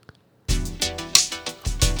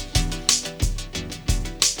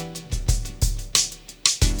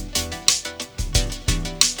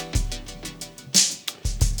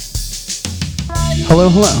Hello,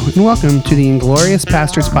 and welcome to the Inglorious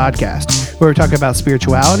Pastors Podcast, where we talk about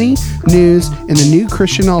spirituality, news, and the new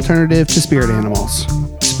Christian alternative to spirit animals,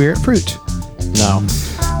 spirit fruit. No.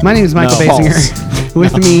 My name is Michael Basinger.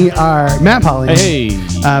 With me are Matt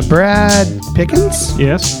Pauly, Brad Pickens,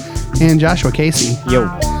 yes, and Joshua Casey. Yo.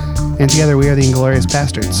 And together we are the Inglorious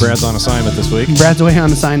Pastors. Brad's on assignment this week. Brad's away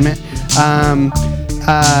on assignment.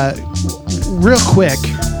 Real quick,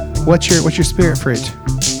 what's your spirit fruit?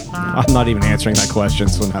 I'm not even answering that question,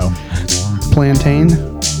 so no. Plantain,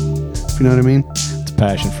 if you know what I mean. It's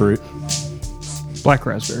passion fruit. black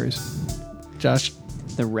raspberries. Josh?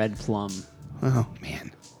 The red plum. Oh,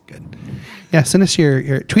 man. Good. Yeah, send us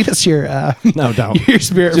tweet us your No, don't. your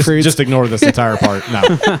spirit fruits. Just ignore this entire part. No.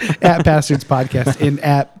 At Bastards Podcast and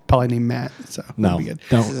at probably named Matt. So No. be good.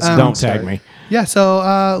 Don't tag me. Yeah,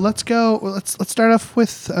 so let's go. Let's start off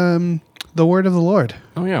with the word of the Lord.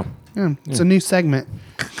 Oh, yeah. Yeah, it's a new segment.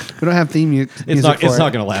 We don't have theme music. It's not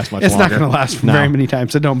going to last much It's longer. not going to last very many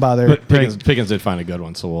times, so don't bother. But Pickens did find a good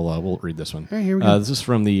one, so we'll read this one. All right, here we go. This is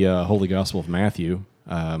from the Holy Gospel of Matthew.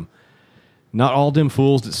 Not all them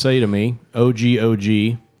fools that say to me, OG,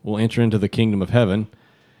 OG, will enter into the kingdom of heaven,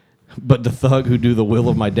 but the thug who do the will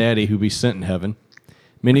of my daddy who be sent in heaven.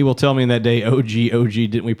 Many will tell me in that day, OG, OG,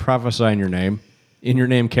 didn't we prophesy in your name? In your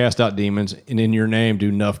name cast out demons, and in your name do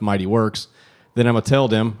enough mighty works. Then I'm going to tell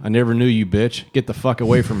them, I never knew you, bitch. Get the fuck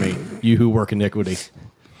away from me, you who work iniquity.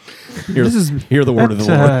 Hear the word of the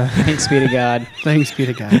Lord. Thanks be to God. Thanks be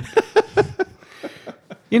to God.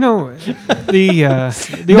 You know, the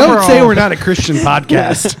Don't overall, say we're not a Christian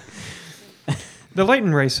podcast. the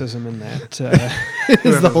latent racism in that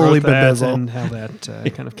Is the holy wrote that bedazzle. and how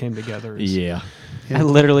that kind of came together. Is, Yeah. I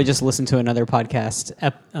literally just listened to another podcast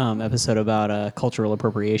episode about cultural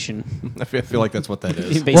appropriation. I feel like that's what that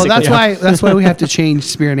is. Well, that's why we have to change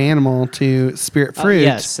spirit animal to spirit fruit.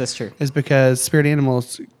 Yes, that's true. Is because spirit animal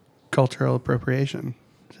is cultural appropriation.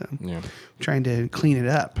 So Yeah. I'm trying to clean it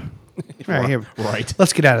up. All right, here. Right.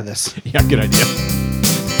 Let's get out of this. Yeah, good idea.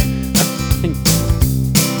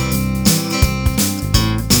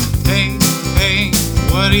 Hey, hey,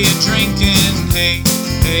 what are you drinking? Hey,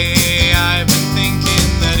 hey, I've been thinking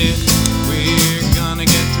that if we're gonna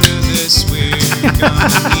get through this, we're gonna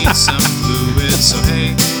need some fluid. So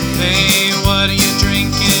hey, hey, what are you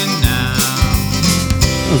drinking now?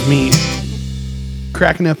 That was me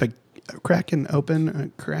cracking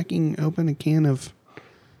open a can of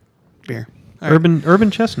beer. All right.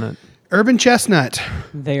 Urban chestnut. Urban Chestnut.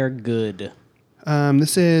 They are good.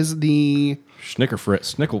 This is the Schnickle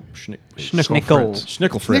Fritz. Schnickle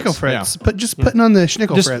Schnickel Fritz. Yeah. Just putting on the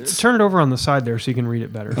Schnickel Just Fritz. turn it over on the side there so you can read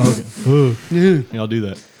it better. Yeah. Yeah, I'll do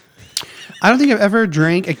that. I don't think I've ever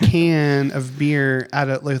drank a can of beer out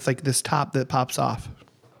of with like this top that pops off.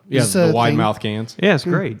 Yeah, Is this the a wide thing? mouth cans. Yeah, it's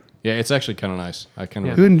great. Yeah, it's actually kind of nice. I kind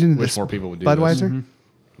of Who did wish this? more people would do Budweiser? this.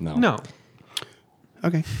 No. No.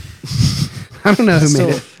 Okay. I don't know who made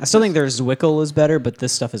it. I still think their Zwickel is better, but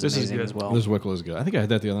this stuff is This is amazing good. as well. This Wickle is good. I think I had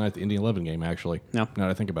that the other night at the Indian 11 game, actually. No. Now that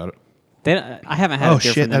I think about it. I haven't had Oh, a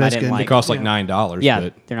beer shit, from them that I is didn't good. like. It costs like $9. Yeah,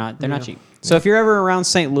 But they're not cheap. So if you're ever around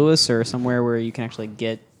St. Louis or somewhere where you can actually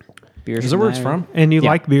get beers, is that where it's from? And you Yeah.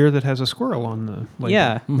 like beer that has a squirrel on the label.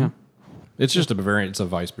 Yeah. Mm-hmm. Yeah. It's just a variant. It's a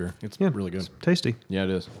Weiss beer. It's Yeah, really good. it's tasty. Yeah, it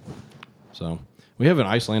is. So we have an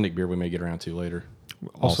Icelandic beer we may get around to later.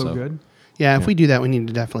 Also good. Yeah, if we do that, we need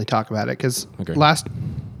to definitely talk about it because Okay. I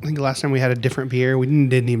think the last time we had a different beer, we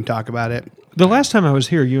didn't even talk about it. The last time I was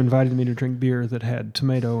here, you invited me to drink beer that had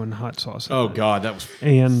tomato and hot sauce. in Oh, it. God. That was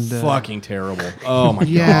And fucking terrible. Oh, my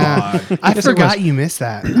Yeah, God. I Yes, it forgot was. you missed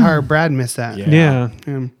that, or Brad missed that. Yeah.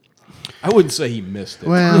 Yeah. I wouldn't say he missed it.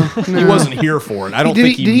 Well, he no. wasn't here for it. I don't Did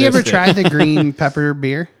think he did he ever missed it. try the green pepper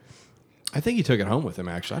beer? I think he took it home with him,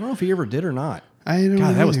 actually. I don't know if he ever did or not. I don't know.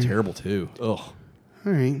 God, that was either. terrible, too. Ugh.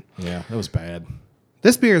 All right, Yeah, that was bad.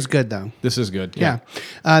 this beer is good though. This is good. Yeah,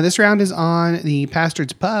 this round is on the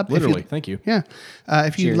Pastards Pub. If Literally. you- Thank you. Yeah.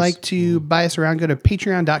 If you'd Cheers. like to buy us around, go to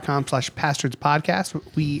patreon.com/pastardspodcast.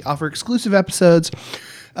 We offer exclusive episodes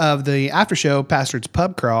of the after show, Pastard's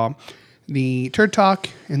Pub Crawl, the Turd Talk,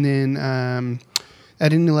 and then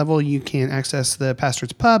at any level, you can access the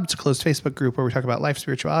Pastard's Pub. It's a closed Facebook group where we talk about life,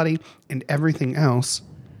 spirituality, and everything else.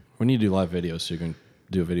 We need to do live videos so you can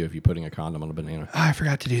do a video of you putting a condom on a banana. Oh, I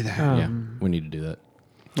forgot to do that. Yeah, we need to do that.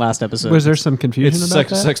 Last episode. Was there some confusion It's about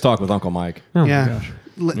that? sex talk with Uncle Mike. Oh, yeah.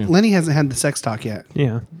 my gosh. Lenny hasn't had the sex talk yet.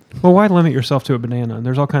 Yeah. Well, why limit yourself to a banana?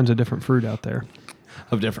 There's all kinds of different fruit out there.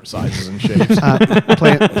 of different sizes and shapes.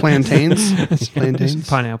 Plantains. Plantains.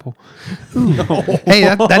 Pineapple. Hey,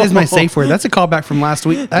 that is my safe word. That's a callback from last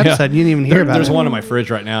week episode. You didn't even hear about There's it. one in my fridge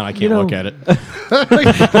right now, and I can't look at it.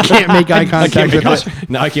 You can't make eye contact with it.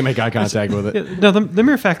 No, I can't make eye contact with it. Yeah, no, the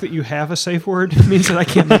mere fact that you have a safe word means that I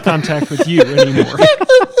can't make contact with you anymore.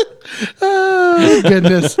 Oh,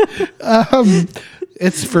 goodness.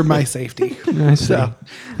 It's for my safety. I see. So,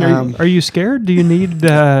 Are you scared? Do you need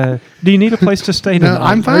a place to stay no, tonight?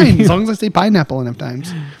 I'm Are fine you- as long as I say pineapple enough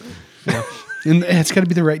times. And it's got to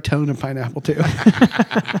be the right tone of pineapple too.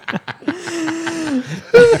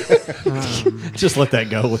 Just let that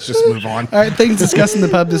go. Let's just move on. All right, things discussed in the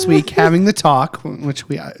pub this week. Having the talk, which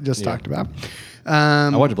we just talked about. I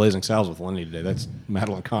watched Blazing Saddles with Lenny today. That's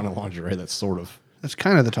Madeline Kahn in lingerie. That's sort of. That's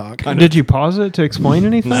kind of the talk. Did you pause it to explain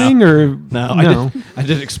anything, or No. I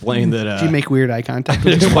did explain that. Did you make weird eye contact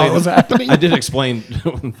with did him explain while it was happening? I did explain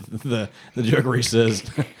the joke where he says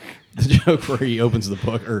the joke where he opens the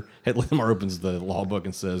book or Lamar opens the law book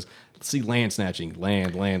and says, "See land snatching,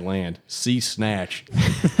 land, see snatch." So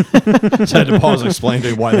I had to pause and explain to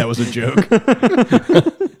him why that was a joke.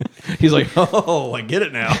 He's like, "Oh, I get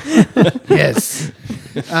it now." Yes.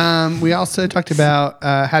 We also talked about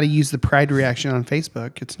how to use the pride reaction on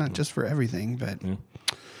Facebook. It's not just for everything, but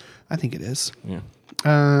I think it is. Yeah.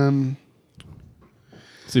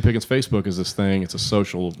 See, Pickens Facebook is this thing. It's a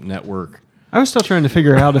social network. I was still trying to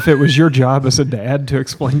figure out if it was your job as a dad to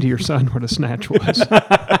explain to your son what a snatch was.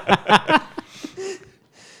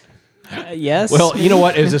 Yes. Well, you know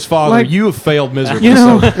what? As his father, Like- you have failed miserably. You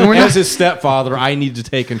know- so, as his stepfather, I need to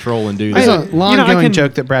take control and do There's that. a long I going can-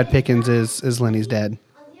 joke that Brad Pickens is Lenny's dad.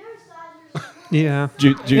 Yeah.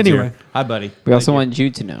 Jude's Anyway. here. Hi, buddy. we also want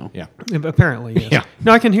Jude to know. Yeah. Apparently, yes. Yeah.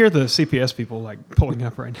 No, I can hear the CPS people like pulling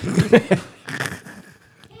up right now.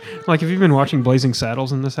 Like, have you been watching Blazing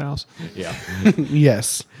Saddles in this house? Yeah.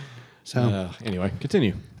 Yes. So Anyway,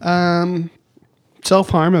 continue.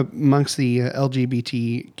 self-harm amongst the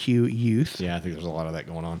LGBTQ youth. Yeah, I think there's a lot of that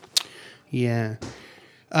going on. Yeah.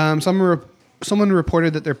 Someone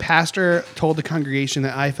reported that their pastor told the congregation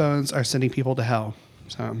that iPhones are sending people to hell.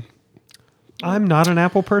 So I'm not an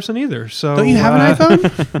Apple person either. So don't you have an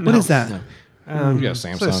iPhone? What is that? You got a It's a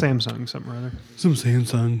Samsung. Samsung, something or other. Some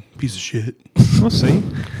Samsung piece of shit. We'll see.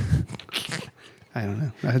 I don't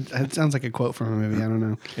know. That sounds like a quote from a movie. I don't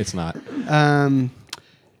know. It's not.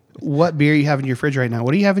 What beer you have in your fridge right now?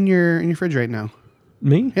 What do you have in your fridge right now?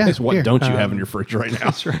 Me? Yeah. It's what beer. don't you have in your fridge right now?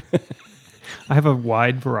 That's right. I have a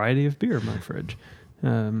wide variety of beer in my fridge.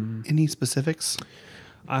 Any specifics?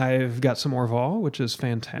 I've got some Orval, which is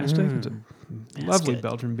fantastic. It's a lovely good.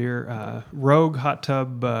 Belgian beer. Rogue Hot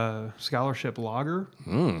Tub Scholarship Lager.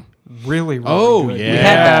 Really, really Oh, good. yeah. We had that,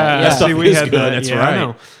 yeah. That stuff we is had good. that. That's Yeah,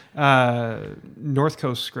 right. I know. North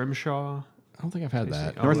Coast Scrimshaw. I don't think I've had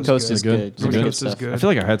that. Oh, North it's Coast good. is good. Is it North good? Coast is good. I feel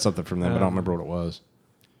like I had something from them, but I don't remember what it was.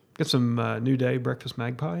 Got some New Day Breakfast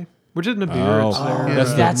Magpie, which isn't a beer. Oh, It's their yeah.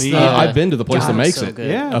 That's mead. the- I've been to the place God, that makes so it.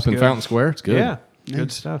 good. Yeah, Up it's in good. Fountain Square. It's good. Yeah,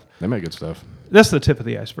 good stuff. They make good stuff. That's the tip of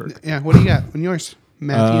the iceberg. Yeah. What do you got in yours,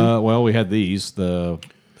 Matthew? Well, we had these the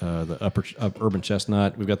Urban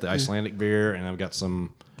Chestnut. We've got the Icelandic beer, and I've got I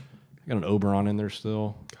got an Oberon in there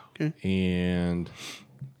still, Okay. and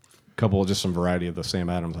a couple just some variety of the Sam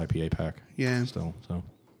Adams IPA pack. Yeah. still. So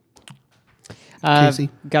Casey?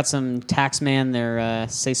 Got some Taxman, their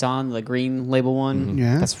Saison, the green label one.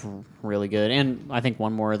 Yeah. That's really good. And I think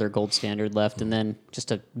one more of their gold standard left, and then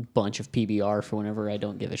just a bunch of PBR for whenever I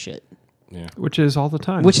don't give a shit. yeah, Which is all the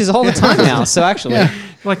time. Which is all the time now. So actually,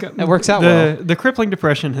 like It works out the, well. The crippling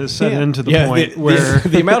depression has set in to the yeah. point the, where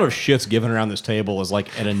the amount of shits given around this table is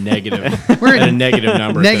like at a negative. We're at a negative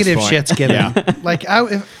number. at this Negative point. shit's given. Yeah. Like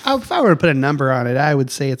if I were to put a number on it, I would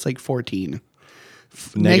say it's like 14.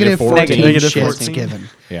 Negative 14. Negative shits 14. given.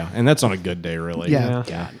 Yeah, and that's on a good day, really. Yeah.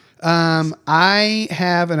 yeah. I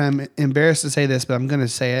have, and I'm embarrassed to say this, but I'm going to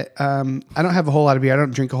say it. I don't have a whole lot of beer. I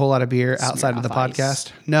don't drink a whole lot of beer outside of the Smirnoff Ice.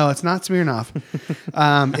 podcast. No, it's not Smirnoff.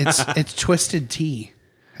 It's Twisted Tea.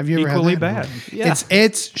 Have you ever Equally had that? bad. Yeah.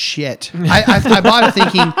 It's shit. I bought it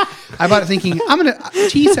thinking I'm gonna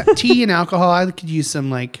tea and alcohol. I could use some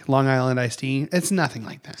like Long Island iced tea. It's nothing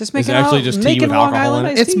like that. just It's making actually just tea making with Long alcohol in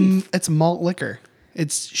Island it? iced tea. It's malt liquor.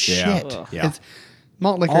 It's shit. Yeah. Yeah. It's,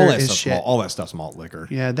 malt liquor All that is stuff's shit. all that stuff's malt liquor.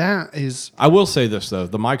 Yeah, that is. I will say this though,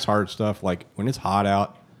 the Mike's Hard stuff, like when it's hot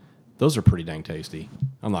out, those are pretty dang tasty.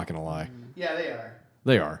 I'm not gonna lie, Yeah, they are.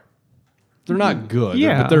 they are. They're not good,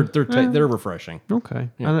 Yeah. but they're refreshing. Okay.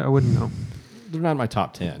 I wouldn't know. They're not in my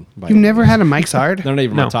top 10. You've never had a Mike's Hard? They're not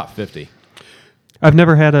even my No. top 50. I've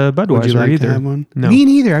never had a Budweiser Would you like either. to have one? No, Me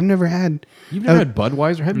neither. I've never had. You've never had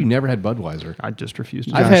Budweiser? Have you never had Budweiser? I just refused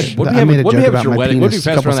to. I've drink. had. What do I we have? made a What do we joke have at about your my wedding? What do we penis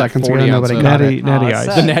pass a couple around that seconds ago. 40 Nobody ounce? got Natty Oh, Ice.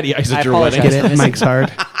 so- The natty ice I at your apologize. wedding. Get it? Mike's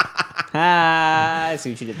hard. I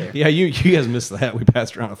see what you did there. Yeah, you guys missed that. We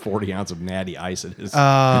passed around a 40 ounce of natty ice at his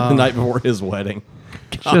the night before his wedding.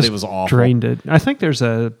 God, Just it was awful. drained it. I think there's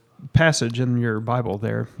a passage in your Bible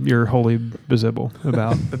there, your holy Bible,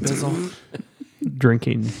 about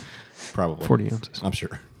drinking Probably 40 ounces. I'm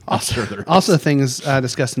sure. I'm sure there is. Also, things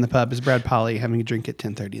discussed in the pub is Brad Polly having a drink at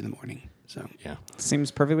 10:30 in the morning. So Yeah. Seems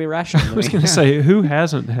perfectly rational. I was To going me. to say, who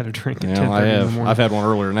hasn't had a drink at You 10:30 know, I in the have. morning? I've had one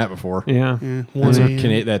earlier than that before. Yeah. one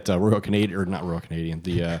a.m. That Royal Canadian, or not Royal Canadian,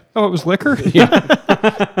 the Oh, it was liquor?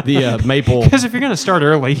 maple. Because if you're going to start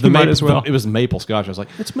early, you might as well. It was maple scotch. I was like,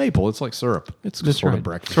 it's maple. It's like syrup. It's That's sort right. of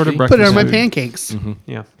breakfast. Sort of Put it on my food. pancakes.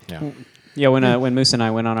 Yeah. Yeah. Yeah, when Moose and I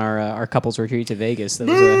went on our couples retreat to Vegas, that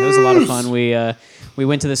was a lot of fun. We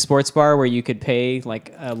went to the sports bar where you could pay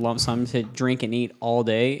like a lump sum to drink and eat all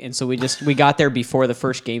day, and so we got there before the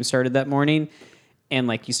first game started that morning, and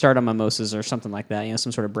like you start on mimosas or something like that,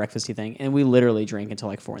 some sort of breakfasty thing, and we literally drank until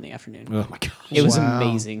like 4 p.m. Oh my god. It was Wow.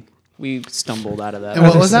 amazing. We stumbled out of that. And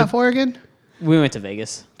what was that for again? We went to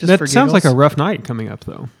Vegas. Just That for sounds like a giggles? rough night coming up,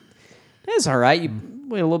 though. It's all right. You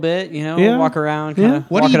wait a little bit, Yeah. walk around, Yeah. kind of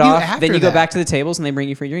What do walk you it do off. after Then you go that? back to the tables and they bring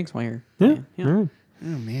you free drinks while you're. Yeah. Yeah. All right. Oh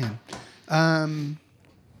man.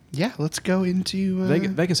 Yeah, let's go into.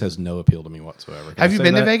 Vegas has no appeal to me whatsoever. Can I Have you say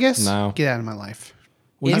been to that? Vegas? No. Get out of my life.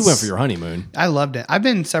 Well, you It's- went for your honeymoon. I loved it. I've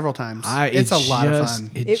been several times. It's a lot of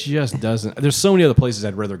fun. It just doesn't. There's so many other places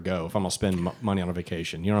I'd rather go if I'm gonna spend money on a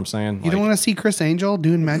vacation. You know what I'm saying? You don't want to see Chris Angel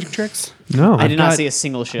doing magic tricks? No. I did not got- see a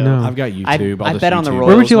single show. No. I've got YouTube. I'll I just bet on the YouTube. Royals.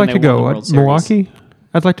 Where would you when like to they won go? the What, World Series. Milwaukee?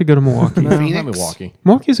 I'd like to go to Milwaukee. No, not Phoenix? Milwaukee.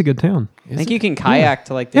 Milwaukee's a good town. I think you can kayak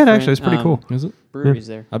to like Yeah, different, actually, it's pretty cool. Is it? breweries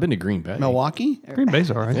there. I've been to Green Bay. Milwaukee? Green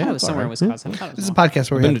Bay's all right. Yeah, it was it's somewhere in all Wisconsin. I thought it This is was a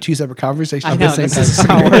podcast where we have two separate conversations. I at know, the same this is time.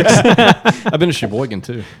 how it works. I've been to Sheboygan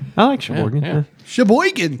too. I like Sheboygan. yeah. Yeah.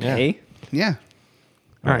 Sheboygan. Yeah. Hey, Yeah.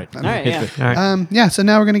 All right. all right, Hit yeah. the- All right. Yeah, so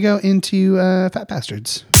now we're going to go into Fat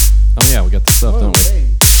Bastards. Oh yeah, we got the stuff, don't we?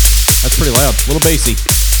 That's pretty loud. A little bassy.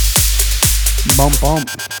 Bump, bump.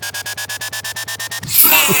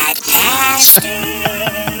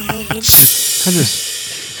 I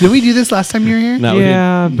just, Did we do this last time you were here? No, we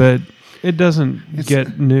yeah, but it doesn't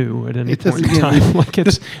get new at any It point doesn't in get time. Like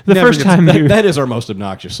it's the Never first gets- time didn't. you. That is our most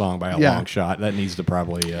obnoxious song by a Yeah. long shot. That needs to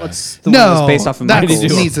probably. The one No, that's based off of that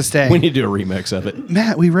Michael's. needs to stay. We need to do a remix of it.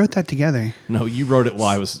 Matt, we wrote that together. No, you wrote it while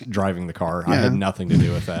I was driving the car. I Yeah. had nothing to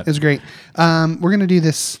do with that. It was great. We're going to do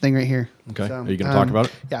this thing right here. Okay. So, Are you gonna talk about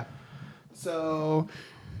it? Yeah. So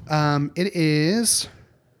it is,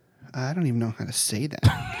 I don't even know how to say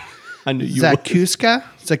that. I knew you would.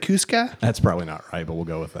 Zakuska? That's probably not right, but we'll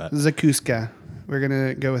go with that. Zakuska. We're going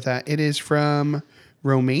to go with that. It is from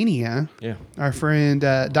Romania. Yeah. Our friend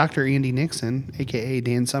Dr. Andy Nixon, a.k.a.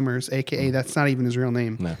 Dan Summers, a.k.a. that's not even his real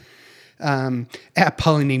name. No. At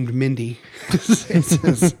Polly named Mindy.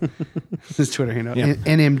 It's his Twitter handle. Yeah.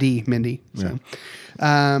 NMD Mindy. So,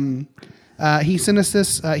 he sent us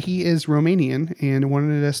this. He is Romanian and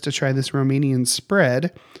wanted us to try this Romanian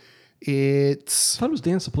spread. It's I thought it was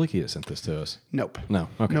Dan Saplicki that sent this to us. nope. No.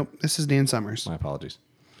 Okay. Nope. This is Dan Summers. My apologies.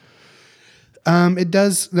 It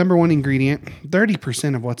does number one ingredient.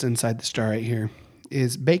 30% of what's inside this jar right here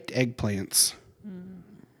is baked eggplants.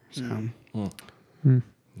 So, I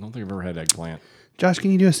don't think I've ever had eggplant. Josh,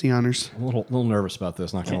 can you do us the honors? I'm a little nervous about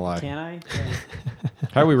this, not gonna lie. Can I?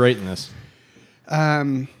 How are we rating this?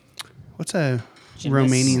 What's a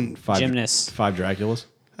Gymnast. Romanian? Gymnast. 5 Draculas?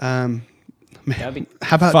 That'd be,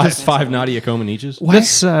 How about Five, this? 5 Nadia Comaneci's? Why-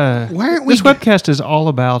 This why aren't we this webcast is all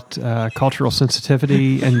about cultural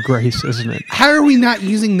sensitivity and grace, isn't it? How are we not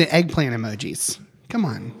using the eggplant emojis? Come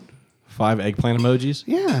on. 5 eggplant emojis?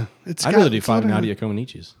 Yeah, it's. I'd got- rather do it's 5 got a- Nadia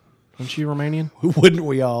Comaneci's. Wasn't she Romanian? Wouldn't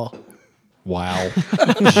we all? Wow.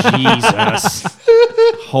 Jesus.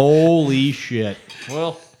 Holy shit.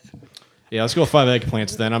 Well, yeah, let's go with 5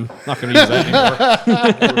 eggplants then. I'm not going to use that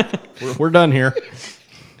anymore. we're done here.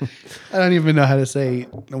 I don't even know how to say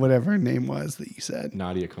whatever her name was that you said.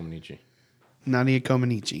 Nadia Comaneci. Nadia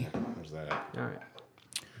Comaneci. Where's that at? All right.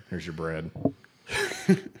 Here's your bread.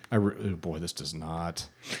 Oh boy, this does not.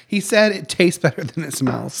 He said it tastes better than it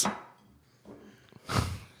smells.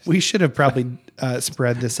 We should have probably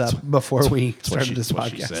spread this up before we started this what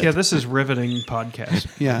she podcast. said. Yeah, this is riveting podcast.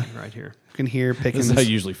 Yeah. right here. You can hear This Pickens. is how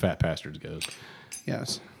usually Fat Bastards goes.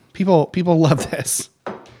 Yes. People love this.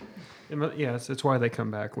 Yeah, it's why they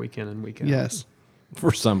come back week in and week out. Yes.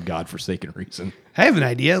 For some godforsaken reason. I have an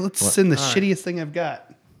idea. Let's send the shittiest thing I've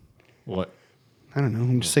got. What? I don't know.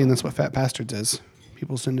 I'm just saying that's what Fat Bastards is.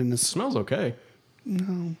 people sending us. Smells okay.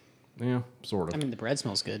 No. Yeah, sort of. I mean, the bread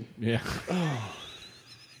smells good. Yeah.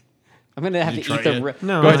 I'm gonna have Did to you eat try the it?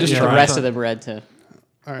 No, Go ahead, just the try it. rest of the bread to.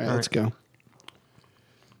 All right, let's go.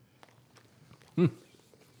 It's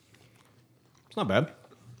not bad.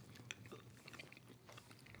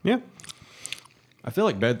 Yeah. I feel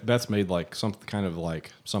like Beth's made like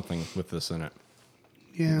something with this in it,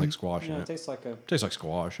 Yeah. like squash in Yeah, it. it tastes like a Tastes like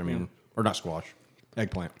squash. I mean, or not squash,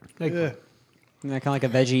 eggplant. Ugh. kind of like a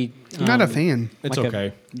veggie. I'm not a fan. It's like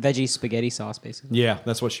okay. A veggie spaghetti sauce, basically. Yeah,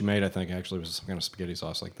 that's what she made. I think actually was some kind of spaghetti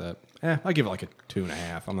sauce like that. I give it like a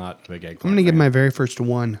 2.5. I'm not a big eggplant. I'm gonna give fan. my very first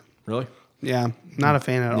one. Really. Yeah, not a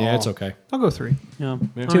fan at all. Yeah, it's okay. I'll go 3. No,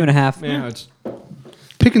 Yeah. 2.5. Yeah, it's.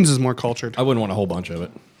 Pickens is more cultured. I wouldn't want a whole bunch of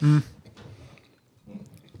it.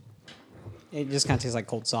 It just kind of tastes like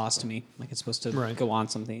cold sauce to me. Like it's supposed to Right. go on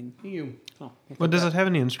something. You. Oh, But does it have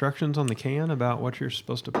any instructions on the can about what you're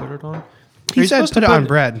supposed to put it on? He Are you said supposed put to it on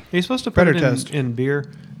bread. Are you supposed to Bread put or it toast? in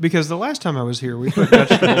beer? Because the last time I was here, we put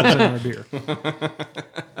vegetables in our beer.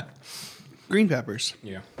 Green peppers.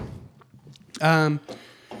 Yeah. Yeah.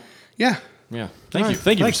 Yeah. Thank you.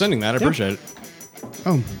 Thank you for sending that. I appreciate it.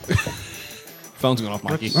 Oh, Phone's going off,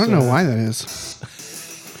 Mikey. I don't know why that is.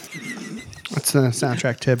 That's the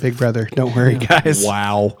soundtrack to Big Brother. Don't worry, guys.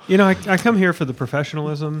 Wow. You know, I come here for the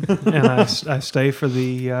professionalism, and I stay for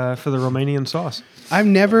the Romanian sauce.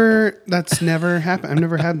 That's never happened. I've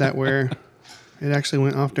never had that where it actually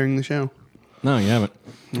went off during the show. No, you haven't.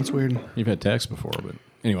 That's weird. You've had text before, but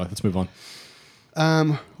anyway, let's move on.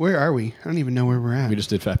 Where are we? I don't even know where we're at. We just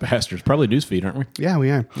did Fat Bastards. Probably newsfeed, aren't we? Yeah, we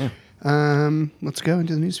are. Yeah. Let's go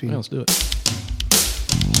into the newsfeed. Yeah, let's do it.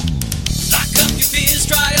 Lock up your fears,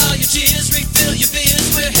 dry all your tears, refill your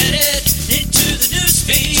beers. We're headed into the news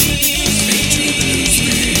feed.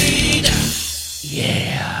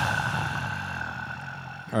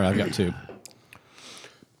 All right, I've got 2.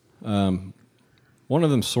 One of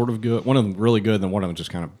them's sort of good. One of them really good, and then one of them just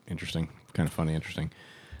kind of interesting, kind of funny, interesting.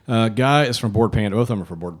 Guy is from Board Panda. Both of them are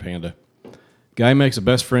from Board Panda. Guy makes a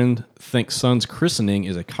best friend think son's christening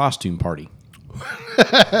is a costume party.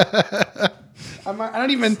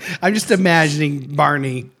 I'm just imagining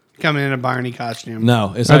Barney coming in a Barney costume.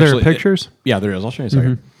 No, it's Are actually there pictures? Yeah, there is. I'll show you in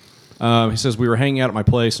a second. He says, we were hanging out at my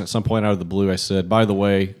place, and at some point out of the blue, I said, by the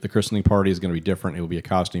way, the christening party is going to be different. It will be a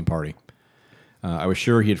costume party. I was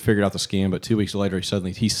sure he had figured out the scam, but 2 weeks later, he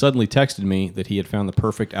suddenly texted me that he had found the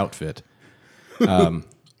perfect outfit.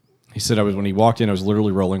 He said when he walked in, I was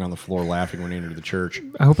literally rolling on the floor laughing when he entered the church.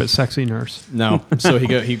 I hope it's sexy nurse. No, so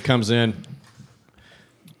he comes in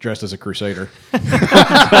dressed as a crusader,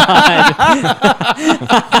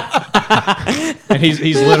 and he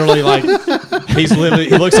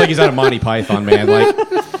looks like he's out of Monty Python, man. Like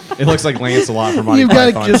it looks like Lancelot from Monty You've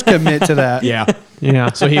Python. got to just commit to that. Yeah.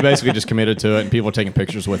 Yeah. So he basically just committed to it, and people are taking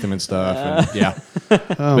pictures with him and stuff. And yeah,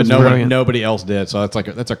 Oh, but brilliant. nobody else did. So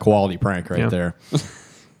that's a quality prank right Yeah. there.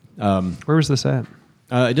 Where was this at?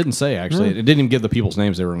 It didn't say actually. It didn't even give the people's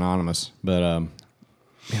names; they were anonymous. But man,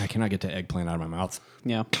 I cannot get the eggplant out of my mouth.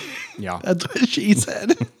 Yeah. Yeah, That's what she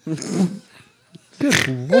said.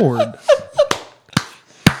 Good Lord.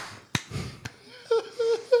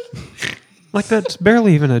 Like, that's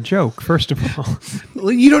barely even a joke, first of all.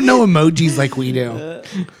 Well, you don't know emojis like we do.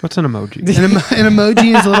 What's an emoji? An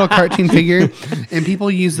emoji is a little cartoon figure, and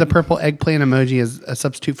people use the purple eggplant emoji as a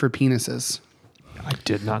substitute for penises. I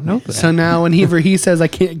did not know that. So now whenever he says I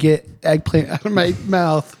can't get eggplant out of my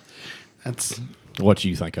mouth, that's what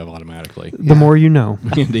you think of automatically. The more you know.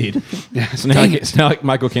 Indeed. So now, it's now like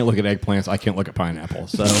Michael can't look at eggplants. I can't look at pineapple.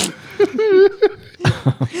 So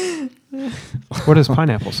What does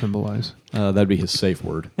pineapple symbolize? that'd be his safe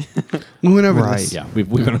word. we went over Right. this. Yeah, we've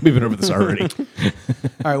been over this already. All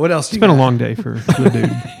right, what else? It's been a long day for the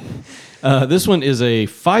dude. This one is a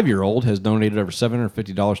 5-year-old has donated over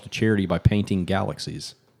 $750 to charity by painting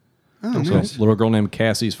galaxies. Oh, So nice. a little girl named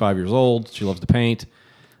Cassie is 5 years old. She loves to paint.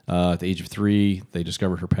 At the age of 3, they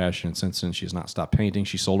discovered her passion, and since then she has not stopped painting.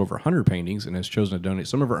 She sold over 100 paintings and has chosen to donate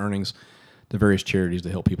some of her earnings to various charities to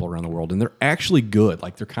help people around the world. And they're actually good.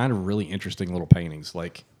 Like, they're kind of really interesting little paintings.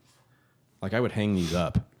 Like I would hang these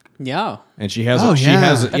up. Yeah. And she has Oh, she yeah.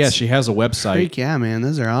 has she has a website. Freak, yeah, man,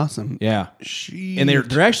 those are awesome. Yeah. Sheet. And they're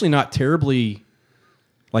actually not terribly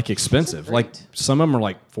like expensive. Great. Like some of them are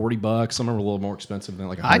like $40. Some of them are a little more expensive than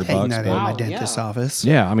like $100. I'd hang that in but- my Wow, dentist's yeah. office.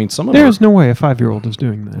 Yeah, I mean some of them. There's no way a 5-year-old is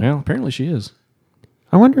doing that. Well, apparently she is.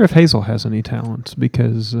 I wonder if Hazel has any talents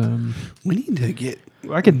because We need to get.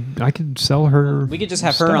 I could sell her. We could just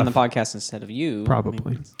have her on the stuff, podcast instead of you.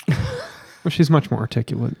 Probably. Well, she's much more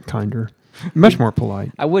articulate, kinder, much more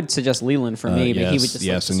polite. I would suggest Leland for me, but he would yes, just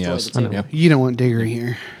yes, like, and destroy yes. the table. Yeah. You don't want Diggory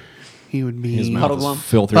here. He would be His mouth Puddle is Glum?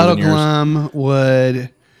 filthier Puddle than yours. Glum would.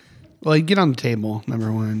 Well, he'd get on the table.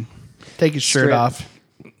 Number one, take his shirt Strip. off,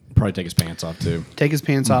 Probably take his pants off too. take his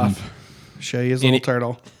pants off, show you his Any- little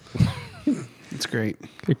turtle. It's great.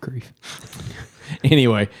 Good grief.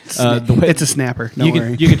 Anyway, the way, It's a snapper. Don't you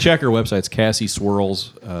worry. can you can check our website. It's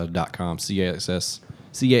CassieSwirls.com.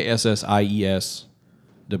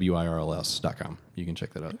 CassieSwirls.com. You can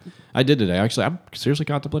check that out. I did today. Actually, I'm seriously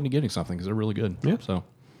contemplating getting something because they're really good. Yeah. So,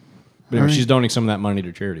 but anyway, she's donating some of that money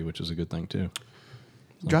to charity, which is a good thing too.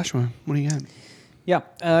 Joshua, what do you got? Yeah,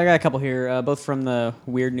 I got a couple here, both from the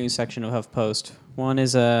weird news section of HuffPost. One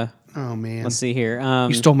is Oh man, let's see here.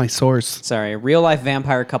 you stole my source. Sorry, a real life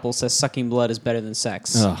vampire couple says sucking blood is better than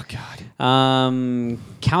sex. Oh God.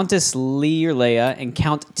 Countess Leia and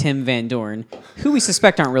Count Tim Van Dorn, who we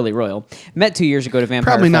suspect aren't really royal, met 2 years ago to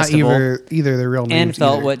Vampire Probably not Festival either their real names. and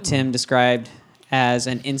felt either. what Tim described as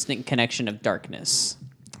an instant connection of darkness.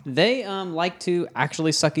 They like to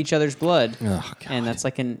actually suck each other's blood, Oh, God. and that's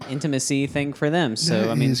like an intimacy thing for them. So That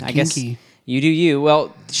I mean, is I guess kinky. you do you.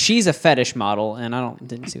 Well, she's a fetish model, and I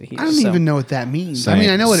didn't see what he. I don't is, so. even know what that means. I Same, mean,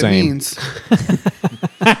 I know what same. it means.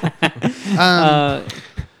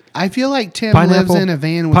 I feel like Tim Pineapple. lives in a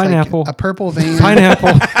van with Pineapple. like a purple van. Pineapple.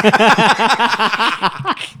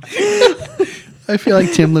 I feel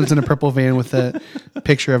like Tim lives in a purple van with a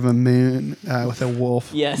picture of a moon with a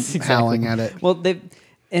wolf Yes, exactly. howling at it. Well,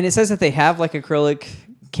 and it says that they have like acrylic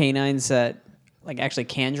canines that like actually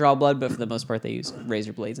can draw blood, but for the most part they use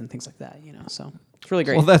razor blades and things like that. You know, so it's really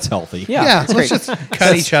great. Well, that's healthy. yeah, it's let's great. just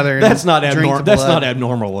cut each other. And That's not drink abnormal. the That's blood. not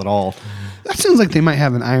abnormal at all. That sounds like they might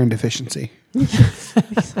have an iron deficiency.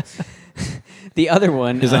 The other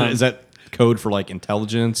one Is that code for like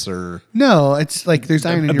intelligence or No, it's like there's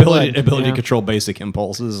iron in your ability blood. ability Yeah. to control basic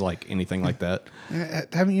impulses, like anything like that?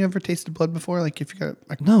 Haven't you ever tasted blood before? Like if you got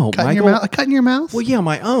a No, cut in your Michael. mouth, a cut in your mouth. Well, yeah,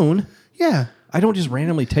 my own. Yeah, I don't just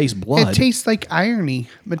randomly taste blood. it tastes like irony,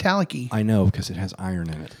 metallic-y. I know because it has iron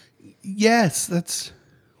in it. Yes, that's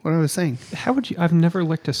what I was saying. How would you? I've never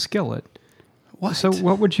licked a skillet. What? So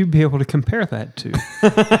what would you be able to compare that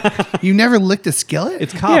to? You never licked a skillet?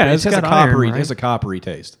 It's copper. Yeah, it it's has a got coppery. iron, It has a right? coppery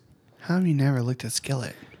taste. How have you never licked a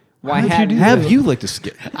skillet? Why How'd you hadn't do you? that? Have you licked a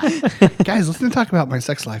skit? Guys, let's not talk about my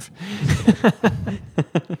sex life.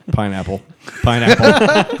 Pineapple.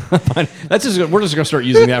 That's just. We're just gonna start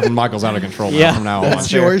using that when Michael's out of control. Yeah. From now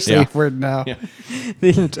That's on. your Yeah. safe word now. Yeah.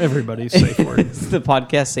 It's everybody's safe word. It's the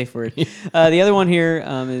podcast safe word. The other one here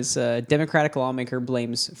is Democratic lawmaker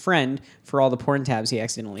blames friend for all the porn tabs he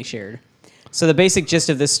accidentally shared. So the basic gist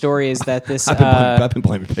of this story is that this I've been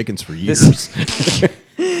blaming Pickens for years.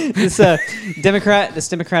 this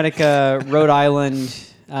Democratic Rhode Island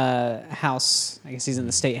House, I guess he's in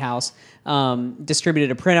the state house,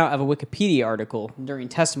 distributed a printout of a Wikipedia article during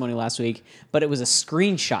testimony last week, but it was a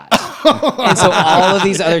screenshot. And so all of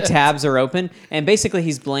these other tabs are open, and basically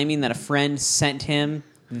he's blaming that a friend sent him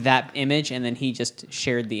that image, and then he just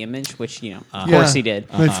shared the image, which, you know, of course he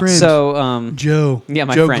did. My friend, So, Joe. Yeah,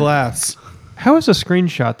 my Joe friend. Glass. How is a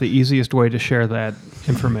screenshot the easiest way to share that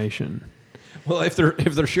information? Well, if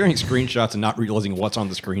they're sharing screenshots and not realizing what's on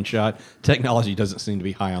the screenshot, technology doesn't seem to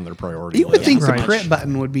be high on their priority You would list. think Right. the print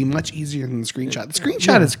button would be much easier than the screenshot. The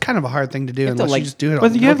screenshot is kind of a hard thing to do have to, unless like- you just do it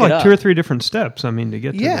But on you have Look it like up. 2 or 3 different steps. I mean, to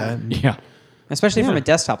get to Yeah. that. Yeah, especially from Yeah. a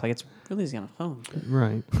desktop, like it's really easy on a phone.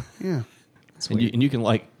 Right. Yeah. and you can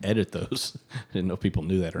like edit those. I didn't know if people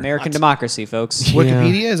knew that or American not. democracy, folks.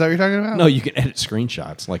 Wikipedia, is that what you're talking about? No, you can edit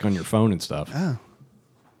screenshots like on your phone and stuff. Oh.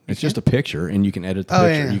 It's just a picture, and you can edit the Oh,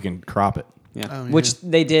 picture. yeah. You can crop it. Yeah. Oh, yeah. Which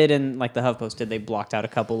they did, and like the HuffPost did, they blocked out a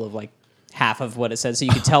couple of like half of what it said, so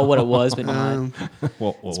you could tell what it was, but not.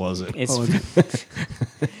 What was it? It's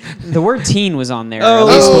the word "teen" was on there at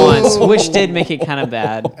least once, which did make it kind of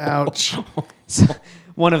bad. Ouch. So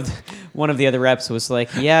one of the other reps was like,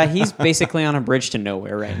 "Yeah, he's basically on a bridge to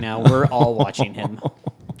nowhere right now. We're all watching him."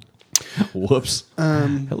 Whoops.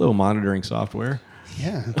 Hello, monitoring software.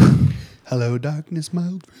 Yeah. Hello, darkness, my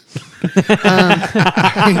old friend.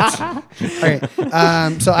 All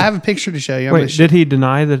right. So I have a picture to show you. I'm gonna Wait, did he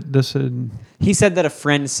deny that this had... He said that a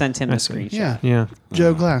friend sent him the see. screenshot. Yeah. Yeah.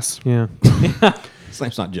 Joe Glass. Yeah. His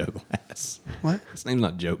name's not Joe Glass. What? His name's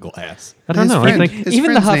not Joe Glass. I don't His know. friend. I think... His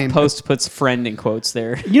Even the friend's name. HuffPost puts "friend" in quotes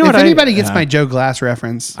there. You know If what anybody gets my Joe Glass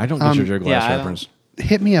reference, I don't get your Joe Glass yeah, I don't- reference.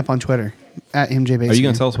 hit me up on Twitter at MJ Baseman. Are you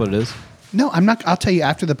going to tell us what it is? No, I'm not. I'll tell you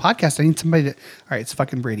after the podcast. I need somebody to. All right, it's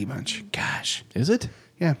fucking Brady Bunch. Gosh. Is it?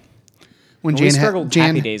 Yeah. When We Jan struggled had,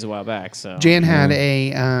 Jan, Happy Days a while back, so Jan had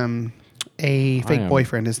a fake am-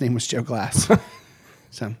 boyfriend. His name was Joe Glass.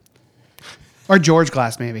 So Or George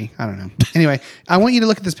Glass, maybe. I don't know. Anyway, I want you to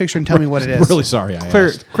look at this picture and tell me what it is. Really sorry I Clear,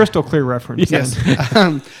 asked. crystal clear reference. Yes.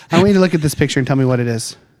 I want you to look at this picture and tell me what it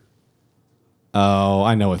is. Oh,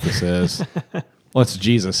 I know what this is. Well, it's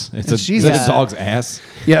Jesus. It's It's a Jesus. dog's ass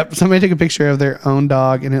Yep. Somebody took a picture of their own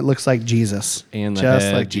dog, and it looks like Jesus. and the Just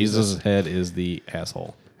head. like Jesus' head is the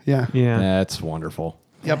asshole. Yeah. Yeah. That's wonderful.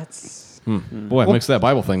 Yep. Boy, it makes that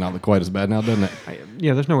Bible thing not look quite as bad now, doesn't it?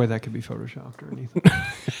 Yeah, there's no way that could be photoshopped or anything.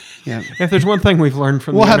 Yeah. If there's one thing we've learned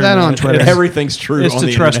from We'll the have that on internet, Twitter. it's- Everything's true is on to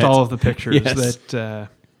the trust internet. all of the pictures Yes. that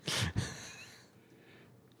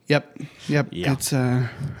Yep. Yep. Yeah. It's all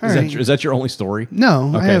Is, right. is that your only story?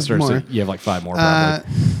 No, I have so more. you have like 5 more probably.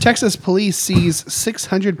 Texas police seize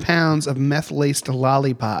 600 pounds of meth-laced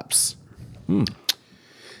lollipops.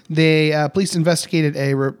 They police investigated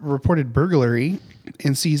a reported burglary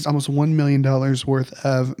and seized almost $1 million worth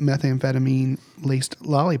of methamphetamine-laced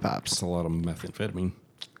lollipops. It's a lot of methamphetamine.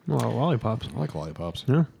 well, lollipops. I like lollipops.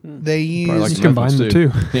 Yeah. They Probably like used, some combine meth the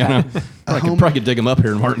ones, two. Yeah, I know. Probably could dig them up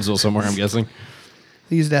here in Martinsville somewhere, I'm guessing.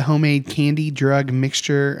 they used a homemade candy drug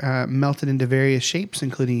mixture melted into various shapes,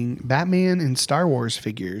 including Batman and Star Wars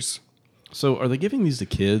figures. So are they giving these to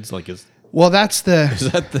kids? Like, is Well, that's the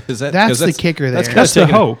that That's the kicker there. kinda That's the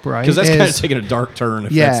taking a- hope, right? Because that's kind of Is- taking a dark turn.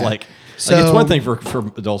 If Yeah. that's like So- it's one thing for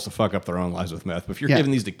adults to fuck up their own lives with meth, but if you're Yeah.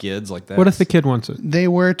 giving these to kids like that, What if the kid wants it? they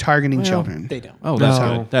were targeting children. They don't. Oh, that's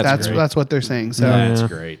No. good. That's great. That's what they're saying. So That's Yeah.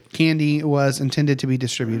 great. candy was intended to be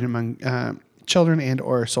distributed among children and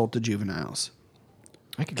or sold to juveniles.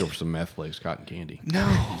 I could go for some meth flakes, cotton candy. No,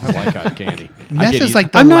 I like cotton candy. I meth could is eat-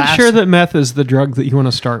 like the I'm last, not sure that meth is the drug that you want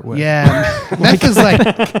to start with. Yeah, meth is like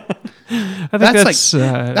I think that's like that's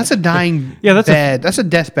that's a dying Yeah, that's a- bed. That's a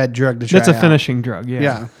deathbed drug to try that's a out. finishing drug. Yeah.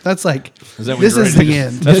 Yeah, that's like Is that when this you're is ready the to-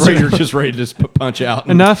 end. That's right. You're just ready to just punch out.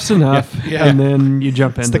 and- Enough's enough, Yeah. and then you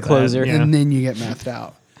jump into the closer. That. Yeah. And then you get methed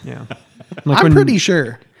out. yeah. Like I'm when, pretty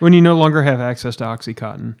sure. when you no longer have access to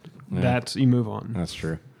OxyContin, that's you move on. That's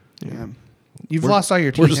true. Yeah. You've lost all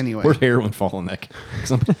your Where's, teeth anyway. where's heroin fall in that?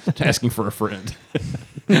 Because I'm asking for a friend.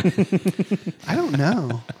 I don't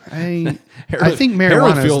know. I Heroin- think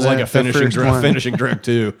heroin marijuana feels is like the a finishing first drug. one. Finishing drug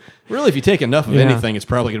too. Really, if you take enough of Yeah. anything, it's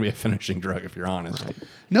probably going to be a finishing drug. If you're honest,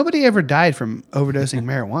 Nobody ever died from overdosing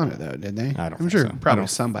marijuana, though, did they? I don't I'm think sure so. I probably don't-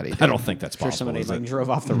 somebody. Did. I don't think that's Sure, possible. somebody is like it? drove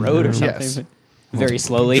off the road or something. Yes. but very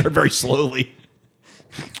slowly. Very slowly.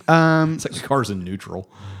 It's like the car's in neutral.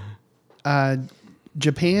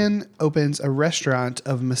 Japan opens a restaurant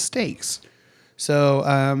of mistakes. So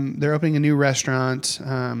they're opening a new restaurant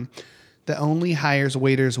that only hires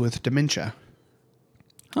waiters with dementia.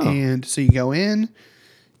 And so you go in,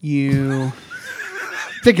 you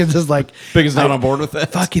think it's just like Big is not on board with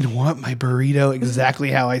that. fucking want my burrito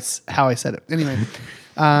exactly how I said it. Anyway,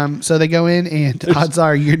 so they go in, and odds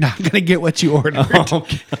are you're not going to get what you ordered.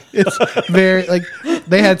 It's very like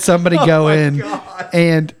they had somebody go in,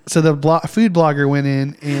 and so the food blogger went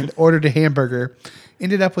in and ordered a hamburger,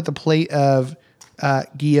 ended up with a plate of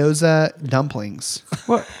gyoza dumplings.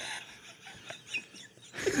 What?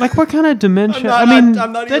 Like what kind of dementia?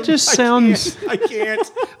 That just sounds. I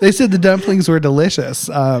can't. They said the dumplings were delicious,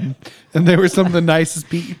 and they were some of the nicest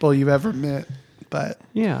people you've ever met. But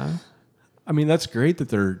Yeah. I mean, that's great that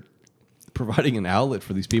they're providing an outlet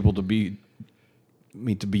for these people to be,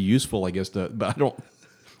 to be useful. I guess, but I don't.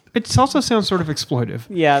 It also sounds sort of exploitive.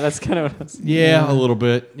 Yeah, that's kind of what I was. Yeah, a little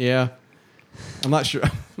bit. Yeah, I'm not sure.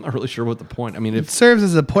 I'm not really sure what the point. I mean, it if serves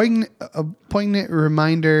as a poignant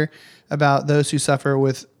reminder about those who suffer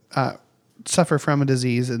from a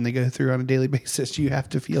disease and they go through on a daily basis. You have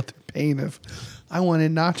to feel the pain of, I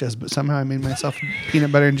wanted nachos, but somehow I made myself a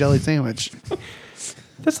peanut butter and jelly sandwich.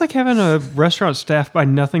 That's like having a restaurant staffed by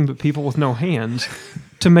nothing but people with no hands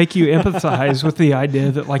to make you empathize with the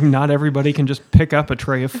idea that like not everybody can just pick up a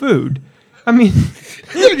tray of food. I mean,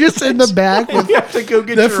 They're just in the back with have to go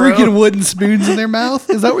get the freaking wooden spoons in their mouth.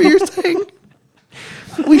 Is that what you're saying?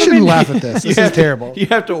 We shouldn't laugh at this. This is terrible. You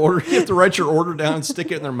have to order. You have to write your order down and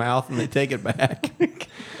stick it in their mouth, and they take it back.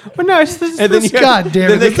 but no, it's this, And then this, you have- God damn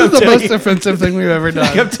then it. they This come is the tell most you- offensive thing we've ever They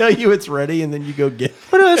come done. tell you it's ready, and then you go get.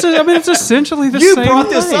 but no, it's essentially the You same. brought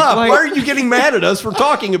this thing. up. Like, Why are you getting mad at us for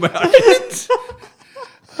talking about it?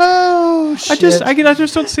 Oh, shit. I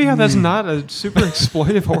just don't see how that's not a super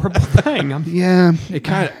exploitive, horrible thing. Yeah, It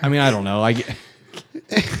kind of. I mean, I don't know.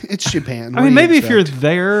 it's Japan. I mean, maybe if you're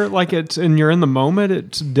there, like it's and you're in the moment,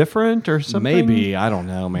 it's different or something. Maybe I don't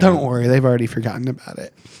know, man. Don't worry. They've already forgotten about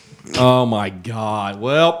it. Oh my God.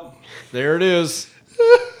 Well, there it is.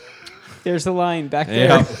 There's the line back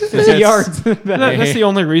Yeah. there. There's a yard. That's the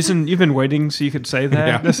only reason you've been waiting so you could say that.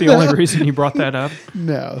 Yeah. That's the only reason you brought that up.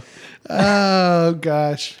 No. Oh,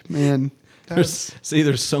 gosh. Man.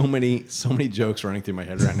 There's so many jokes running through my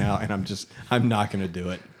head right now, and I'm not going to do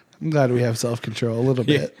it. I'm glad we have self-control a little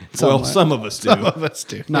Yeah. bit. Well, Somewhat. some of us do. Some of us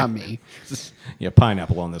do. Not me. Yeah,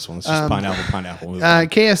 pineapple on this one. It's just pineapple. Move on.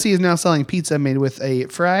 KFC is now selling pizza made with a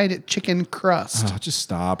fried chicken crust. Oh, just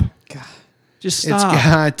stop. Just It's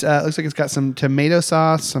stop. got looks like it's got some tomato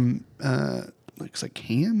sauce, some looks like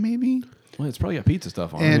ham maybe, Well, it's probably got pizza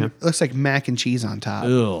stuff on and it. it looks like mac and cheese on top.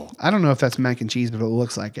 Ugh. I don't know if that's mac and cheese, but it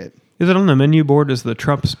looks like it. Is it on the menu board as the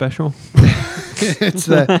Trump special? It's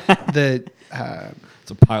the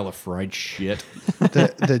It's a pile of fried shit.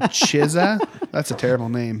 the Chizza. That's a terrible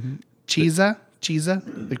name. Chizza,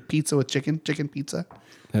 like pizza with chicken pizza.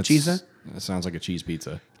 Chizza. That sounds like a cheese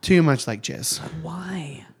pizza. Too much like jizz.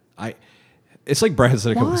 Why? It's like Brad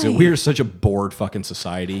said a couple weeks ago. Why? We are such a bored fucking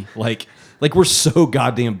society. Like we're so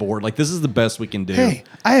goddamn bored. Like this is the best we can do. Hey,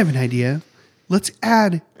 I have an idea. Let's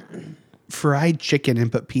add fried chicken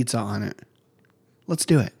and put pizza on it. Let's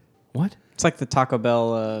do it. What? It's like the Taco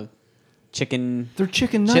Bell chicken. They're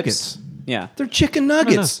chicken Chips? nuggets. Yeah. They're chicken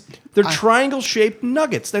nuggets. They're triangle shaped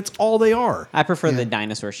nuggets. That's all they are. I prefer the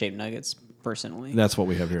dinosaur shaped nuggets personally. That's what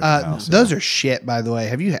we have here at the house. Those are shit, by the way.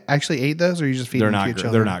 Have you actually ate those, or are you just feeding They're them not to your great.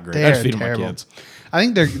 children? They're not great. I just feed them to my terrible. kids. I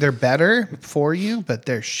think they're better for you, but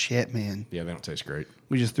they're shit, man. Yeah, they don't taste great.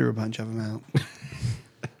 We just threw a bunch of them out.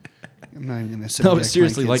 I'm not even gonna sit. No, but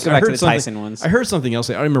seriously, like Go I back to heard the something. Tyson ones. I heard something else.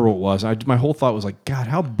 I don't remember what it was. My whole thought was like, God,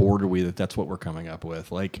 how bored are we that that's what we're coming up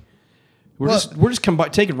with? Like, we're just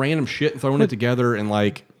taking random shit and throwing it together and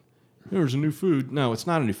like, there's a new food. No, it's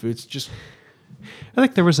not a new food. It's just I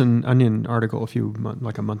think there was an Onion article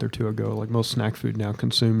like a month or two ago, like most snack food now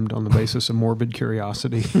consumed on the basis of morbid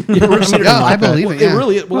curiosity. I believe it. It Yeah.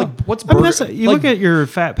 really. Well, like, what's I mean, burger? that's you look at your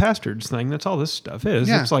Fat Bastards thing. That's all this stuff is.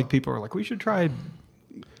 Yeah. It's like people are like, we should try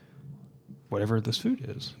whatever this food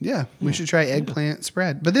is. Yeah, we should try eggplant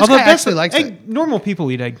spread. But this Although guy actually likes it. Normal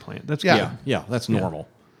people eat eggplant. That's Yeah. good. Yeah, that's normal.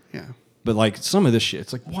 Yeah. But like some of this shit,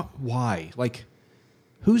 it's like, what? Why? Like,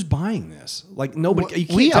 who's buying this? Like nobody. You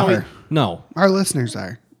can't We tell me. are. No, Our listeners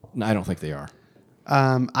are. no, I don't think they are.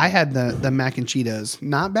 I had the mac and Cheetos.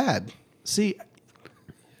 Not bad. See,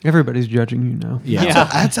 Everybody's judging you now. yeah.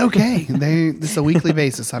 That's okay. This is a weekly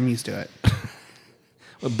basis. I'm used to it.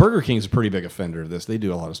 Well, Burger King is a pretty big offender of this. They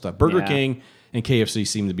do a lot of stuff. Burger Yeah.King and KFC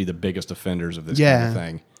seem to be the biggest offenders of this kind Yeah. of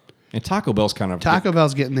thing. And Taco Bell's kind of Taco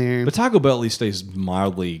Bell's getting there. but Taco Bell at least stays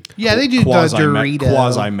mildly. Yeah, they do the Dorito.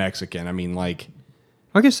 quasi Mexican. I mean, like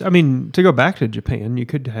I guess, to go back to Japan, you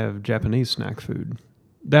could have Japanese snack food.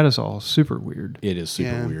 That is all super weird. it is super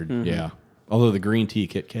Yeah. weird. Yeah. Although the green tea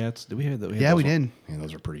Kit Kats, did we have that? Yeah, we those did. ones? Yeah,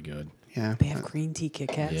 those are pretty good. Yeah. They have green tea Kit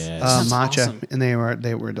Kats. Yes. Sounds Matcha, awesome. and they were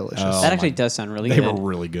delicious. Oh, That actually does sound really They good. were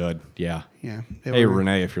really good. Yeah. Yeah. They Hey were,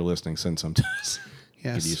 Renee, if you're listening, send some to us.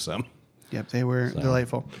 Yes. Could use some. Yep, they were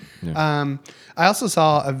delightful. Yeah. I also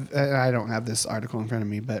saw, I don't have this article in front of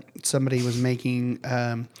me, but somebody was making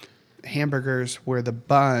hamburgers where the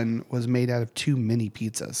bun was made out of 2 mini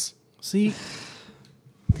pizzas. See,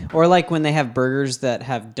 Or like when they have burgers that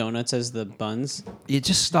have donuts as the buns. you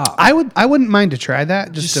just stop. I wouldn't mind to try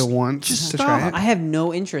that just Just- to once just to stop. try it. I have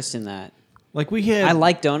no interest in that. Like we had, I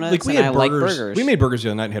like donuts we and had I like burgers. We made burgers the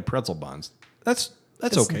other night and had pretzel buns. That's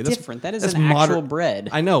okay. different. That is that's an actual bread.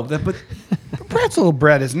 I know that, but Pretzel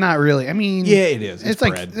bread is not really. I mean, Yeah, it is. It's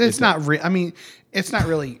like bread. it's not. I mean, it's not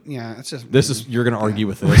really. Yeah, it's just. this is you're going to argue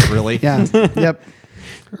with this, really? Yeah. Yep.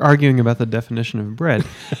 Arguing about the definition of bread.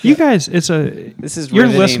 You guys, This is your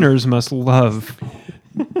riveting. listeners must love,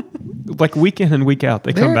 like week in and week out,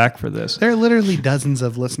 they come There- back for this. There are literally dozens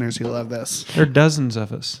of listeners who love this. There are dozens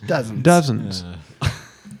of us. Dozens. Dozens.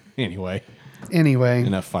 Anyway, Anyway,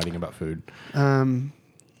 enough fighting about food. I'm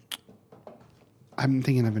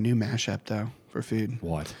thinking of a new mashup though for food: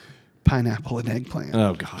 What? pineapple and eggplant.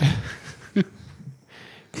 Oh God.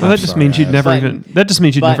 Well, that just sorry, means you'd guys. never Button. even. That just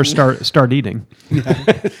means you'd never Button. start eating.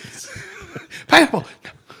 Pineapple, no,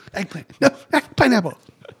 eggplant, no, pineapple.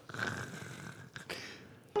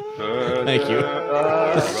 Thank you.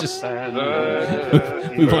 Let's just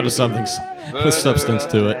move on to something with substance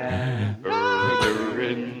to it.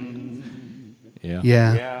 Yeah.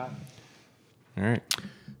 Yeah. All right.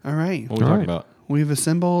 All right. What are we All talking right. about? We've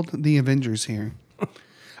assembled the Avengers here.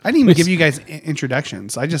 I didn't even give you guys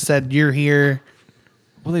introductions. I just said you're here.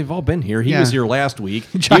 Well, they've all been here. He Yeah. was here last week.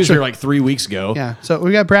 He Joshua- was here like 3 weeks ago. Yeah. So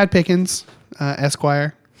we got Brad Pickens,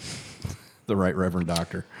 Esquire. The Right Reverend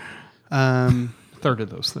Doctor. Third of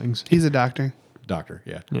those things. He's a doctor. Doctor,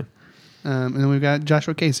 yeah. Yeah. And then we've got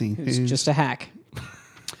Joshua Casey. It's who's- just a hack.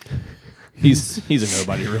 He's a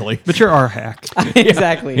nobody, really. But you're our hack.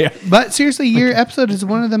 Exactly. Yeah. But seriously, your episode is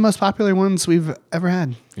one of the most popular ones we've ever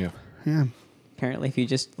had. Yeah. Yeah. Apparently, if you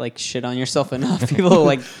just like shit on yourself enough, people will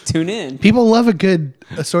like tune in. People love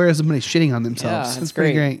a story of somebody shitting on themselves. Yeah, That's it's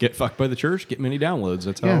pretty great. great. Get fucked by the church, get many downloads.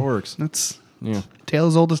 That's how Yeah, it works. That's Yeah. tale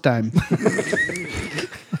as old as time.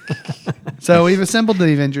 So we've assembled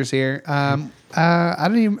the Avengers here. I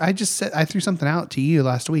don't even. I just said I threw something out to you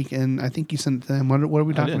last week, and I think you sent it to them. What are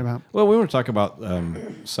we talking about? Well, we want to talk about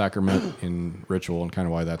sacrament and ritual and kind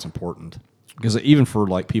of why that's important. Because even for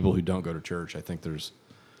like people who don't go to church, I think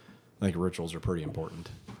rituals are pretty important.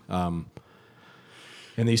 And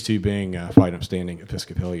these two being fine upstanding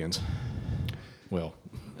Episcopalians. Well,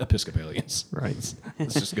 Episcopalians. Right.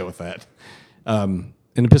 Let's just go with that. And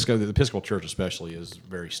the Episcopal Church especially is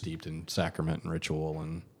very steeped in sacrament and ritual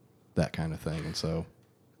and that kind of thing. And so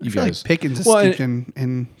I feel like Pickens is steeped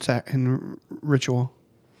in ritual.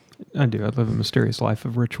 I do. I live a mysterious life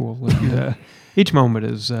of ritual, and each moment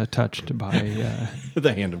is touched by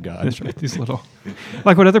the hand of God. that's right, these little,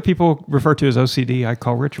 like what other people refer to as OCD, I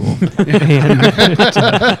call ritual, and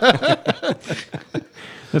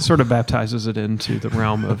that sort of baptizes it into the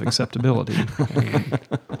realm of acceptability.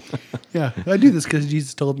 Yeah, I do this because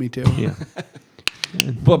Jesus told me to. Yeah,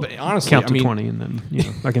 But honestly, count I to mean, 20, and then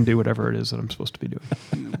I can do whatever it is that I'm supposed to be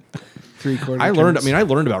doing. 3/4. I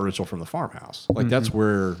learned about ritual from the farmhouse. Like that's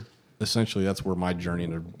where my journey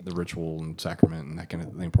into the ritual and sacrament and that kind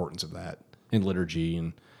of the importance of that in liturgy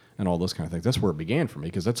and all those kind of things. That's where it began for me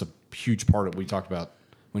because that's a huge part of what we talked about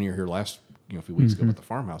when you were here last a few weeks ago with the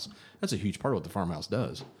farmhouse. That's a huge part of what the farmhouse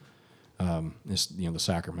does. It's the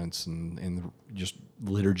sacraments and just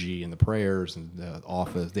liturgy and the prayers and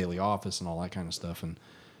the daily office and all that kind of stuff. And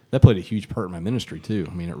that played a huge part in my ministry too.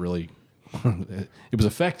 I mean, it really it was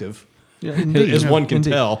effective. Yeah, indeed. As one can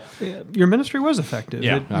Indeed. tell. Your ministry was effective.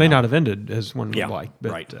 Yeah, It I may know. not have ended as one would Yeah, like,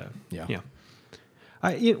 but right. Yeah.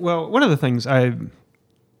 Well, one of the things that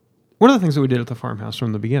we did at the farmhouse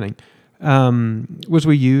from the beginning was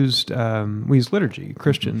we used liturgy,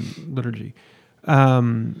 Christian liturgy.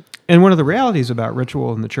 And one of the realities about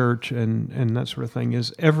ritual in the church and that sort of thing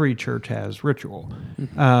is every church has ritual.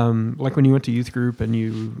 Like when you went to youth group and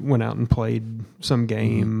you went out and played some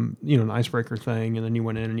game, an icebreaker thing, and then you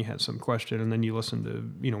went in and you had some question, and then you listened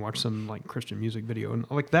to, watch some like Christian music video, and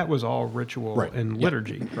like that was all ritual Right. and Yep.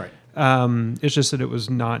 liturgy. Right. It's just that it was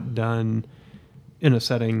not done in a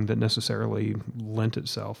setting that necessarily lent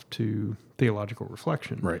itself to theological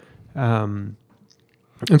reflection. Right.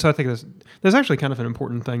 And so I think that's actually kind of an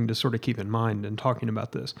important thing to sort of keep in mind in talking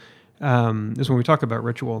about this. Is when we talk about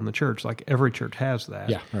ritual in the church, like every church has that.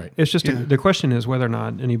 Yeah, right. It's just the question is whether or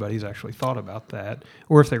not anybody's actually thought about that,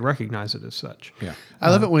 or if they recognize it as such. Yeah.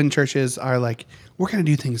 I love it when churches are like, we're going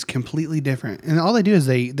to do things completely different. And all they do is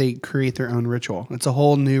they create their own ritual. It's a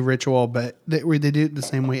whole new ritual, but they do it the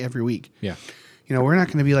same way every week. Yeah. We're not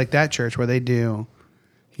going to be like that church where they do,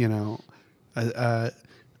 I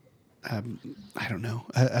don't know,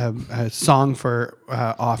 a song for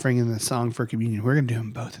offering and a song for communion. We're going to do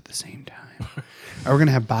them both at the same time. Or we're going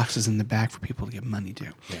to have boxes in the back for people to give money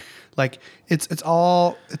to. Yeah. Like it's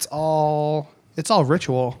all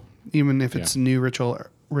ritual, even if it's new ritual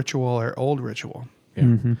or old ritual. Yeah.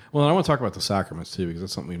 Well, and I want to talk about the sacraments too, because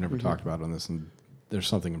that's something we've never talked about on this, and there's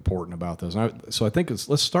something important about those. So I think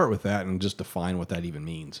let's start with that and just define what that even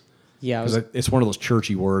means. Yeah, Because it's one of those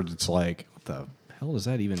churchy words. It's like, what the hell does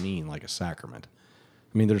that even mean? Like a sacrament?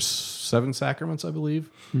 I mean, there's 7 sacraments, I believe.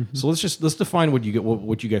 So let's define what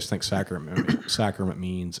you guys think sacrament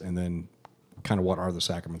means, and then kind of what are the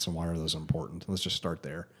sacraments and why are those important. Let's just start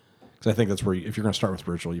there, because I think that's where if you're going to start with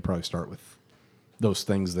ritual, you probably start with those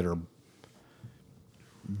things that are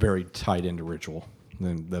very tied into ritual. And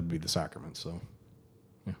then that'd be the sacraments. So,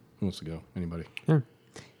 yeah, who wants to go? Anybody?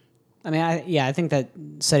 I mean, I think that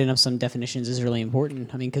setting up some definitions is really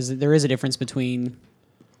important. I mean, because there is a difference between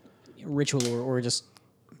ritual or just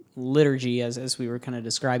liturgy, as we were kind of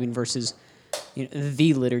describing, versus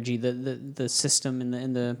the liturgy, the system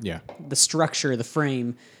and the structure, the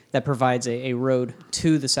frame that provides a road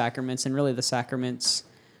to the sacraments. And really, the sacraments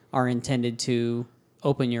are intended to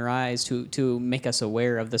open your eyes to make us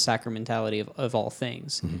aware of the sacramentality of all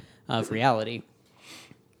things, of reality.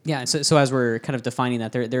 Yeah, so as we're kind of defining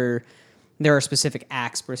that, there are specific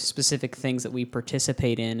acts, specific things that we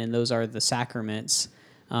participate in, and those are the sacraments.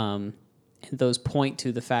 And those point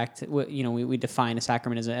to the fact that we define a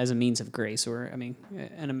sacrament as a means of grace, or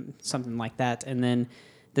something like that. And then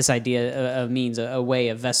this idea of means, a way,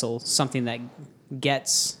 a vessel, something that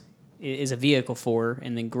is a vehicle for,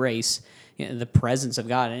 and then grace, the presence of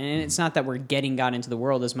God. And it's not that we're getting God into the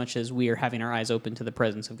world as much as we are having our eyes open to the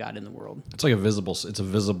presence of God in the world. It's like it's a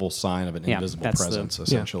visible sign of an invisible that's presence,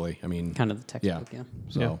 essentially. I mean, Kind of the textbook,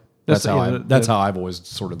 So That's the- how yeah, that's the- how I've always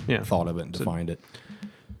sort of Yeah. thought of it and defined it.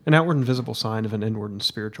 An outward and visible sign of an inward and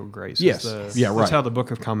spiritual grace. is Yes. Yeah, right. That's how the Book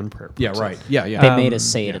of Common Prayer puts Yeah, it. right. Yeah, yeah. They made us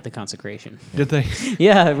say it at the consecration. Did they? Yeah, we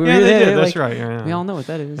Yeah, were they there, did. That's like, right. Yeah, We yeah. all know what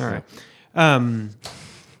that is. All right.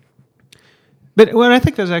 But well, I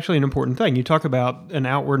think that's actually an important thing. You talk about an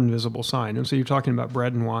outward and visible sign, and so you're talking about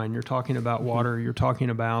bread and wine. You're talking about water. You're talking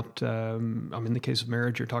about, in the case of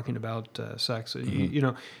marriage, you're talking about sex.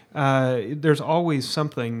 There's always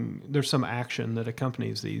something. There's some action that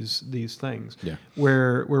accompanies these things. Yeah.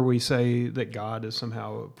 Where we say that God is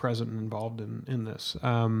somehow present and involved in this,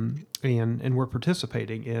 and we're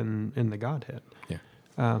participating in the Godhead. Yeah.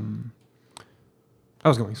 I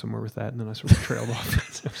was going somewhere with that, and then I sort of trailed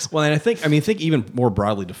off. Well, and I think even more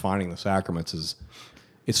broadly defining the sacraments is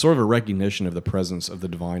it's sort of a recognition of the presence of the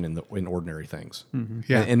divine in ordinary things.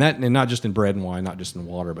 Yeah. And not just in bread and wine, not just in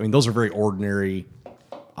water. But, those are very ordinary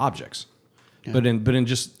objects. Yeah. But in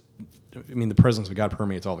just the presence of God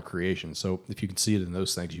permeates all the creation. So if you can see it in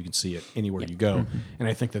those things, you can see it anywhere you go. And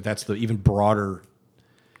I think that's the even broader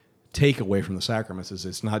takeaway from the sacraments is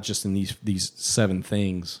it's not just in these 7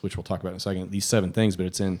 things, which we'll talk about in a second, these 7 things, but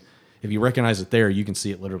it's in, if you recognize it there, you can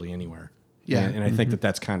see it literally anywhere. Yeah. And I think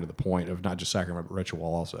that's kind of the point of not just sacrament, but ritual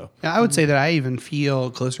also. Yeah, I would say that I even feel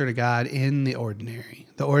closer to God in the ordinary.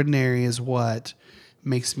 The ordinary is what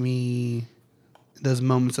makes me, those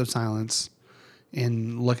moments of silence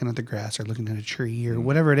and looking at the grass or looking at a tree or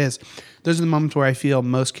whatever it is, those are the moments where I feel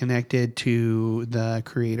most connected to the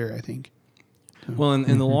Creator, I think. Well,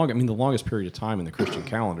 and the longest period of time in the Christian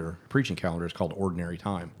calendar, preaching calendar, is called ordinary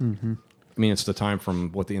time. It's the time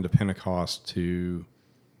from the end of Pentecost to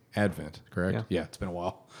Advent, correct? Yeah. It's been a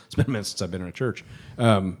while. It's been a minute since I've been in a church.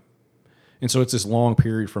 And so it's this long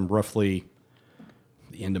period from roughly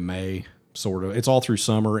the end of May, sort of. It's all through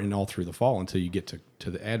summer and all through the fall until you get to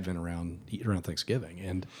the Advent around Thanksgiving.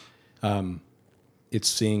 And it's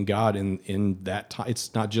seeing God in that time.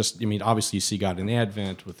 It's not just, obviously you see God in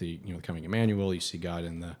Advent with the, coming Emmanuel. You see God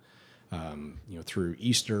in the, through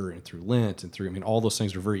Easter and through Lent and through, all those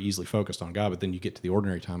things are very easily focused on God, but then you get to the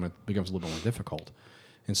ordinary time and it becomes a little more difficult.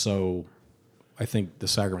 And so I think the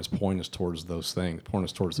sacraments point us towards those things, point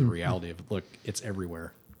us towards the reality of, look, it's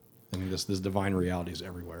everywhere. This divine reality is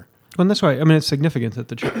everywhere. Well, and that's why, it's significant that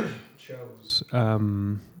the church chose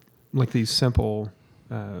these simple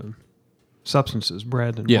substances,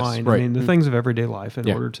 bread and Yes, wine. right. The things of everyday life in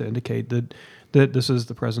Yeah. order to indicate that this is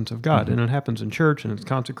the presence of God. And it happens in church, and it's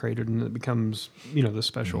consecrated, and it becomes, the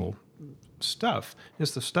special stuff.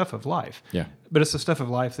 It's the stuff of life. Yeah. But it's the stuff of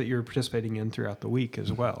life that you're participating in throughout the week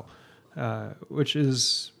as well. Which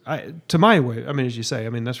is, to my way, as you say,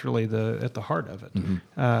 that's really at the heart of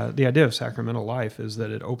it. The idea of sacramental life is that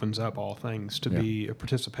it opens up all things to be a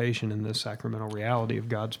participation in this sacramental reality of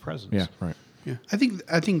God's presence. Yeah, right. Yeah, I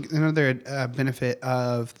think another benefit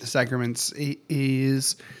of the sacraments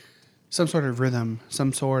is some sort of rhythm,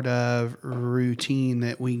 some sort of routine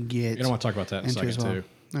that we get. I want to talk about that in a into second as well. too.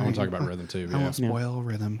 I All want to right. talk about rhythm too. I Yeah. won't spoil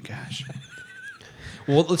rhythm. Gosh.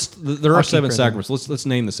 Well, there are I'll keep 7 rhythm. sacraments. Let's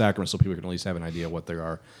name the sacraments so people can at least have an idea of what they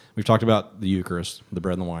are. We've talked about the Eucharist, the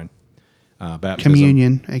bread and the wine, baptism.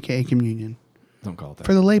 Communion, aka communion, Don't call it that.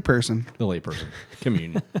 for the layperson. The layperson.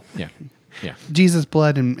 Communion. Yeah. Yeah. Jesus'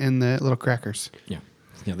 blood and the little crackers. Yeah.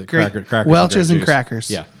 Yeah. The Great. crackers Welch's and juice. crackers.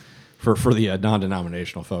 Yeah. For the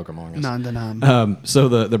non-denominational folk among us. Non-denom. So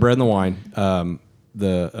the bread and the wine,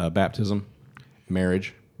 the baptism,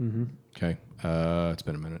 marriage. Okay. It's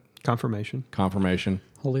been a minute. Confirmation. Confirmation,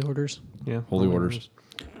 Holy orders. Yeah. holy orders,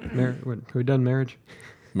 We done marriage?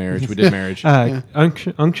 marriage. We did marriage.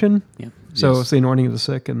 Unction. Yeah. So Yes. it's the anointing of the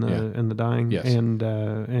sick and the Yeah. and the dying, Yes.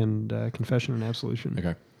 and confession and absolution.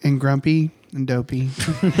 Okay. And grumpy and dopey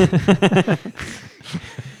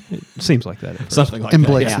Seems like that. At first. Something like and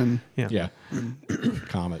that. Blixen. Yeah. Yeah.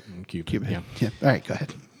 Comet and Cupid. Yeah. Yeah. All right, go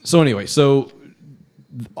ahead. So anyway,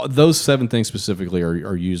 those 7 things specifically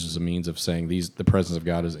are used as a means of saying the presence of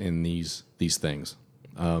God is in these things.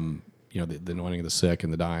 The anointing of the sick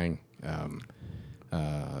and the dying,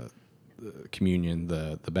 the communion,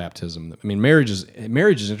 the baptism. Marriage is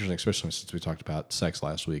interesting, especially since we talked about sex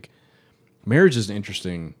last week. Marriage is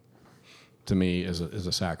interesting to me as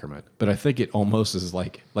a sacrament, but I think it almost is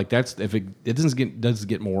like that's if it does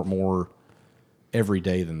get more every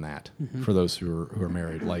day than that for those who are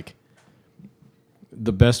married. Like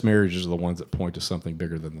the best marriages are the ones that point to something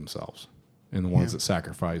bigger than themselves, and the ones that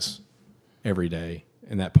sacrifice every day,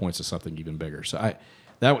 and that points to something even bigger. So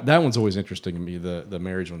that one's always interesting to me. The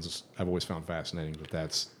marriage ones I've always found fascinating that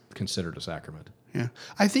that's considered a sacrament. Yeah.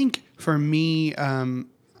 I think for me,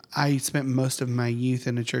 I spent most of my youth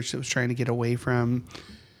in a church that was trying to get away from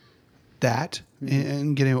that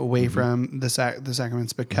and getting away from the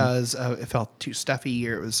sacraments because it felt too stuffy,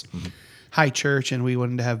 or it was high church, and we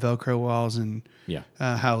wanted to have Velcro walls and Yeah.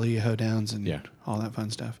 hallelujah hoedowns and Yeah. all that fun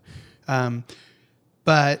stuff.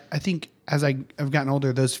 But I think as I've gotten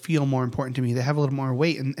older, those feel more important to me. They have a little more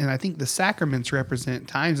weight, and I think the sacraments represent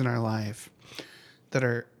times in our life that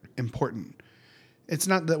are important. It's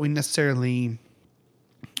not that we necessarily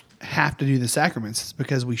have to do the sacraments. It's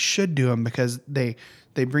because we should do them because they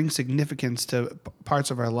bring significance to parts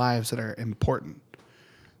of our lives that are important.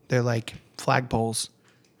 They're like flagpoles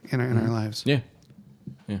in our lives. Yeah.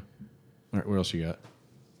 Yeah. All right. What else you got?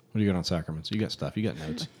 What do you got on sacraments? You got stuff. You got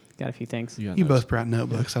notes. Got a few things. You got You notes. both brought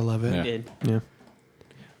notebooks. I love it. Yeah. Did. Yeah.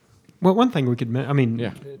 Well, one thing we could,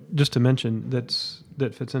 Yeah. just to mention that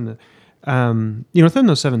fits in the, within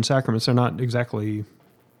those 7 sacraments, they're not exactly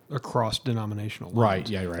across denominational lines. Right,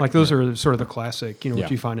 yeah, right. Like those are sort of the classic, Yeah.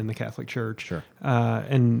 what you find in the Catholic Church. Sure.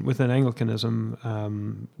 And within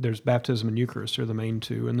Anglicanism, there's baptism and Eucharist are the main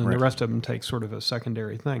two, and then Right. the rest of them take sort of a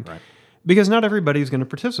secondary thing. Right. Because not everybody's going to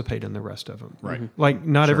participate in the rest of them. Right. Like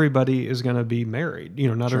not Sure. everybody is going to be married.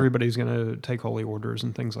 Not Sure. everybody's going to take holy orders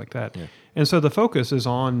and things like that. Yeah. And so the focus is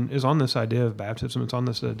on this idea of baptism. It's on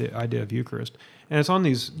this idea of Eucharist, and it's on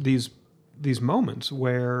these moments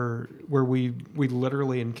where we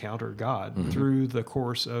literally encounter God through the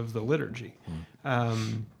course of the liturgy.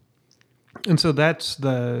 And so that's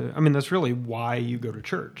really why you go to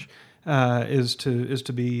church, is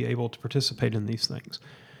to be able to participate in these things.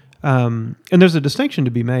 And there's a distinction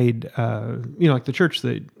to be made, like the church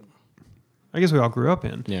that I guess we all grew up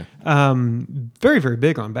in. Yeah. Very, very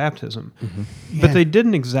big on baptism. But they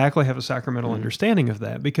didn't exactly have a sacramental understanding of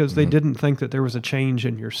that because they didn't think that there was a change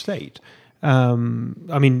in your state.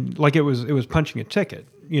 Like it was punching a ticket,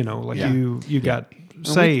 like Yeah. you got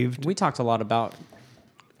saved. We talked a lot about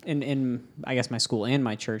in I guess my school and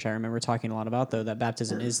my church. I remember talking a lot about though that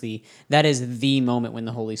baptism is the moment when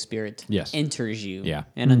the Holy Spirit Yes. enters you. Yeah.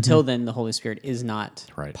 And until then, the Holy Spirit is not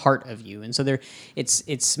Right. part of you. And so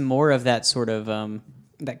it's more of that sort of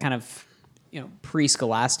that kind of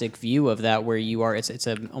pre-scholastic view of that where you are. It's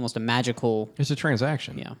almost a magical. It's a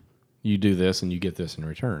transaction. Yeah. You do this and you get this in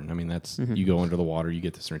return. I mean, that's you go under the water, you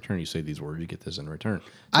get this in return. You say these words, you get this in return.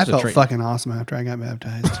 I Just a felt tra- fucking awesome after I got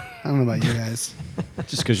baptized. I don't know about you guys.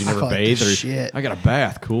 just because you I never felt like bathed. Or, shit. I got a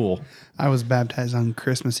bath. Cool. I was baptized on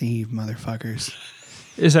Christmas Eve, motherfuckers.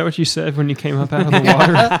 Is that what you said when you came up out of the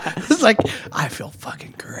water? It's like, I feel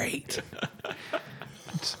fucking great.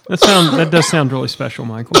 That does sound really special,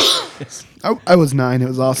 Michael. I was 9. It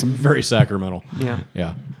was awesome. Very sacramental. Yeah.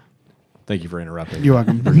 Yeah. Thank you for interrupting. You're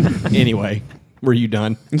welcome. Anyway, were you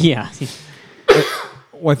done? Yeah.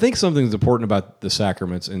 Well, I think something that's important about the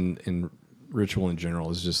sacraments and ritual in general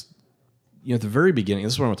is just, at the very beginning,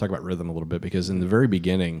 this is where I'm going to talk about rhythm a little bit, because in the very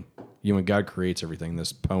beginning, when God creates everything,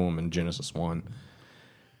 this poem in Genesis 1,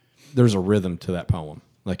 there's a rhythm to that poem.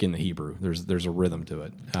 Like in the Hebrew, there's a rhythm to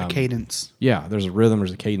it. A cadence. Yeah, there's a rhythm,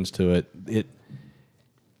 there's a cadence to it.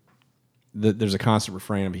 There's a constant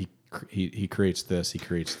refrain of he creates this, he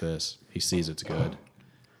creates this, he sees it's good.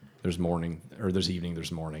 There's morning, or there's evening,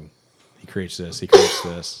 there's morning. He creates this, he creates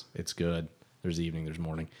this, it's good. There's evening, there's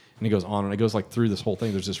morning. And it goes on, and it goes like through this whole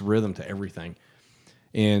thing. There's this rhythm to everything.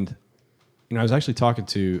 And, I was actually talking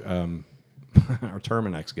to our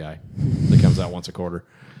Terminex guy that comes out once a quarter.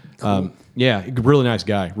 Cool. Yeah, really nice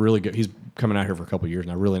guy, really good. He's coming out here for a couple of years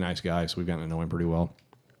now. Really nice guy, so we've gotten to know him pretty well.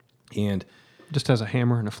 And Just has a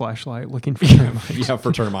hammer and a flashlight looking for termites. yeah,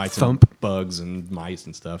 for termites Thump. and bugs and mice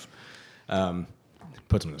and stuff.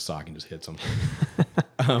 Puts them in a sock and just hits them.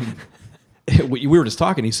 We were just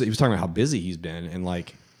talking. He was talking about how busy he's been, and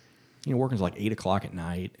working till 8 o'clock at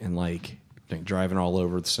night, and driving all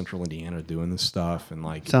over the central Indiana doing this stuff,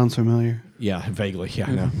 and Sounds familiar. yeah, vaguely, yeah,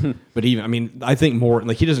 I know. But even, I think more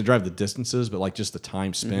he doesn't drive the distances, but just the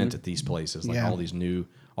time spent at these places, Yeah.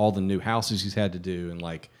 all the new houses he's had to do, and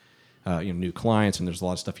new clients, and there's a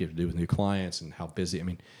lot of stuff you have to do with new clients, and how busy.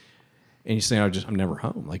 And he's saying, I'm never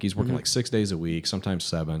home. He's working 6 days a week, sometimes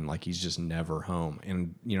 7. He's just never home.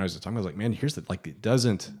 And as the time I was like, man, here's the it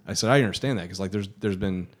doesn't. I said, I understand that because there's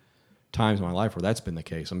been times in my life where that's been the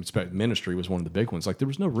case. Ministry was one of the big ones. There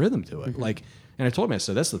was no rhythm to it. And I told him, I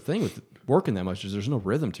said, that's the thing with working that much is there's no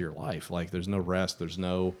rhythm to your life. There's no rest. There's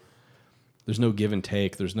no give and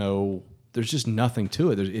take. There's just nothing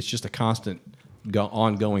to it. It's just a constant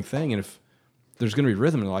ongoing thing. And if there's going to be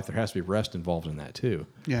rhythm in life, there has to be rest involved in that too.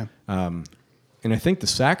 Yeah. And I think the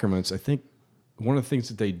sacraments, one of the things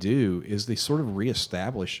that they do is they sort of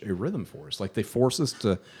reestablish a rhythm for us. They force us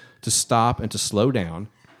to stop and to slow down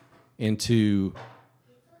and to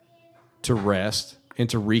rest and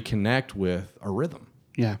to reconnect with a rhythm.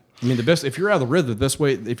 Yeah. I mean, the best, if you're out of the rhythm, this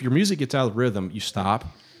way, if your music gets out of the rhythm, you stop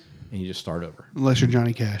and you just start over. Unless you're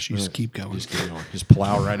Johnny Cash, you just keep going. Just keep going. Just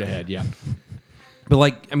plow right ahead. Yeah. But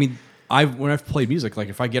like, I mean, when I've played music, like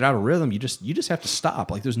if I get out of rhythm, you just have to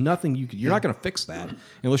stop. Like there's nothing you're not going to fix that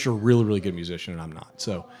unless you're a really, really good musician, and I'm not.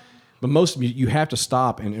 So, but most you have to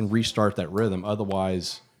stop and restart that rhythm.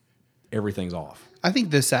 Otherwise, everything's off. I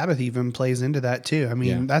think the Sabbath even plays into that too. I mean,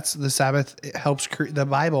 Yeah. that's the Sabbath. It helps the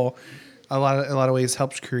Bible. A lot of ways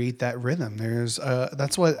helps create that rhythm. There's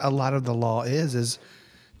that's what a lot of the law is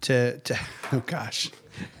to oh gosh.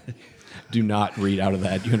 Do not read out of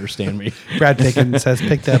that. You understand me? Brad Pickens has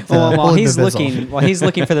picked up the Well, while Holy he's Biblical.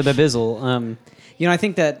 looking for the babizzle, I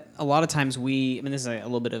think that a lot of times this is a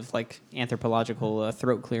little bit of like anthropological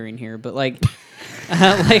throat clearing here, but like,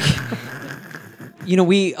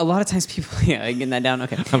 we a lot of times people, getting that down.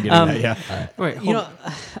 Okay, I'm getting that. Yeah. Wait,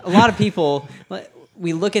 a lot of people.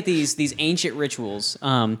 We look at these ancient rituals,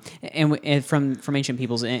 and from ancient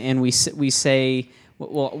peoples, and we say,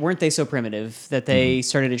 well, weren't they so primitive that they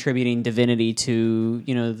started attributing divinity to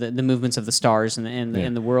the movements of the stars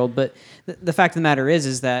and the world? But the fact of the matter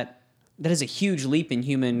is that is a huge leap in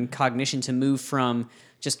human cognition to move from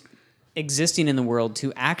just existing in the world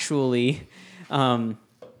to actually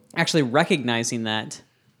recognizing that.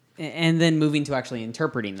 And then moving to actually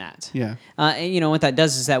interpreting that. Yeah. And what that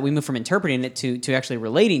does is that we move from interpreting it to actually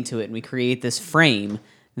relating to it, and we create this frame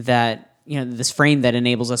that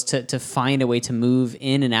enables us to find a way to move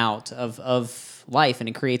in and out of life, and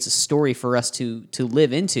it creates a story for us to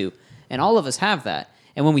live into. And all of us have that.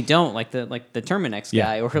 And when we don't, like the Terminex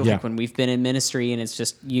guy, or when we've been in ministry, and it's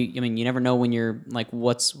just you never know when you're like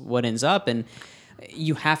what ends up, and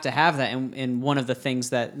you have to have that. And one of the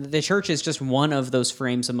things that the church is just one of those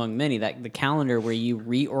frames among many, that the calendar where you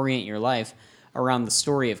reorient your life around the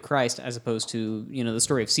story of Christ, as opposed to, the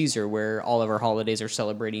story of Caesar, where all of our holidays are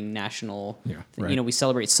celebrating national, we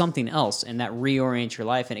celebrate something else, and that reorients your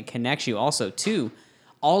life, and it connects you also to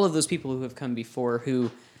all of those people who have come before,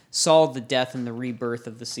 who saw the death and the rebirth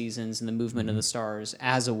of the seasons and the movement of the stars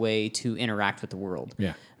as a way to interact with the world.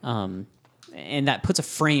 Yeah. And that puts a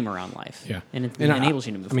frame around life. Yeah. And it enables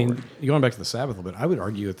you to move forward. Going back to the Sabbath a little bit, I would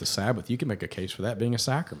argue that the Sabbath, you can make a case for that being a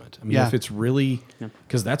sacrament. I mean, Yeah. if it's really,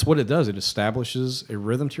 because that's what it does. It establishes a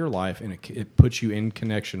rhythm to your life, and it puts you in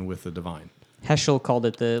connection with the divine. Heschel called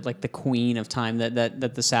it the queen of time,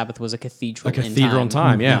 that the Sabbath was a cathedral. A cathedral in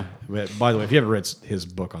time, yeah. But by the way, if you haven't read his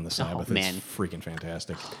book on the Sabbath, man. it's freaking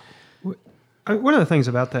fantastic. One of the things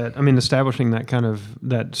about that, establishing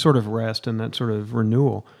that sort of rest and that sort of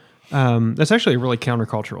renewal, that's actually a really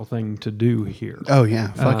countercultural thing to do here. Oh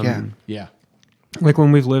yeah, fuck yeah. Yeah. Like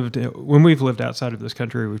when we've lived outside of this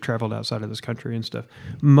country, we've traveled outside of this country and stuff.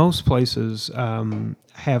 Most places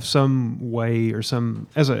have some way or some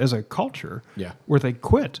as a culture, where they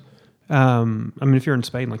quit. If you're in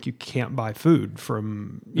Spain, like you can't buy food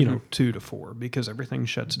from 2 to 4 because everything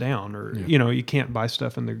shuts down, or you can't buy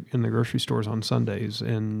stuff in the grocery stores on Sundays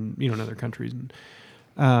in other countries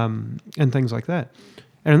and things like that.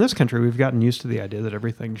 And in this country, we've gotten used to the idea that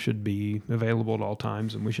everything should be available at all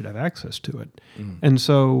times and we should have access to it. And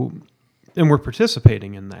so, we're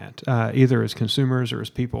participating in that, either as consumers or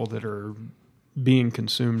as people that are being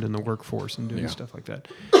consumed in the workforce and doing stuff like that.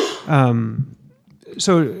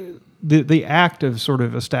 So the act of sort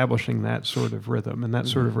of establishing that sort of rhythm and that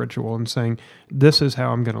sort of ritual and saying, this is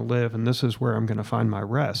how I'm going to live and this is where I'm going to find my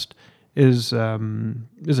rest is a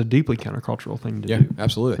deeply countercultural thing to do. Yeah,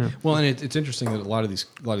 absolutely. Yeah. Well, and it's interesting that a lot of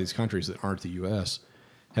these countries that aren't the U.S.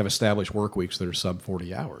 have established work weeks that are sub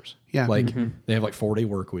 40 hours. Yeah. Like they have like 4-day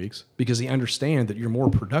work weeks because they understand that you're more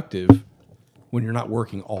productive when you're not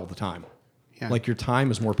working all the time. Yeah. Like your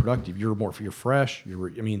time is more productive. You're fresh.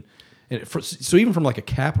 So even from like a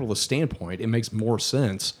capitalist standpoint, it makes more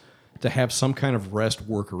sense to have some kind of rest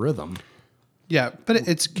work rhythm. Yeah,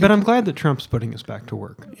 but But I'm glad that Trump's putting us back to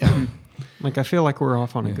work. Yeah. Like I feel like we're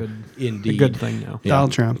off on a good thing now. Yeah.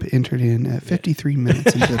 Donald Trump entered in at 53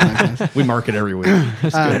 minutes into the podcast. We mark it every week.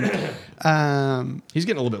 That's good. He's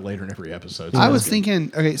getting a little bit later in every episode. So I was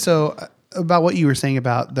thinking, okay, so about what you were saying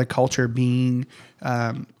about the culture being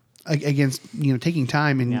against taking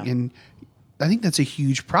time, and I think that's a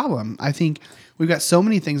huge problem. I think we've got so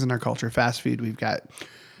many things in our culture. Fast food. We've got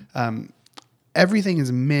everything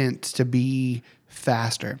is meant to be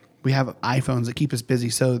faster. We have iPhones that keep us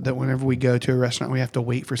busy so that whenever we go to a restaurant, we have to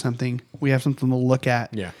wait for something. We have something to look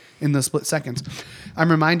at in the split seconds.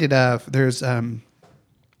 I'm reminded of there's a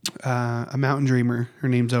mountain dreamer. Her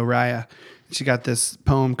name's Oriah. She got this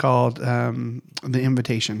poem called The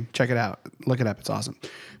Invitation. Check it out. Look it up. It's awesome.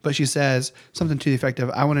 But she says something to the effect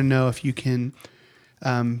of, I want to know if you can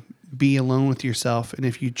be alone with yourself, and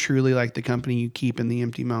if you truly like the company you keep in the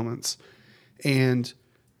empty moments. And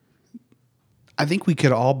I think we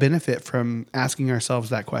could all benefit from asking ourselves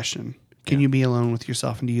that question. Can you be alone with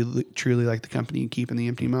yourself, and do you truly like the company you keep in the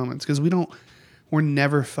empty moments? Because we're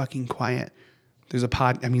never fucking quiet. There's a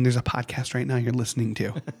podcast right now you're listening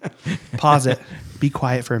to. Pause it. Be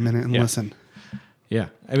quiet for a minute and listen. Yeah.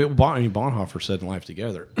 Bonhoeffer said in Life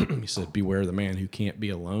Together, he said, beware the man who can't be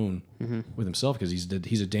alone with himself because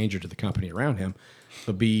he's a danger to the company around him.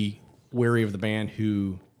 But be wary of the man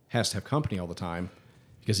who has to have company all the time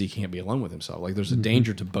because he can't be alone with himself. Like there's a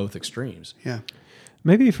danger to both extremes. Yeah.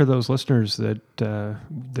 Maybe for those listeners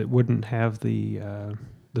that wouldn't have the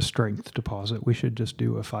strength to pause it, we should just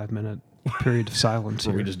do a 5-minute period of silence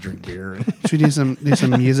Where here. we just drink beer. Should we do some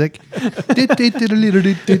music? That's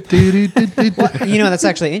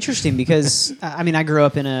actually interesting because I grew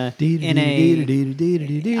up in a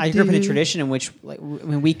tradition in which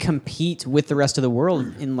we compete with the rest of the world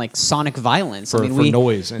in like sonic violence. For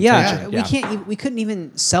noise and tension. We couldn't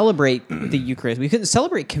even celebrate the Eucharist. We couldn't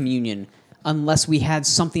celebrate communion unless we had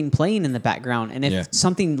something playing in the background. And if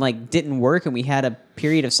something like didn't work and we had a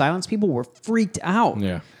period of silence, people were freaked out.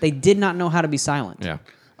 Yeah. They did not know how to be silent. Yeah.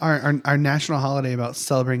 Our national holiday about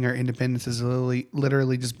celebrating our independence is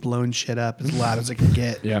literally just blowing shit up as loud as it can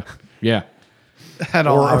get. Yeah. Yeah. At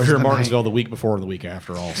all Or hours if you're of in the Martinsville night. the week before and the week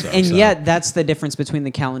after also. And yet that's the difference between the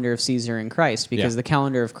calendar of Caesar and Christ, because Yeah. the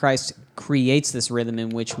calendar of Christ creates this rhythm in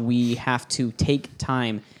which we have to take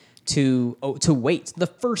time to wait. The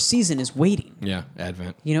first season is waiting. Yeah,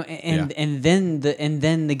 Advent. And then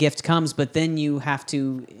the gift comes, but then you have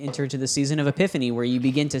to enter into the season of Epiphany where you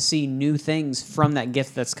begin to see new things from that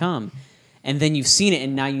gift that's come. And then you've seen it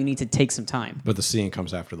and now you need to take some time. But the seeing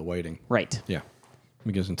comes after the waiting. Right. Yeah.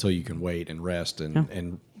 Because until you can wait and rest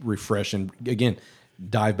and refresh and again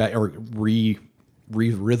dive back or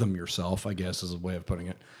re-rhythm yourself, I guess is a way of putting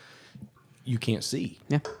it. You can't see.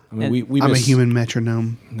 Yeah. I mean, we I'm a miss- human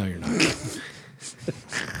metronome. No, you're not. You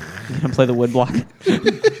gonna play the wood block?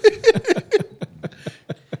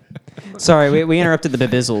 Sorry, we interrupted the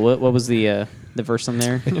bibizzle. What was the verse on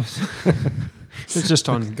there? It's just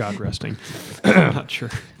on God resting. I'm not sure.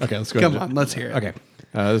 Okay, let's go. Come ahead. on, let's hear it. Okay.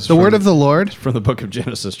 This is The from word of the Lord. from the book of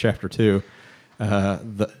Genesis, chapter 2.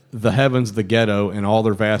 The heavens, the ghetto, and all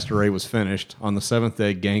their vast array was finished. On the seventh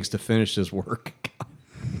day, Gangsta finished his work,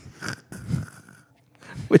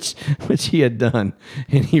 which he had done,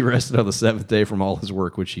 and he rested on the seventh day from all his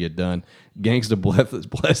work which he had done. Gangsta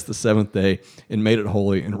blessed the seventh day and made it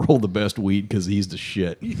holy and rolled the best weed because he's the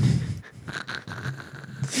shit.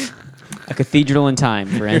 A cathedral in time,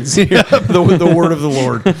 friends. the word of the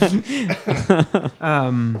Lord.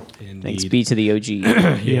 Thanks be to the OG.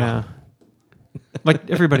 Yeah. Like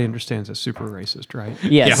everybody understands it's super racist, right?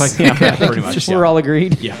 Yes. Pretty much. We're all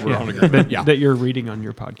agreed. Yeah, we're on agreement. Yeah. That you're reading on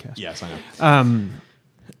your podcast. Yes, I know.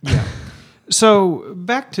 Yeah. So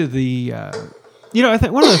back to the, I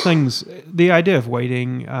think one of the things, the idea of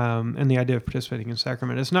waiting and the idea of participating in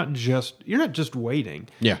sacrament is you're not just waiting.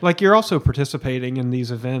 Yeah. Like you're also participating in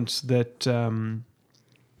these events that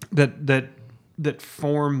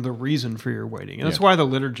form the reason for your waiting. And that's why the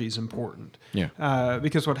liturgy is important. Yeah.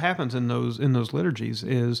 Because what happens in those liturgies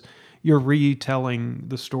is you're retelling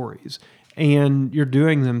the stories. And you're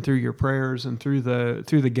doing them through your prayers and through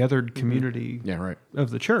the gathered community of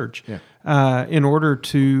the church, in order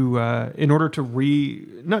to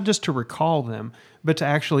not just to recall them, but to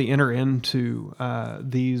actually enter into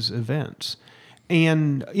these events.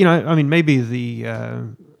 And maybe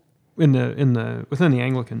within the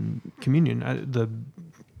Anglican Communion, the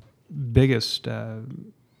biggest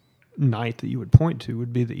night that you would point to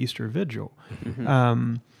would be the Easter Vigil,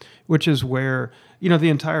 which is where the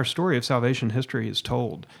entire story of salvation history is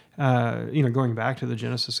told. Going back to the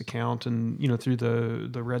Genesis account and through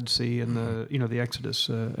the Red Sea and the Exodus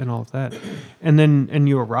and all of that, and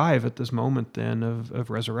you arrive at this moment then of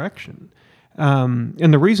resurrection.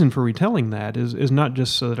 And the reason for retelling that is not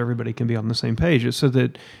just so that everybody can be on the same page. It's so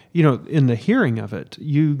that in the hearing of it,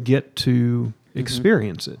 you get to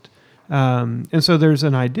experience it. And so there's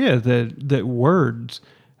an idea that words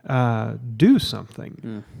do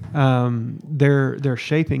something. They're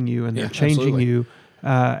shaping you and they're changing you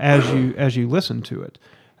as you listen to it.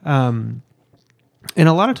 And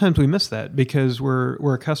a lot of times we miss that because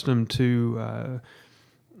we're accustomed to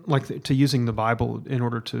to using the Bible in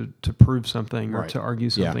order to prove something or to argue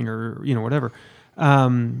something or whatever.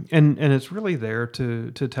 And it's really there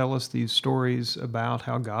to tell us these stories about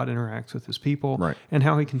how God interacts with his people and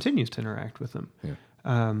how he continues to interact with them. Yeah.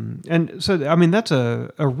 And so, that's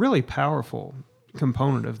a really powerful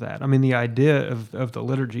component of that. I mean, the idea of the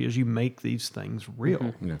liturgy is you make these things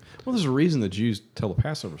real. Yeah. Well, there's a reason the Jews tell the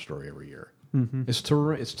Passover story every year. It's to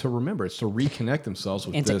remember. It's to reconnect themselves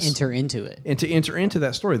with and this, to enter into it. and to enter into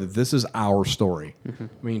that story, that this is our story. I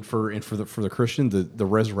mean, for the Christian, the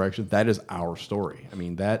resurrection, that is our story. I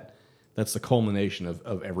mean, that's the culmination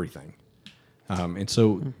of everything. And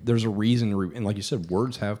so there's a reason, and like you said,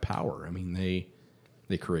 words have power. I mean, they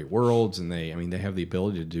create worlds, and they have the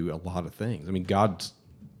ability to do a lot of things. I mean,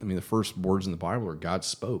 the first words in the Bible are God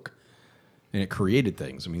spoke, and it created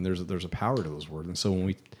things. I mean, there's a power to those words, and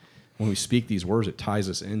so when we speak these words, it ties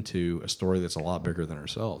us into a story that's a lot bigger than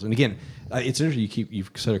ourselves. And again, it's interesting. You've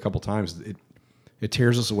said a couple times, it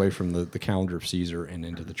tears us away from the calendar of Caesar and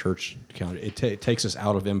into the church calendar. It takes us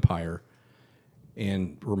out of empire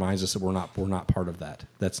and reminds us that we're not part of that.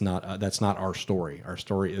 That's not our story. Our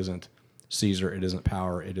story isn't Caesar. It isn't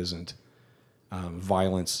power. It isn't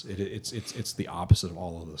violence. It's the opposite of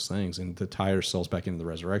all of those things. And to tie ourselves back into the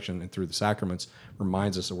resurrection and through the sacraments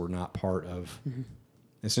reminds us that we're not part of.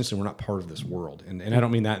 Essentially, we're not part of this world, and I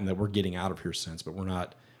don't mean that in that we're getting out of here sense, but we're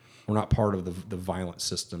not part of the violent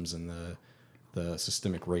systems and the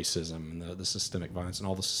systemic racism and the systemic violence and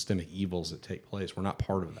all the systemic evils that take place. We're not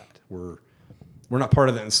part of that. We're not part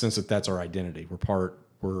of that in the sense that that's our identity. How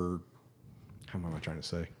am I trying to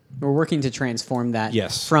say? We're working to transform that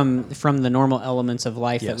Yes. from the normal elements of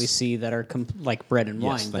life that we Yes. see that are like bread and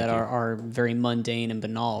wine, Yes, that thank you. are very mundane and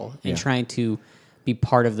banal, and Yeah. trying to be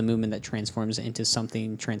part of the movement that transforms into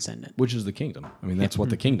something transcendent. Which is the kingdom. I mean, that's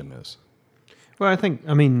what the kingdom is. Well,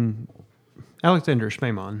 Alexander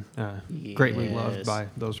Schmemann, greatly loved Yes. by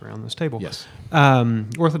those around this table. Yes.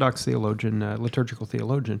 Orthodox theologian, liturgical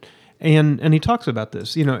theologian, and he talks about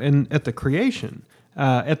this. And at the creation,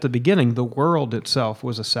 at the beginning, the world itself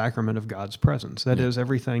was a sacrament of God's presence. That is,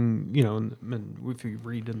 everything. And if you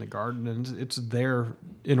read in the garden, and it's there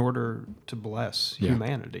in order to bless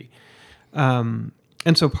humanity. And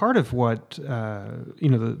so part of what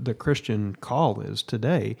the Christian call is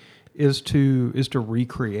today is to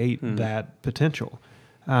recreate that potential,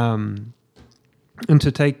 and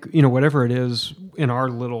to take whatever it is in our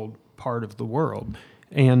little part of the world,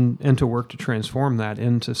 and to work to transform that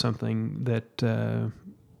into something that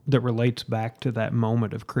relates back to that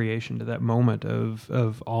moment of creation, to that moment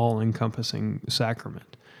of all-encompassing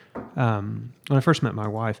sacrament. When I first met my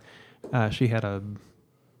wife, she had a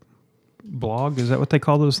blog. Is that what they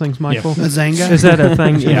call those things, Michael? A Zanga? Is that a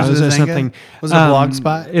thing? Yeah, Was was it that Zanga? something? Was it a blog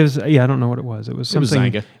spot? It was. Yeah, I don't know what it was. It was It was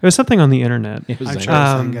something. Zanga. It was something on the internet. It was I'm Zanga. sure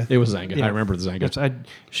it's Zanga. It was Zanga. Yeah. I remember the Zanga. Yes,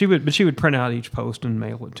 she would print out each post and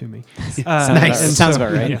mail it to me. Nice. and Sounds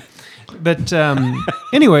about right. Yeah. But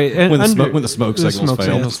anyway, When the under- when the smoke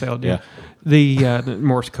signals failed. Yeah. The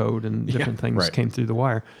Morse code and different things right. came through the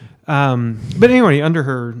wire. But anyway, under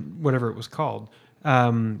her whatever it was called,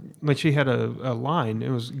 like she had a line. It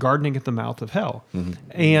was gardening at the mouth of hell,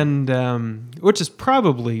 and which is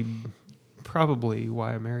probably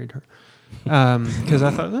why I married her, because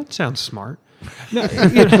I thought that sounds smart. No,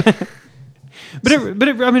 But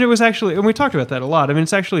it was actually, and we talked about that a lot. I mean,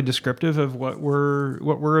 it's actually descriptive of what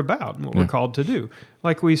we're about and what we're called to do.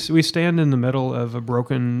 Like we stand in the middle of a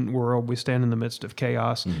broken world. We stand in the midst of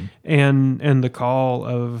chaos, and the call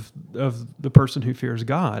of the person who fears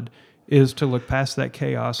God is to look past that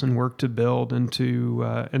chaos and work to build and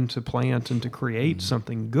to plant and to create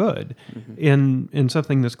something good in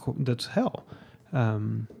something that's hell.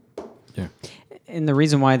 Yeah. And the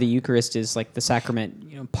reason why the Eucharist is like the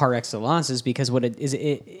sacrament, par excellence, is because what it is.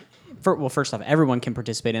 First off, everyone can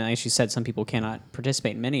participate, and as you said, some people cannot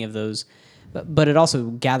participate in many of those. But it also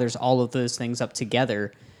gathers all of those things up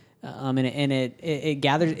together, and it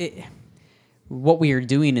gathers it. What we are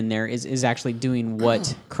doing in there is actually doing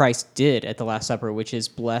what Christ did at the Last Supper, which is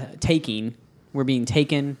taking. We're being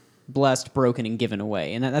taken, blessed, broken, and given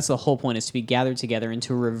away, and that's the whole point: is to be gathered together and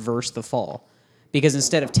to reverse the fall. Because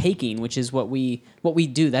instead of taking, which is what we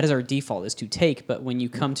do, that is our default, is to take. But when you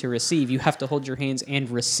come to receive, you have to hold your hands and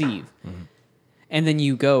receive. And then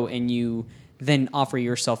you go and you then offer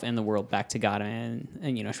yourself and the world back to God. And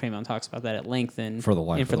Schmemann talks about that at length. And For the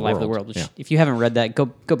Life of the World. Which, yeah. if you haven't read that,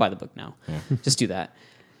 go buy the book now. Yeah. Just do that.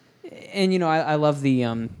 And I love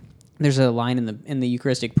the there's a line in the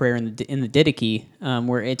Eucharistic prayer in the Didache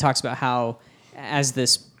where it talks about how as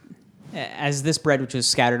this bread which was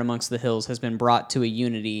scattered amongst the hills has been brought to a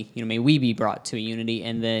unity, may we be brought to a unity,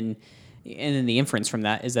 and then the inference from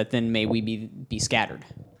that is that then may we be scattered.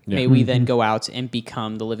 Yeah. May we then go out and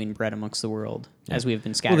become the living bread amongst the world as we have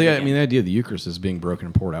been scattered. Well, again. the idea of the Eucharist is being broken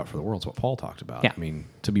and poured out for the world. Is what Paul talked about. Yeah. I mean,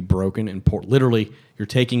 to be broken and poured. Literally, you're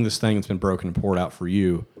taking this thing that's been broken and poured out for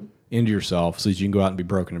you, into yourself so that you can go out and be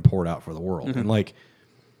broken and poured out for the world. And like,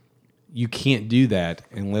 you can't do that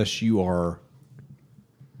unless you are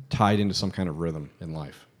tied into some kind of rhythm in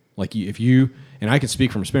life. Like if you, and I can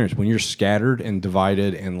speak from experience, when you're scattered and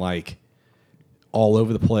divided and like all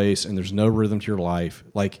over the place and there's no rhythm to your life,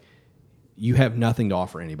 like you have nothing to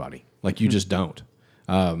offer anybody. Like you just don't.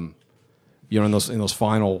 You know, in those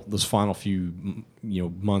final few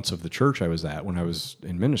months of the church I was at when I was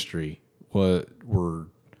in ministry were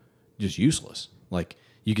just useless. Like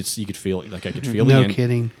you could feel it. Like I could feel No the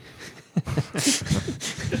kidding.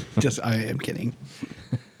 I am kidding.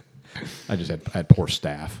 I just had poor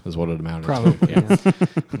staff is what it amounted Probably. to.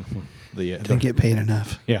 Yeah. Don't get paid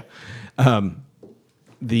enough. Yeah. I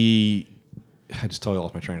just totally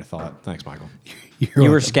lost my train of thought. Thanks, Michael. You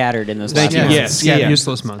were scattered in those last you. months. Yes. Yeah, Yeah.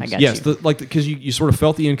 useless months. I got Yes, you. because you sort of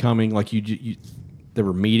felt the incoming, like you there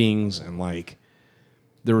were meetings and like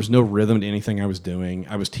there was no rhythm to anything I was doing.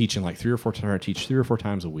 I was teaching like 3 or 4 times. I teach 3 or 4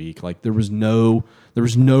 times a week. Like there was no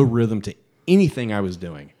rhythm to anything I was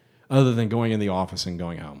doing other than going in the office and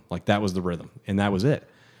going home. Like that was the rhythm, and that was it.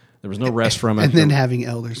 There was no rest from it. And then having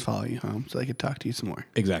elders follow you home so they could talk to you some more.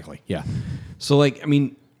 Exactly. Yeah. So like, I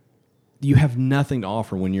mean, you have nothing to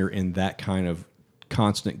offer when you're in that kind of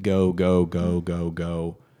constant go,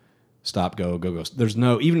 stop, go. There's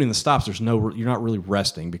no, even in the stops, you're not really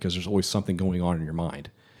resting because there's always something going on in your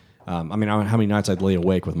mind. I mean, how many nights I'd lay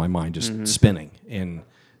awake with my mind just spinning and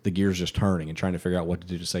the gears just turning and trying to figure out what to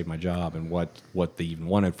do to save my job and what they even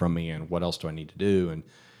wanted from me and what else do I need to do. And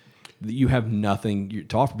you have nothing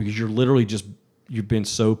to offer because you're literally you've been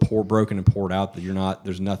so broken and poured out that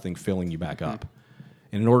there's nothing filling you back up.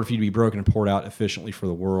 And in order for you to be broken and poured out efficiently for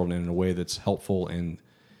the world and in a way that's helpful and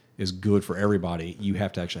is good for everybody, you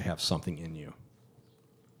have to actually have something in you.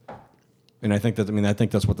 And I think that's what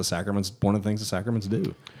one of the things the sacraments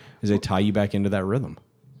do is they tie you back into that rhythm.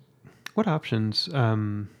 What options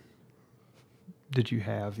did you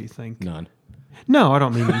have, you think? None. No, I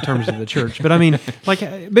don't mean in terms of the church, but I mean,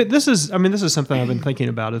 but this is something I've been thinking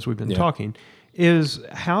about as we've been talking. Is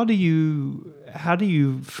how do you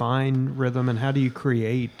find rhythm and how do you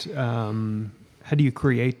create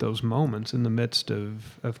those moments in the midst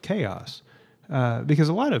of chaos? Because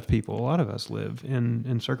a lot of us live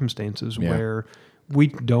in circumstances where we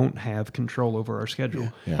don't have control over our schedule.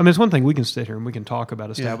 Yeah. I mean, it's one thing we can sit here and we can talk about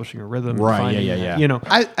establishing a rhythm, and Right, finding, yeah. You know,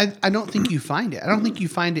 I don't think you find it. I don't think you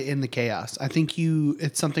find it in the chaos. I think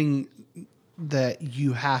it's something that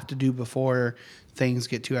you have to do before things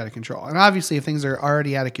get too out of control. And obviously, if things are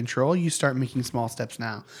already out of control, you start making small steps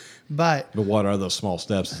now. But what are those small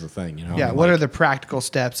steps is the thing, you know? yeah, I mean, what like, are the practical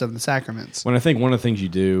steps of the sacraments? When I think one of the things you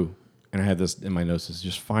do, and I had this in my notes, is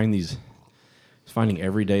just finding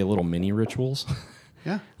everyday little mini rituals.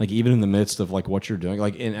 Yeah. Like even in the midst of like what you're doing,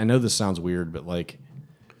 like, and I know this sounds weird, but like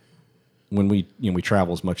when we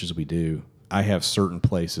travel as much as we do, I have certain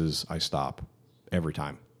places I stop every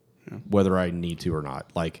time, whether I need to or not.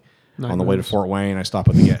 Like Night on the way to moves. Fort Wayne, I stop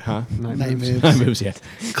at the Night moves. Night moves, yeah.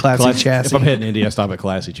 Classy Chassis. If I'm heading to India, I stop at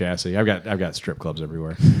Classy Chassis. I've got strip clubs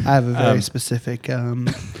everywhere. I have a very specific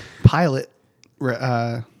pilot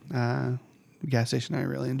gas station I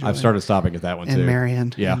really enjoy. I've started stopping at that one in too.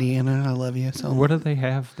 Marion, Yeah. Indiana. I love you. So what do they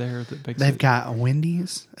have there that makes they've it? got a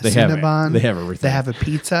Wendy's, a They have it. Cinnabon. They have everything. They have a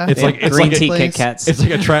pizza. It's like Green a tea place. Kit Kats. It's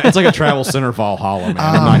like a travel center Valhalla, man. Oh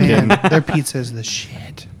I'm not man, kidding. their pizza is the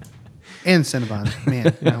shit. And Cinnabon,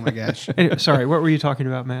 man. Oh my gosh, Anyway, sorry, what were you talking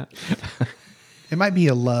about, Matt? it might be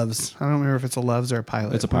a Love's. I don't remember if it's a Love's or a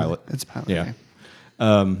Pilot. It's a Pilot. It's a Pilot. Yeah.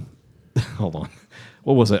 okay. Hold on.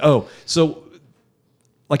 What was it? Oh, so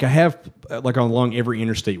like I have like along every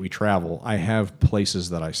interstate we travel, I have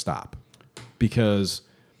places that I stop because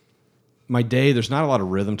my day, there's not a lot of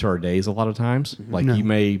rhythm to our days a lot of times. Like No. you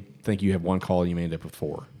may think you have one call, you may end up with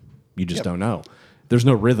 4. You just don't know. There's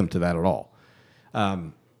no rhythm to that at all.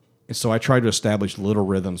 And so I try to establish little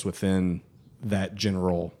rhythms within that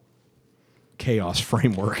general chaos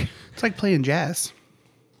framework. It's like playing jazz.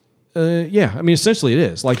 Yeah, I mean, essentially it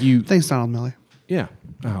is. Like you, Thanks, Donald Miller. yeah.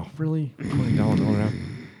 Oh, really? Playing Donald Miller now?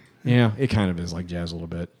 Yeah, it kind of is like jazz a little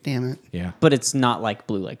bit. Damn it. Yeah. But it's not like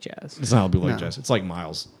Blue Like Jazz. It's not blue like No. jazz. It's like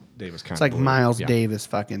Miles Davis kind It's of like blue. Miles Yeah. Davis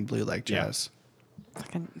fucking Blue Like Yeah. Jazz.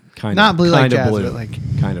 Kind Not of, blue like kind of jazz, blue. but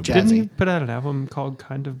like kind of jazzy. Didn't blue. he put out an album called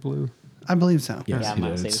Kind of Blue? I believe so. Yes, Yeah, he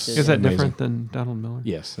Miles did. Davis It's did. Is that amazing. different than Donald Miller?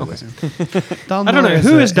 Yes. it is. Donald I don't know. Miller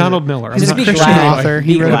Who is a- Donald Miller? I'm He's a not Christian sure. author.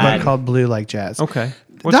 He Be wrote a glad. book called Blue Like Jazz. Okay.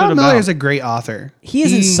 What's Donald it Miller about? is a great author. He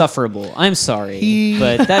is insufferable. I'm sorry, he-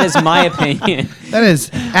 but that is my opinion. That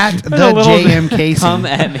is at the little- JM Casey. Come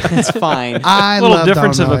at me. That's fine. I A little love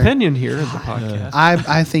difference Donald of Miller. opinion here in the podcast.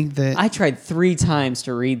 I think that I tried 3 times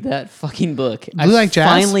to read that fucking book. Blue I Like Jazz?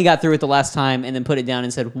 finally got through it the last time and then put it down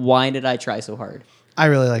and said, "Why did I try so hard?" I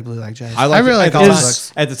really like Blue Like Jazz. I really like all at, his the,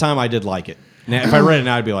 books. at the time I did like it. Now, if I read it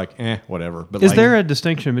now, I'd be like, whatever. But Is like, there a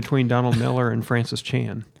distinction between Donald Miller and Francis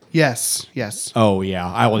Chan? Yes. Oh yeah,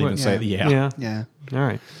 I won't even say yeah. yeah. Yeah. All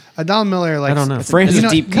right. Donald Miller, like I don't know. That's You know-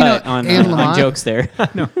 a deep you know cut on Anne Lamott? jokes there.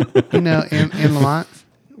 you know Anne Lamont.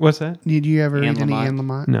 What's that? Did you ever Anne read any Lamott? Anne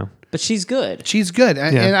Lamont? No. But she's good. She's good, Yeah.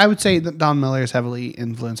 and I would say that Don Miller is heavily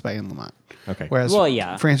influenced by Anne Lamont. Okay. Whereas Well,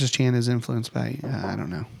 yeah. Francis Chan is influenced by I don't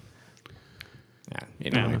know.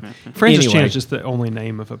 Anyway. Francis Anyway. Chan is just the only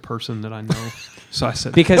name of a person that I know. So I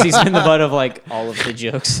said, Because he's been the butt of like all of the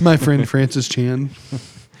jokes. My friend Francis Chan.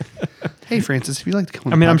 Hey Francis, if you'd like to come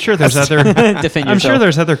on I mean, the I'm sure there's podcast. other. Defend I'm yourself. sure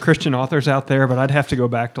there's other Christian authors out there, but I'd have to go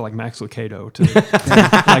back to like Max Lucado to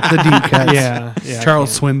like the deep cuts. yeah,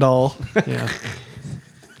 Charles Swindoll. yeah.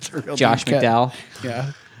 Josh deep cut. McDowell.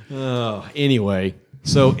 Yeah. Anyway,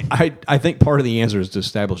 so I think part of the answer is to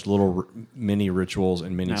establish little mini rituals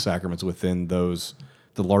and mini sacraments within the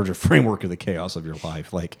larger framework of the chaos of your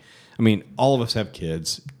life. Like, I mean, all of us have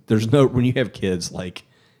kids. When you have kids, like,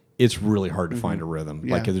 it's really hard to find a rhythm.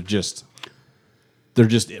 Yeah. Like,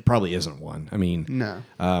 it probably isn't one. I mean, No.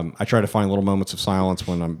 I try to find little moments of silence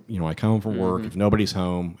when I come home from work. If nobody's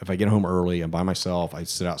home, if I get home early, I'm by myself, I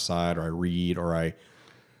sit outside or I read or I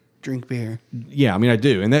Drink beer. yeah, I mean, I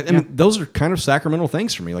do, and I mean, those are kind of sacramental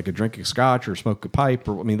things for me, like a drink of scotch or smoke a pipe,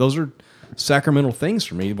 or I mean, those are sacramental things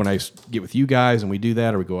for me. When I get with you guys and we do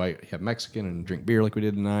that, or we go I have Mexican and drink beer like we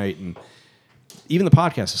did tonight, and even the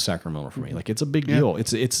podcast is sacramental for me. Like it's a big deal.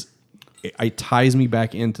 It ties me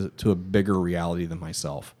back into a bigger reality than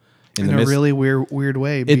myself. In a really weird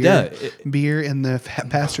way. Beer, does. Beer and the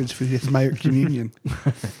pastor's food is my communion.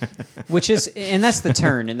 Which is, and that's the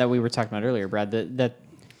turn and that we were talking about earlier, Brad, that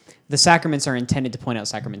the sacraments are intended to point out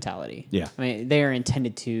sacramentality. Yeah. I mean, they are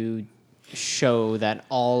intended to show that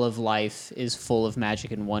all of life is full of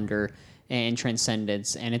magic and wonder and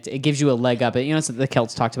transcendence, and it gives you a leg up. You know, the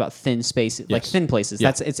Celts talked about thin spaces, like Yes. thin places.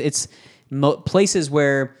 Yeah. It's places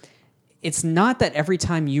where it's not that every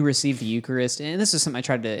time you receive the Eucharist, and this is something I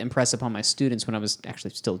tried to impress upon my students when I was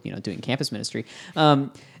actually still, doing campus ministry.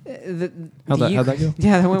 How'd that go?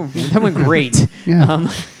 Yeah, that went great. Yeah.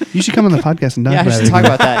 You should come on the podcast and talk Yeah, I about should it. talk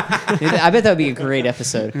about that. I bet that would be a great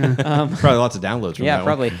episode. probably lots of downloads. From Yeah, that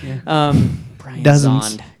probably. One. Brian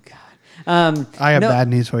Dozens. Zond. God. I have no- bad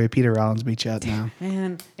news for you. Peter Rollins beat you out now.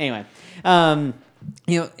 Man. Anyway,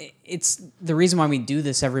 it's the reason why we do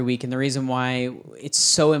this every week, and the reason why it's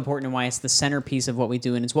so important, and why it's the centerpiece of what we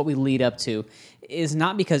do, and it's what we lead up to, is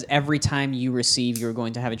not because every time you receive, you're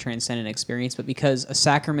going to have a transcendent experience, but because a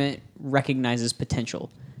sacrament recognizes potential.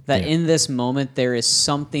 That Yeah. in this moment there is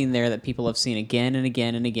something there that people have seen again and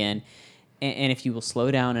again and again, and if you will slow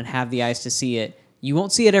down and have the eyes to see it, you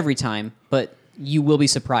won't see it every time, but you will be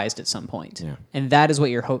surprised at some point. Yeah. And that is what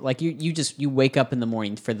your hope, like you wake up in the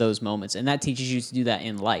morning for those moments, and that teaches you to do that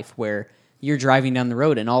in life, where you're driving down the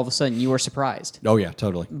road and all of a sudden you are surprised Oh yeah,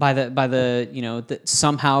 totally. by the that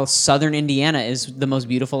somehow southern Indiana is the most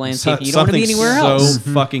beautiful landscape. You don't want to be Something anywhere so else.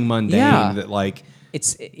 fucking mundane Yeah. that like,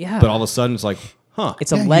 Yeah. but all of a sudden it's like, huh?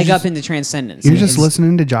 It's a Yeah, leg you up just- into transcendence. You're just It's-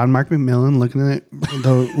 listening to John Mark McMillan, looking at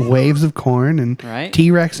the waves of corn and Right.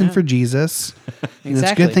 T-Rexing for Jesus. And it's a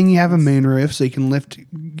Exactly. good thing you have a moonroof so you can lift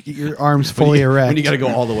your arms fully erect when you got to go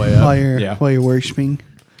all the way up. while you're worshiping.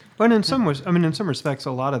 But in some ways, I mean, in some respects,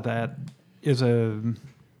 a lot of that is a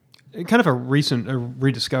kind of a recent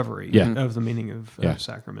rediscovery Yeah. of the meaning of Yeah.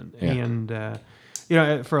 sacrament, Yeah.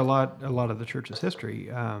 and for a lot of the church's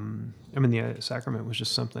history, I mean, the sacrament was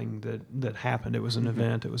just something that happened. It was an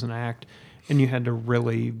event. It was an act, and you had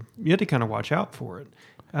to kind of watch out for it.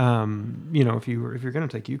 If you're going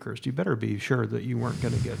to take Eucharist, you better be sure that you weren't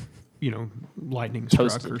going to get lightning struck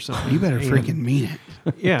Toasted. or something. You better And- freaking mean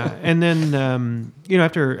it. yeah, and then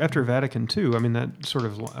after Vatican II, I mean that sort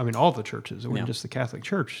of, I mean all the churches, it wasn't Yeah. just the Catholic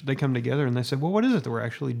Church. They come together and they said, well, what is it that we're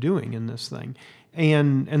actually doing in this thing?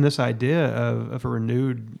 And this idea of a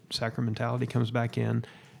renewed sacramentality comes back in,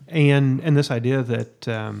 and this idea that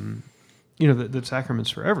that sacraments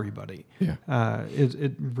for everybody. Yeah.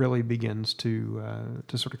 It really begins to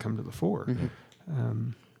sort of come to the fore.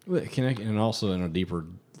 Well, and also on a deeper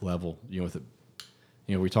level, with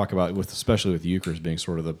it, we talk about especially with the Eucharist being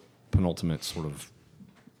sort of the penultimate sort of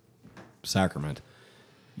sacrament.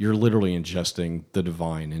 You're literally ingesting the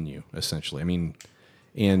divine in you, essentially. I mean,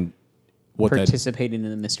 and what that participating in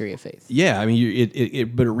the mystery of faith. Yeah, I mean,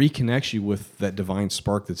 but it reconnects you with that divine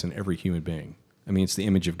spark that's in every human being. I mean, it's the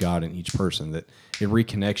image of God in each person that it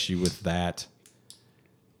reconnects you with that.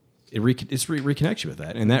 Reconnects you with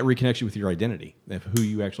that, and that reconnects you with your identity of who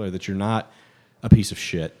you actually are. That you're not a piece of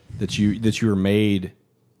shit. That you were made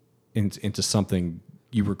into something.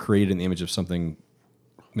 You were created in the image of something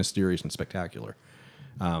mysterious and spectacular.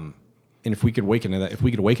 And if we could awaken to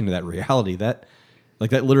that reality, that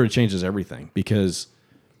literally changes everything. Because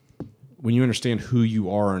when you understand who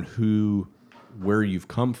you are and where you've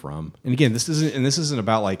come from, and again, this isn't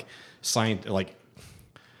about like science. Like,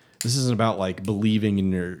 this isn't about like believing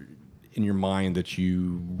in your mind that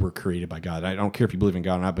you were created by God. I don't care if you believe in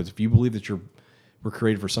God or not, but if you believe that we're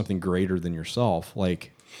created for something greater than yourself,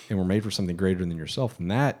 like, and we're made for something greater than yourself, then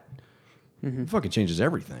that fucking changes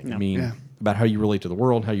everything. Yeah. I mean, about how you relate to the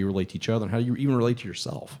world, how you relate to each other, and how you even relate to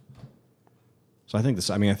yourself. So I think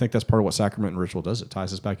that's part of what sacrament and ritual does. It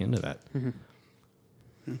ties us back into that.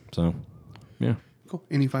 So, yeah. Cool.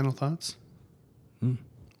 Any final thoughts?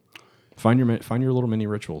 Find your little mini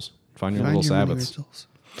rituals. Find your little mini Sabbaths. rituals.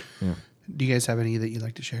 Yeah. Do you guys have any that you'd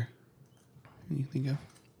like to share? You think of?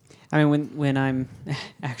 I mean, when I'm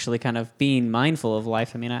actually kind of being mindful of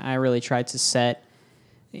life, I mean, I really try to set,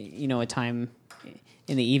 a time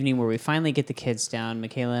in the evening where we finally get the kids down.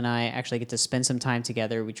 Michaela and I actually get to spend some time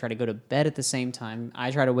together. We try to go to bed at the same time.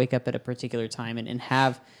 I try to wake up at a particular time and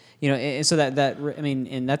have, so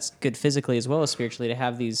and that's good physically as well as spiritually to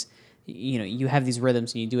have these, you have these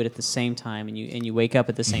rhythms and you do it at the same time and you wake up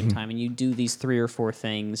at the same time and you do these 3 or 4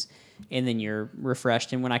 things and then you're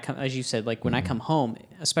refreshed. And when I come, as you said, like when I come home,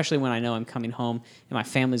 especially when I know I'm coming home and my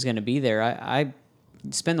family's going to be there, I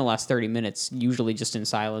spend the last 30 minutes usually just in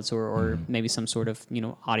silence or maybe some sort of,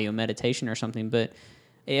 audio meditation or something. But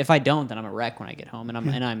if I don't, then I'm a wreck when I get home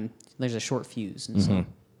and there's a short fuse. And so.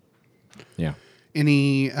 Yeah.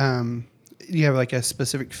 Any, do you have like a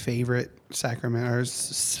specific favorite sacrament or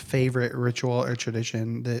favorite ritual or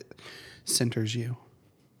tradition that centers you?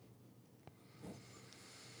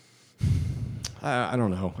 I don't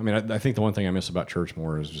know. I mean, I think the one thing I miss about church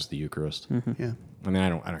more is just the Eucharist. Yeah. I mean, I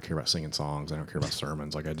don't care about singing songs. I don't care about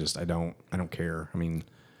sermons. Like, I don't care. I mean,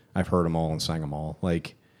 I've heard them all and sang them all.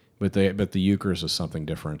 Like, but the Eucharist is something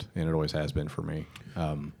different, and it always has been for me.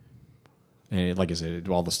 And like I said,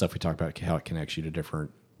 all the stuff we talk about, how it connects you to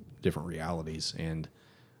different realities and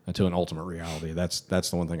to an ultimate reality. That's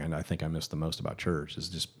the one thing I think I miss the most about church is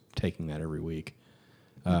just taking that every week.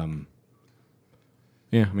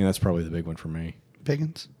 Yeah, I mean, that's probably the big one for me.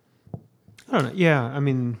 Piggins? I don't know. Yeah, I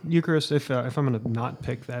mean, Eucharist. If I'm going to not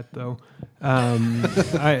pick that though,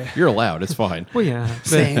 You're allowed. It's fine. well, yeah,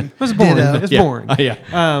 Same. It was boring. Ditto. It's Yeah. boring.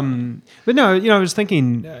 Yeah. But no, I was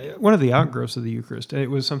thinking one of the outgrowths of the Eucharist. It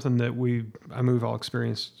was something that we've all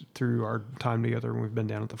experienced through our time together when we've been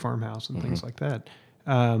down at the farmhouse and things like that.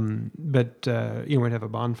 But we'd have a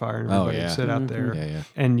bonfire and everybody would sit out there,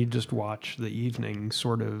 and you just watch the evening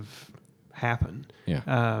sort of happen. Yeah.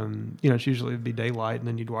 It's usually it'd be daylight, and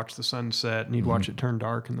then you'd watch the sunset, and you'd watch it turn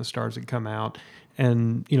dark, and the stars would come out,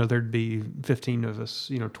 and there'd be 15 of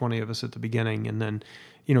us, 20 of us at the beginning, and then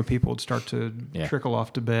people would start to trickle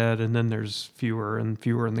off to bed, and then there's fewer and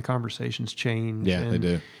fewer, and the conversations change. Yeah, and, they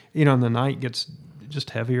do. And the night gets just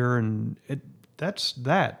heavier, and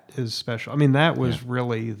that is special. I mean, that was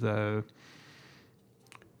really the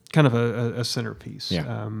kind of a centerpiece.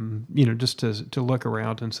 Yeah. Just to look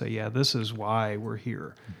around and say, yeah, this is why we're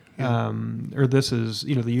here. Or this is,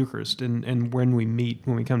 the Eucharist. And when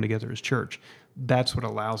we come together as church, that's what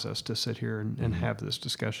allows us to sit here and have this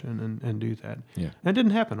discussion and do that. Yeah. And it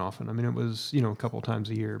didn't happen often. I mean, it was, a couple times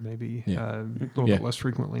a year, maybe a little bit less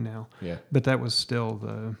frequently now. Yeah. But that was still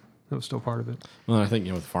part of it. Well, I think,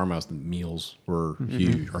 with the farmhouse, the meals were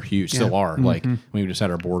huge, still are. Like, we just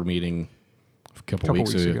had our board meeting a couple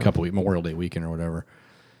weeks ago, Memorial Day weekend or whatever.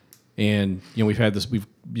 And, we've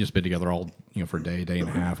just been together all, for a day and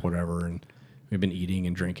a half, whatever. And we've been eating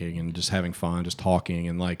and drinking and just having fun, just talking.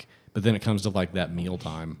 And but then it comes to that meal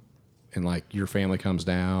time and your family comes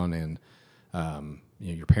down and,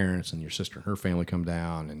 your parents and your sister and her family come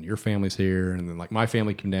down and your family's here. And then my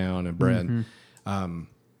family came down and Brett, and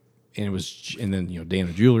then Dan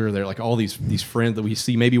and Julia are there. Like all these friends that we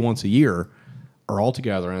see maybe once a year are all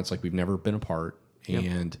together, and it's like we've never been apart.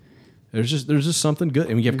 And there's just something good,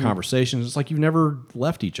 and we have conversations. It's like you've never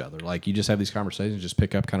left each other. Like you just have these conversations, just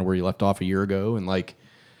pick up kind of where you left off a year ago, and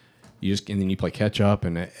and then you play catch up.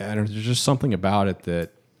 And there's just something about it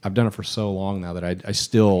that I've done it for so long now that I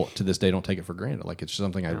still to this day don't take it for granted. Like it's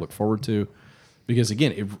something I look forward to, because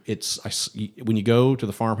again, when you go to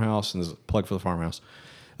the farmhouse, and there's a plug for the farmhouse.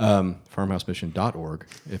 farmhousemission.org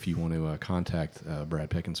if you want to contact Brad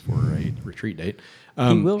Pickens for a retreat date.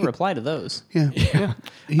 He will reply to those. Yeah.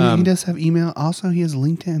 He does have email. Also, he has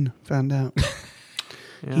LinkedIn, found out.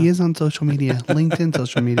 He is on social media, LinkedIn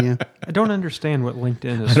social media. I don't understand what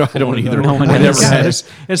LinkedIn is. I don't either. No one I does. never had It,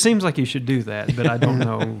 it seems like you should do that, but I don't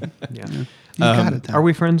know. Yeah. You got it, though. Are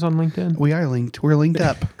we friends on LinkedIn? We are linked. We're linked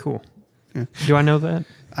up. Cool. Yeah. Do I know that?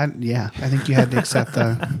 I think you had to accept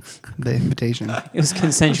the invitation. It was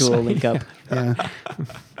consensual link up. Yeah.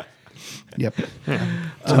 Yep.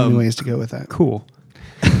 So many ways to go with that. Cool.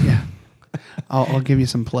 Yeah. I'll give you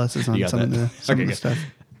some pluses on You got some of that? the Okay, good. stuff.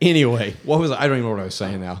 Anyway, what was I don't even know what I was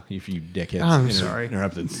saying now. If you dickheads sorry.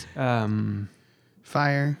 interrupted.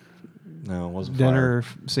 Fire. No, it wasn't Dinner,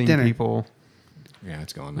 fire. seeing Dinner. people. Yeah,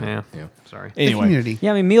 it's gone now. Yeah. Yeah. Sorry. The Anyway, community.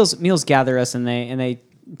 Yeah, I mean meals gather us and they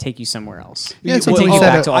take you somewhere else. Yeah, it's They like take you you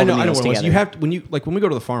said, back to all I the know what meals it was. together. You have to, when we go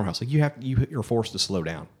to the farmhouse, like you're forced to slow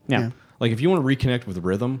down. Yeah. Like if you want to reconnect with the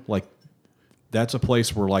rhythm, like that's a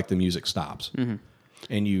place where like the music stops, and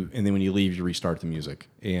then when you leave, you restart the music,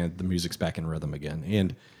 and the music's back in rhythm again.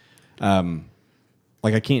 And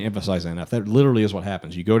like I can't emphasize that enough. That literally is what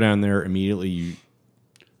happens. You go down there immediately.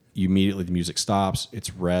 You immediately the music stops.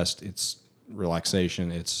 It's rest. It's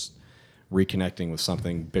relaxation. It's reconnecting with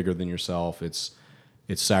something bigger than yourself. It's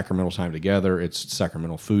sacramental time together. It's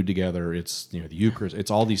sacramental food together. It's the Eucharist.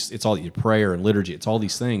 It's all your prayer and liturgy. It's all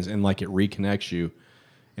these things, and like it reconnects you,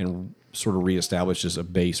 and sort of reestablishes a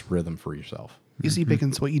base rhythm for yourself. You see,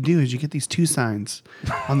 Pickens, what you do is you get these two signs.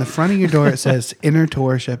 On the front of your door, it says enter to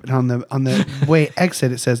worship. And on the way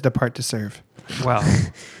exit, it says depart to serve.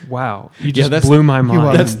 Wow. You just that's- blew my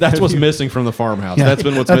mind. That's what's missing from the farmhouse. Yeah, That's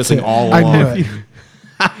been what's that's missing it. all I knew along.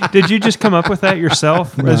 it. Did you just come up with that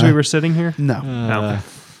yourself as we were sitting here? No. No.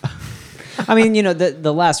 I mean,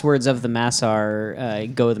 the last words of the mass are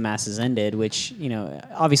 "Go, the mass is ended," which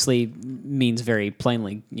obviously means very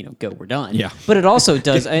plainly, go, we're done. Yeah. But it also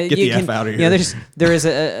does Get the F out of here. there is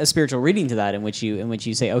a spiritual reading to that in which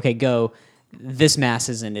you say, okay, go, this mass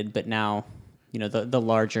is ended, but now the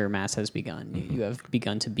larger mass has begun. You have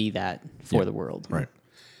begun to be that for the world. Right.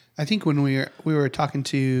 I think when we were talking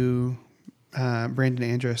to Brandon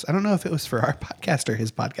Andrus, I don't know if it was for our podcast or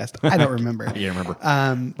his podcast. I don't remember. Yeah, I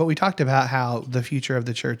remember. But we talked about how the future of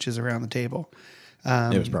the church is around the table.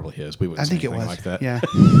 It was probably his. We wouldn't I say think it anything was. like that. Yeah.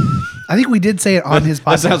 I think we did say it on his podcast.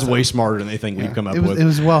 That sounds though. way smarter than they think we've come up it was, with. It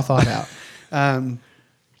was well thought out.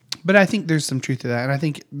 But I think there's some truth to that. And I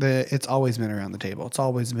think it's always been around the table. It's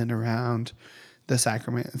always been around the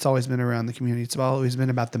sacrament. It's always been around the community. It's always been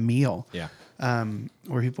about the meal. Yeah.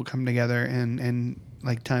 Where people come together and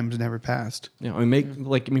like time's never passed. Yeah, I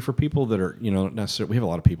mean, for people that are, not necessarily, we have a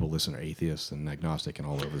lot of people listen to atheists and agnostic and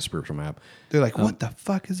all over the spiritual map. They're like, what the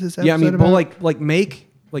fuck is this episode Yeah, I mean, about?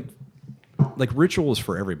 but like ritual is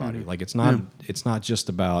for everybody. Like it's not just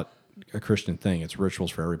about a Christian thing. It's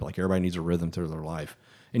rituals for everybody. Like everybody needs a rhythm to their life,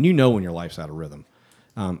 and when your life's out of rhythm.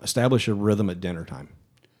 Establish a rhythm at dinner time.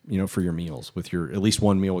 For your meals with at least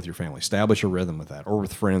one meal with your family. Establish a rhythm with that, or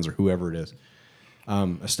with friends, or whoever it is.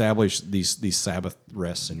 Establish these Sabbath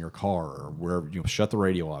rests in your car or wherever. Shut the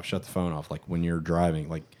radio off, shut the phone off. Like when you're driving,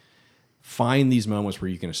 like find these moments where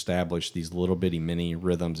you can establish these little bitty mini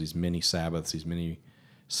rhythms, these mini Sabbaths, these mini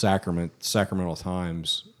sacramental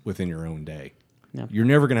times within your own day. Yeah. You're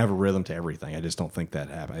never going to have a rhythm to everything. I just don't think that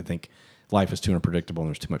happens. I think life is too unpredictable and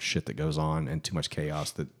there's too much shit that goes on and too much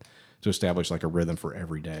chaos to establish like a rhythm for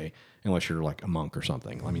every day, unless you're like a monk or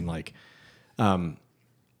something. I mean,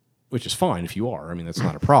 which is fine if you are. I mean, that's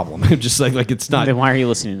not a problem. Just like it's not. Then why are you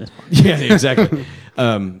listening to this one? Yeah, exactly.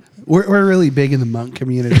 We're really big in the monk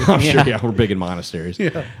community. I'm sure. Yeah, we're big in monasteries.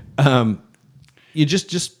 Yeah. You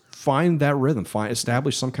just find that rhythm.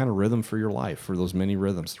 Establish some kind of rhythm for your life, for those many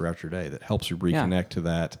rhythms throughout your day that helps you reconnect to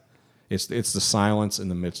that. It's the silence in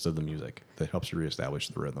the midst of the music that helps you reestablish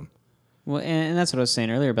the rhythm. Well, and that's what I was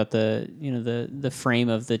saying earlier about the frame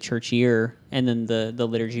of the church year, and then the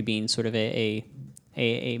liturgy being sort of a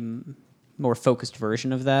more focused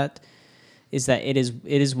version of that. Is that it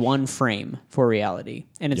is one frame for reality,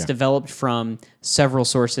 and it's developed from several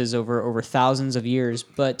sources over thousands of years.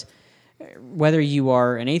 But whether you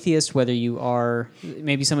are an atheist, whether you are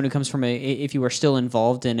maybe someone who comes from if you are still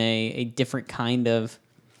involved in a different kind of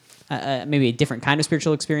maybe a different kind of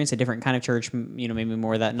spiritual experience, a different kind of church, maybe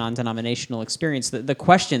more of that non-denominational experience. The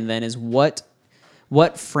question then is what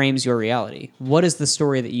frames your reality? What is the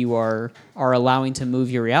story that you are allowing to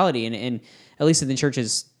move your reality? And at least in the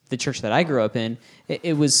church that I grew up in,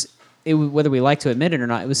 it was whether we like to admit it or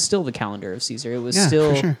not, it was still the calendar of Caesar. It was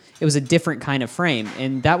still for sure. It was a different kind of frame,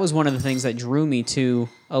 and that was one of the things that drew me to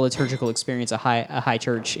a liturgical experience, a high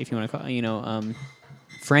church, if you want to call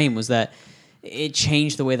frame was that it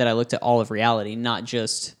changed the way that I looked at all of reality. I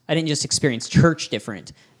didn't just experience church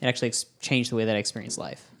different. It actually changed the way that I experienced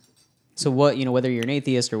life. So whether you're an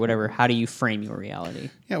atheist or whatever, how do you frame your reality?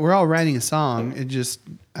 Yeah, we're all writing a song. It just,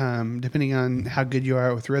 depending on how good you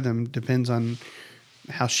are with rhythm, depends on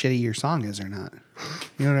how shitty your song is or not.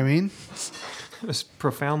 You know what I mean? It was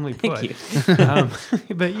profoundly put. Thank you.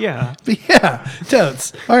 But yeah, But yeah,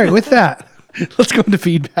 totes. All right, with that, let's go into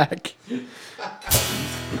feedback.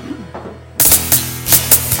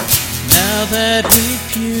 Now that we've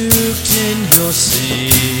puked in your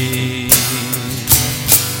sink,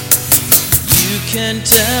 you can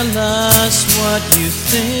tell us what you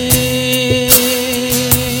think.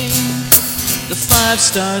 The 5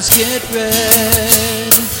 stars get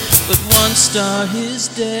red, but 1 star is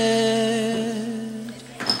dead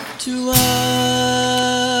to us.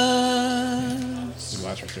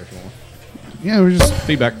 Yeah, we're just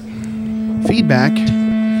Feedback. feedback.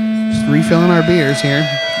 Just refilling our beers here.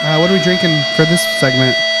 What are we drinking for this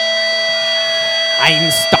segment?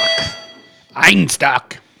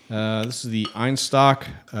 Einstock. This is the Einstock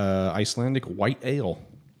Icelandic White Ale.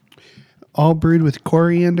 All brewed with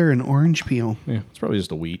coriander and orange peel. Yeah, it's probably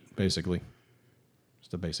just a wheat, basically.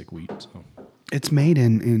 Just a basic wheat. So. It's made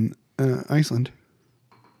in Iceland.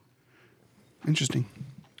 Interesting.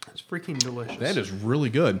 it's freaking delicious. That is really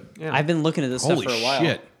good. Yeah. I've been looking at this Holy stuff for a while.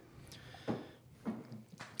 shit.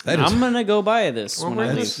 That is, I'm gonna go buy this when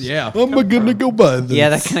I leave. yeah. I'm gonna go buy this. Yeah,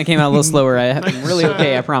 that kind of came out a little slower. I'm really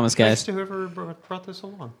okay. I promise, Thanks guys. to whoever brought this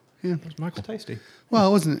along. Yeah. It's tasty. Well,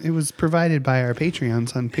 it wasn't. It was provided by our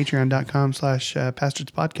Patreons on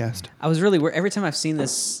patreon.com/pastorspodcast. I was really every time I've seen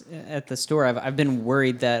this at the store, I've been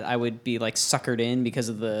worried that I would be like suckered in because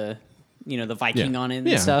of the the Viking Yeah. on it and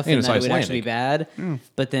Yeah, stuff, and and it's that it would actually be Icelandic. bad.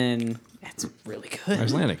 But then it's really good.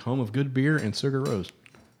 Icelandic, home of good beer and Sugar Rose.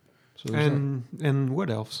 So there's And wood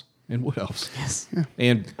elves. that. And what else? Yes.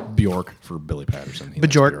 And Bjork for Billy Patterson. He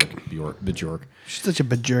likes Bjork. Bjork. She's such a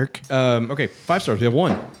jerk. Okay, 5 stars. We have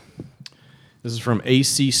 1. This is from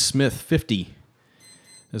AC Smith 50.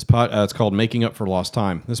 This it's called Making Up for Lost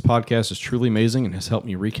Time. This podcast is truly amazing and has helped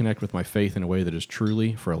me reconnect with my faith in a way that is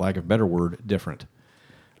truly, for a lack of a better word, different.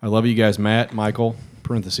 I love you guys, Matt, Michael,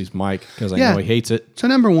 parentheses Mike, because I know he hates it. So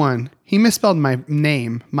number 1, he misspelled my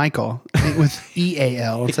name, Michael, with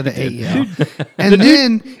EAL instead of AEL. And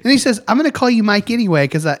then he says, "I'm going to call you Mike anyway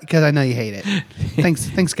because I know you hate it."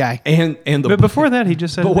 Thanks, guy. And the But before that, he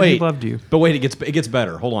just said but that wait, he loved you. But wait, it gets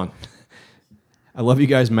better. Hold on. I love you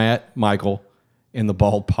guys, Matt, Michael, and the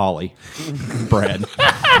bald Polly, Brad.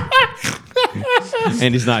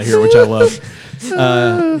 And he's not here, which I love.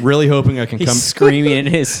 Really hoping I can He's come. screaming in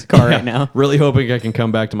his car right now. Really hoping I can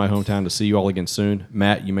come back to my hometown to see you all again soon.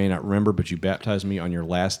 Matt, you may not remember, but you baptized me on your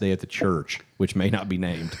last day at the church, which may not be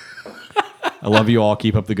named. I love you all.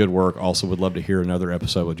 Keep up the good work. Also, would love to hear another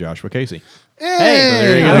episode with Joshua Casey. Hey,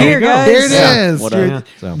 there you go. I'm here, guys. There it Yeah. is. What Your up?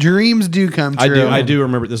 So- dreams do come true. I do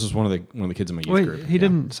remember. This was one of the kids in my youth Wait, group. he Yeah.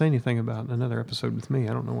 didn't say anything about another episode with me.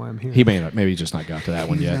 I don't know why I'm here. He may not. Maybe he's just not got to that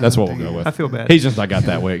one yet. That's what we'll go with. I feel bad. He's just not got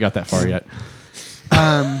that way. Got that far yet.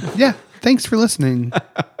 Yeah. Thanks for listening.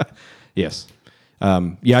 Yes.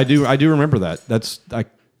 Yeah, I do. I do remember that. I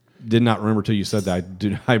did not remember till you said that.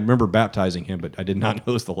 I remember baptizing him, but I did not know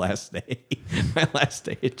it was the last day. My last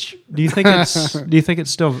day at church. Do you think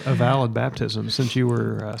it's still a valid baptism since you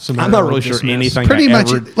were? I'm not really sure dismissed? anything. Pretty I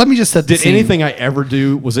much. ever- Let me just set the Did scene. anything I ever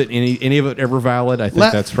do, was it any of it ever valid? I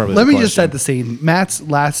think that's probably. Let the me just question. set the scene. Matt's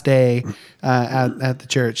last day at the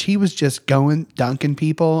church, he was just dunking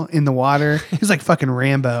people in the water. He was like fucking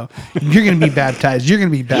Rambo. You're gonna be baptized. You're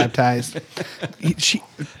gonna be baptized.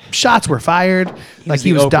 Shots were fired. Like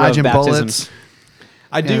he the was Oprah of dodging baptisms. bullets.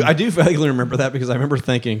 I do vaguely remember that because I remember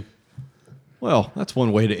thinking, well, that's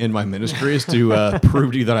one way to end my ministry is to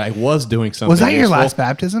prove to you that I was doing something. Was that your useful. last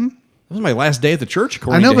baptism? That was my last day at the church. I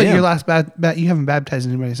According know, to but him. your last you haven't baptized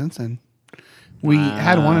anybody since then. We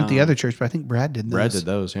had one at the other church, but I think Brad did those. Brad did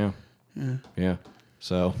those, yeah.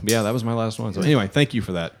 So yeah, that was my last one. So anyway, thank you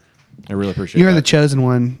for that. I really appreciate. You're the that. chosen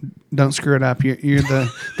one. Don't screw it up. You're the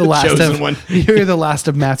last chosen of one. You're the last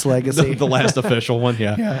of Matt's legacy. the last official one.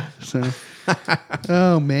 Yeah. Yeah. So.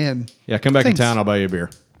 Oh man. Yeah. Come back Thanks. in town. I'll buy you a beer.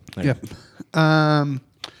 Thank you. Yep.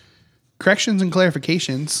 Corrections and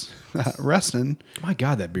clarifications. Rustin. My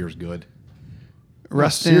God, that beer's good.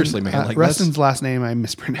 Rustin. seriously, man, like, Rustin's last name I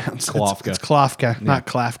mispronounced. Klofka. It's Klofka, not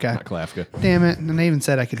Klafka. Not Klafka. Damn it. And I even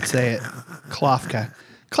said I could say it. Klofka.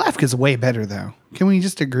 Klafka's way better though. Can we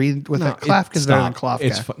just agree with that? Klafka's better than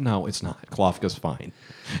Klofka. No, it's not. Klofka's fine.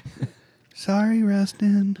 Sorry,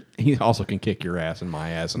 Rustin. He also can kick your ass and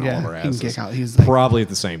my ass and all of our he can asses. kick out. He's like, Probably at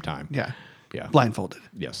the same time. yeah. Yeah. Blindfolded.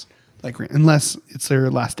 Yes. Like unless it's their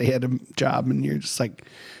last day at a job and you're just like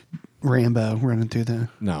Rambo running through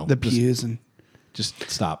the pews and Just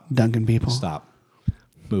stop. dunking people. Stop.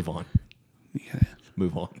 Move on. Yeah.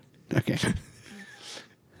 Move on. Okay.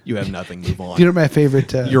 You have nothing. Move on. You know what my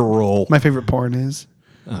favorite Your role. my favorite porn is?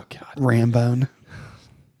 Oh God. Rambone.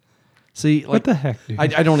 See, What the heck, dude?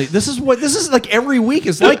 I don't. This is like every week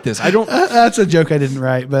is like this. I don't. That's a joke I didn't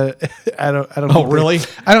write, but I don't. Oh, think there- really?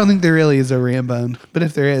 I don't think there really is a Rambone, but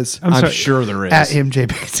if there is, I'm I'm sorry. sure there is. at MJ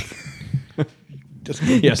Basie.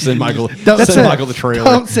 Yeah, send Michael. Don't Send send- Michael the trailer.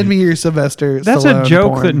 Don't send me your Sylvester. That's Stallone a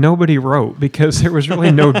joke porn. that nobody wrote because there was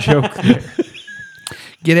really no joke there.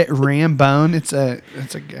 Get it, Rambone. It's a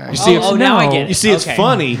guy. You see, oh, now I get it. You see, it's Okay.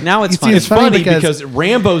 funny. Now it's You see, funny. It's funny because, because-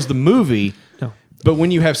 Rambo's the movie. No. But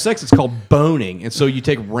when you have sex, it's called boning, and so you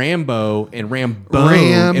take Rambo and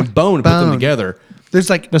Rambone and bone and put them Bone. together.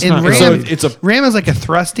 There's like That's in not- Ram. So it's a- Ram is like a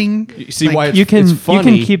thrusting. You see like, why it's, You can it's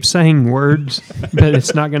funny. keep saying words, but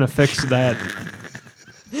it's not going to fix that.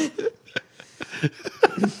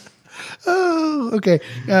 Oh, okay.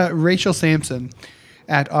 Rachel Sampson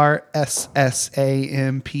at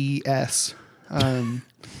RSSAMPS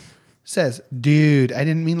says, "Dude, I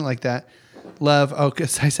didn't mean it like that. Love." Oh,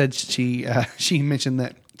 because I said she mentioned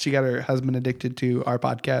that she got her husband addicted to our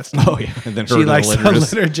podcast. Oh yeah, and then her She to the likes the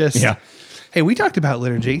liturgist. liturgist. Yeah. Hey, we talked about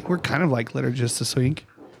liturgy. We're kind of like liturgists this week.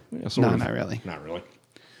 Yeah, sort No, of. not really. Not really.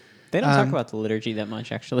 They don't talk about the liturgy that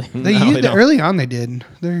much, actually. They No, used they don't. early on. They did.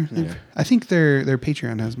 I think their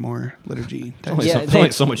Patreon has more liturgy. Only Yeah, so, they-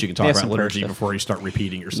 only so much you can they talk have about some liturgy stuff. before you start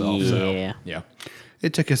repeating yourself. Yeah. So, yeah.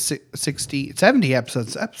 It took us 70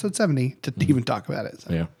 episodes, episode 70, to even talk about it.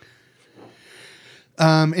 So. Yeah.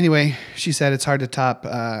 Anyway, she said it's hard to top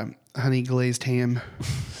honey glazed ham.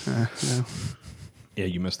 No. Yeah,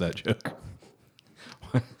 you missed that joke.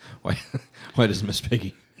 Why does Miss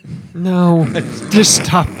Piggy? No, just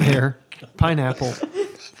stop there. Pineapple.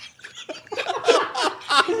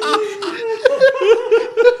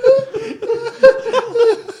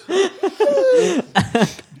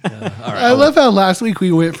 I love how last week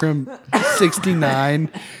we went from 69,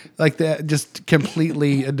 like that, just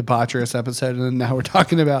completely a debaucherous episode, and now we're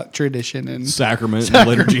talking about tradition and Sacrament and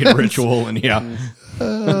liturgy and Sacraments. ritual and yeah.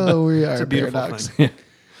 oh, we are a beautiful paradox. thing.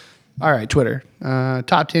 All right, Twitter.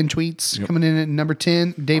 Top 10 tweets coming in at number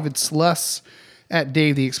 10. David Sluss at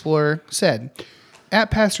Dave the Explorer said, at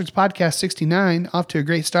Pastor's Podcast 69, off to a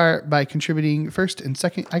great start by contributing first and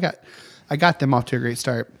second. I got them off to a great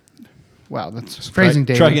start. Wow, that's phrasing,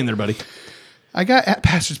 David. Try again there, buddy. I got at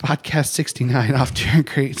Pastor's Podcast 69 off to a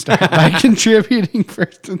great start by contributing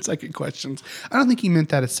first and second questions. I don't think he meant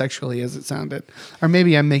that as sexually as it sounded. Or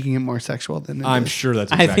maybe I'm making it more sexual than it I'm is. sure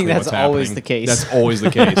that's I exactly think that's what's always happening. the case. That's always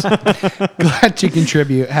the case. Glad to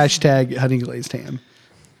contribute. Hashtag honey glazed ham.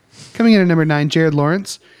 Coming in at number 9, Jared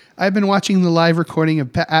Lawrence. I've been watching the live recording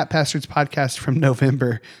of at Pastor's Podcast from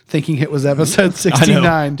November, thinking it was episode I know.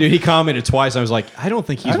 69. Dude, he commented twice. I was like, I don't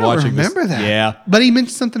think he's I don't watching remember this. that. Yeah. But he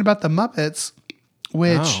mentioned something about the Muppets,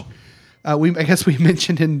 which I guess we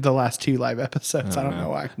mentioned in the last 2 live episodes. I don't know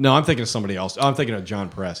why. No, I'm thinking of somebody else. I'm thinking of John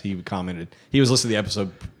Press. He commented. He was listening to the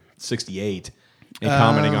episode 68 and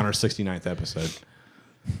commenting on our 69th episode.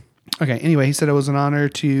 Okay. Anyway, he said it was an honor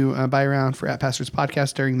to buy around for At Pastor's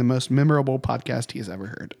Podcast during the most memorable podcast he has ever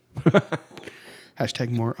heard. Hashtag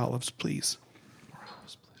more olives, please.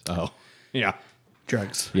 Oh, yeah.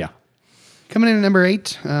 Drugs. Yeah. Coming in at number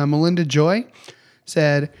 8, Melinda Joy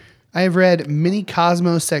said, I have read many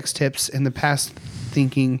Cosmo sex tips in the past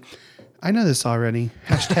thinking, I know this already.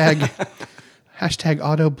 Hashtag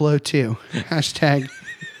auto blow 2. Hashtag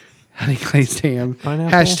honey glazed ham.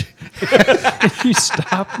 Pineapple? Hashtag, You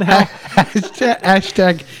stop now.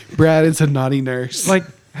 hashtag Brad is a naughty nurse. Like,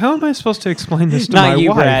 how am I supposed to explain this to Not my you,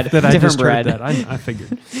 wife Brad. that I Different just heard Brad. that? I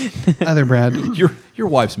figured. Other Brad. Your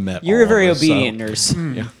wife's met. You're all a very of us, obedient so-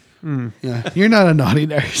 nurse. Yeah. Yeah. You're not a naughty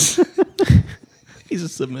nurse. He's a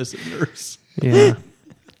submissive nurse. Yeah.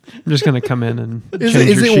 I'm just going to come in and Is change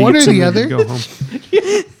it- is your it one or sheets and the then other? Go home.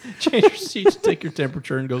 Change your sheets, take your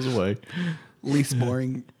temperature, and goes away. Least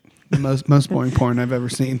boring, most boring porn I've ever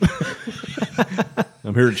seen.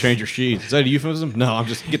 I'm here to change your sheets. Is that a euphemism? No, I'm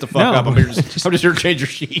just get the fuck No. up. I'm just here to change your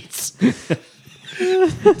sheets.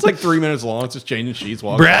 It's like 3 minutes long. It's just changing sheets.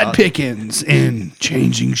 Walking Brad out. Pickens in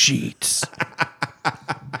Changing Sheets.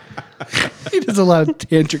 He does a lot of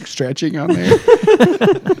tantric stretching on there.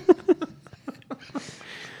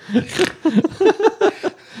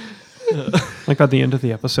 Like at the end of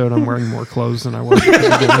the episode, I'm wearing more clothes than I was at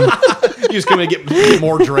the beginning. You just come in and get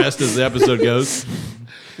more dressed as the episode goes.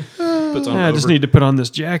 Puts on, I just need to put on this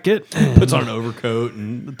jacket. puts on an overcoat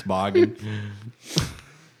and a toboggan.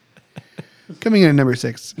 Coming in at number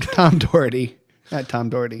 6, Tom Doherty. At Tom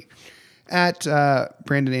Doherty. At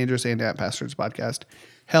Brandon Andrews and at Pastor's Podcast.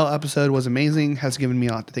 Hell episode was amazing. Has given me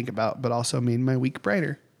a lot to think about, but also made my week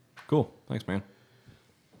brighter. Cool. Thanks, man.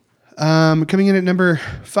 Coming in at number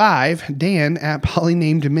 5, Dan at Polly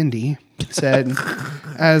Named Mindy said,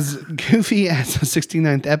 as goofy as the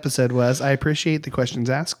 69th episode was, I appreciate the questions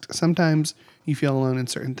asked. Sometimes you feel alone in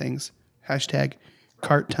certain things. Hashtag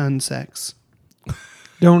cart-ton sex.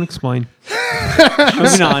 Don't explain.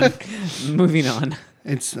 Moving on. Moving on.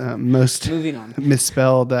 It's most Moving on.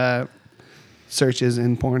 misspelled searches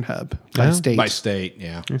in Pornhub by Yeah. state. By state,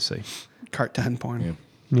 yeah. Let's see. Cart-ton porn. Yeah.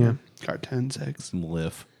 Yeah. Cart-ton sex. Some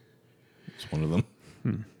lift. It's one of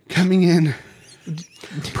them. Coming in.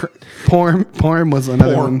 Porn was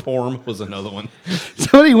another one. Porn was another one.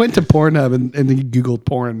 Somebody went to Pornhub and he Googled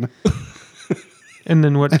porn. And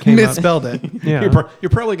then what came up? Misspelled it. Yeah. You're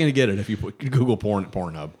probably going to get it if you put Google porn at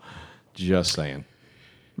Pornhub. Just saying.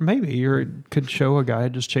 Maybe you could show a guy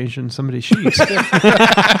just changing somebody's sheets.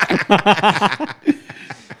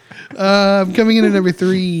 Coming in at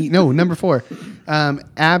number 4.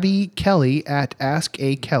 Abby Kelly at Ask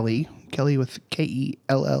A Kelly. Kelly with Kelley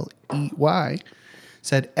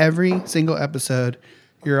said, every single episode,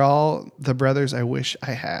 you're all the brothers I wish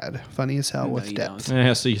I had. Funny as hell with you depth.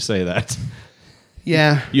 Yeah, so you say that.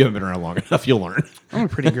 Yeah, You haven't been around long enough. You'll learn. I'm a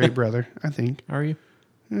pretty great brother, I think. Are you?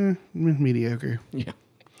 Mediocre. Yeah.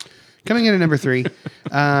 Coming in at number 3,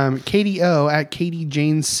 Katie O at Katie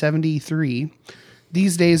Jane 73.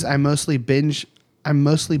 These days, I'm mostly binge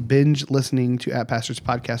listening to At Pastor's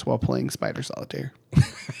Podcast while playing Spider Solitaire.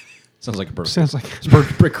 Sounds like a perfect. Sounds like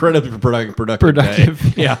incredibly productive.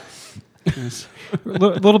 productive. Day. Yeah.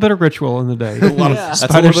 little bit of ritual in the day. A lot of, that's a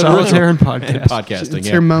Spider little bit of Solitaire and ritual. podcast. Podcasting. It's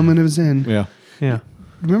Yeah. your moment of zen. Yeah. Yeah.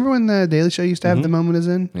 Remember when the Daily Show used to have the moment of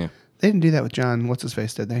zen? Yeah. They didn't do that with John. What's his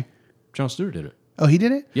face? Did they? John Stewart did it. Oh, he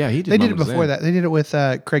did it. Yeah, he did They did it Moment of before Zen. that. They did it with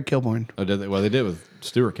Craig Kilborn. Oh, did they? Well, they did with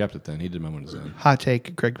Stewart. Kept it then. He did Moment of Zen. Hot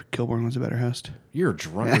take: Craig Kilborn was a better host. You're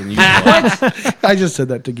drunker than you are. I just said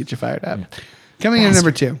that to get you fired up. Coming in at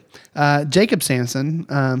number 2, Jacob Sampson,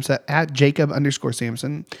 so at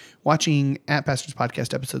Jacob_Sampson, watching At Pastor's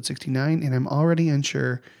Podcast episode 69, and I'm already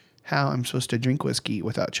unsure how I'm supposed to drink whiskey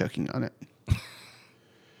without choking on it.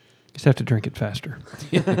 Just have to drink it faster.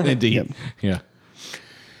 Indeed. Yep. Yeah.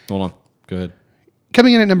 Hold on. Go ahead.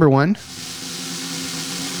 Coming in at number 1, Gotta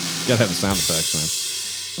have the sound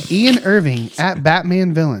effects, Ian Irving at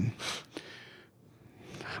Batman Villain.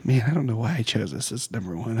 Man, I don't know why I chose this as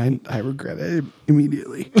number 1. I regret it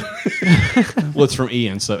immediately. man. Well, it's from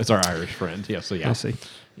Ian, so it's our Irish friend. Yeah. So yeah. I see.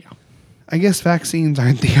 Yeah. I guess vaccines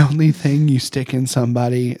aren't the only thing you stick in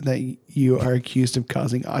somebody that you are accused of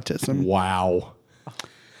causing autism. Wow.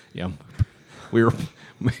 Yeah. We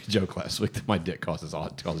made a joke last week that my dick causes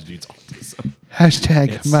Jude's autism. Hashtag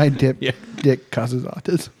Yes. my Yeah. dick causes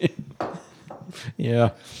autism.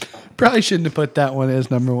 Yeah. Probably shouldn't have put that one as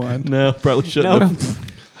number 1. No, probably shouldn't No. have.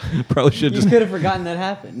 Probably should You just could have forgotten that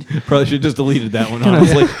happened. probably should just deleted that one.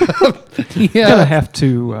 Honestly, Gonna have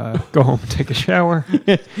to go home and take a shower. Do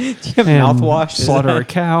you have and mouthwash? Is slaughter a that-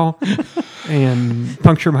 cow, and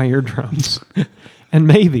puncture my eardrums. And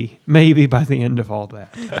maybe by the end of all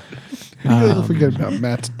that, Don't forget about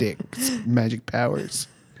Matt's dick's magic powers.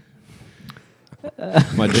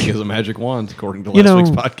 my dick is a magic wand, according to You last week's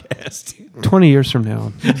know- podcast. 20 years from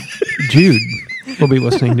now, Jude will be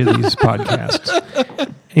listening to these podcasts,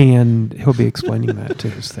 and he'll be explaining that to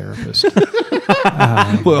his therapist.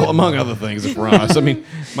 Well, among other things, if we're honest. I mean,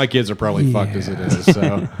 my kids are probably fucked as it is.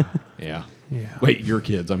 So, yeah. Yeah. Wait, your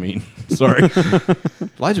kids? I mean, sorry.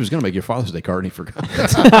 Elijah was going to make your Father's Day card, and he forgot.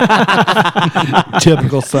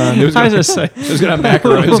 Typical son. It was I going was just say, to have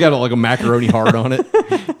macaroni. It was got like a macaroni heart on it.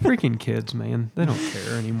 freaking kids, man, they don't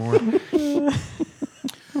care anymore.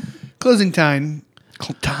 Closing time.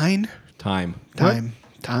 Time. Time.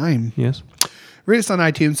 Yes. Rate us on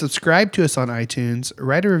iTunes. Subscribe to us on iTunes.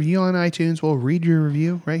 Write a review on iTunes. We'll read your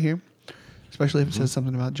review right here. Especially if it says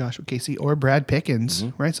something about Joshua Casey or Brad Pickens.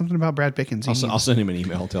 Write something about Brad Pickens. I'll send him an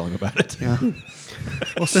email, tell him about it. Yeah.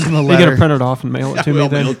 We'll send him a You letter. got to print it off and mail it to me We'll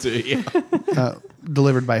then. mail it to you.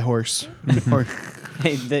 Delivered by horse. Or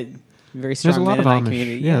Hey, very strong There's a lot of Mennonite Amish.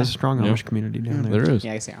 community. Yeah, there's a strong Yeah. Amish community down there. There is.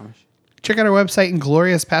 Yeah, I say Amish. check out our website,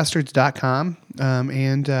 ingloriouspastards.com.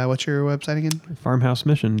 And what's your website again?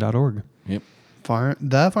 Farmhousemission.org. Yep.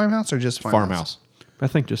 The farmhouse or just Farmhouse. I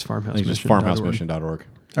think just farmhouse. I think it's just Mission.org. farmhousemission.org.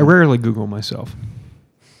 I rarely Google myself.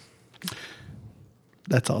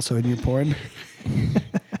 That's also in your porn.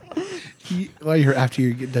 After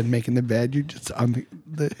you get done making the bed, you're just on the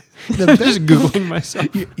bed. Just Googling myself.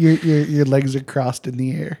 Your legs are crossed in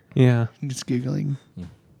the air. Yeah. Just Googling.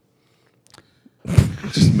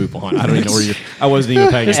 just move on. I don't even know where you're. I wasn't even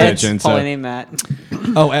paying attention. It's So. Pauline named Matt.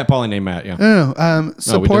 Oh, at Pauline named Matt. Yeah. No,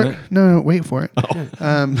 support. didn't? No, wait for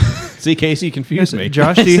it. See, Casey, you confused me.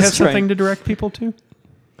 Josh, do you have Just trying. something to direct people to?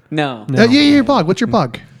 No. No. Yeah, your blog. What's your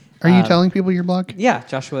blog? Are you telling people your blog? Yeah,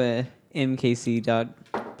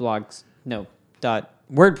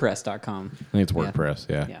 JoshuaMKC.wordpress.com. I think it's WordPress.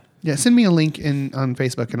 Yeah. Yeah. Yeah, send me a link on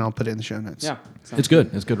Facebook and I'll put it in the show notes. Yeah. It's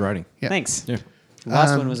good. It's good writing. Yeah. Thanks. Yeah. The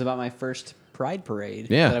last one was about my first Pride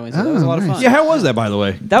Parade. Yeah. That I went to. That was a lot of nice. fun. Yeah. How was that, by the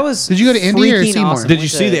way? That was. Did you go to Indy or freaking Seymour? Awesome. Did you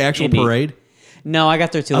Went see to the actual Indy. parade? No, I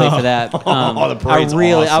got there too late for that. The parade's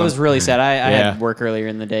I awesome. was really sad. I Yeah. had work earlier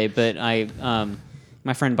in the day, but my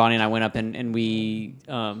friend Bonnie and I went up and we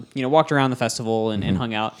walked around the festival and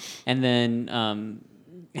hung out, and then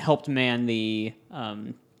helped man the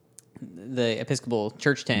Episcopal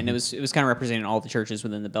church tent. And it was kind of representing all the churches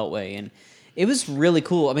within the Beltway, and it was really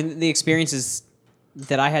cool. I mean, the experiences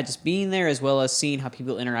that I had just being there, as well as seeing how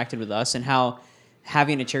people interacted with us and how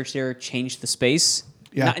having a church there changed the space.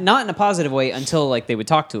 Yeah. Not in a positive way until like they would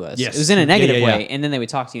talk to us. Yes. It was in a negative Yeah. way, and then they would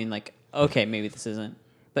talk to you and like, okay, maybe this isn't.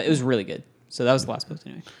 But it was really good. So that was the last post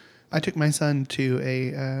anyway. I took my son to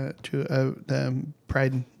the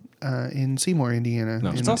Pride in Seymour, Indiana. No,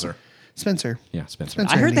 in Spencer. Spencer. Yeah, Spencer.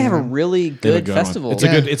 Spencer. I heard they have a Indiana. really They have a good one. festival. It's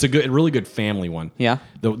Yeah. a really good family one. Yeah.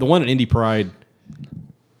 The one at Indy Pride.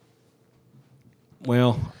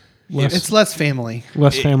 Well, It's less family.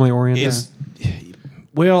 Less family oriented. It's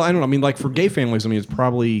well, I don't know. I mean, like for gay families, I mean, it's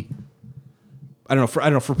probably. I don't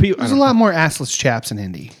know for people. There's a lot more assless chaps in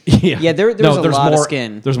Indy. Yeah, there was a there's lot of more,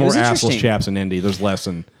 skin. There's It more was assless interesting. chaps in Indy. There's less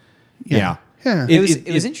in. Yeah. Yeah. It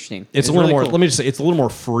was interesting. It's It a was little really more. cool. Let me just say, it's a little more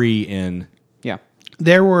free in Yeah.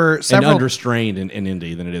 There were and several. understrained in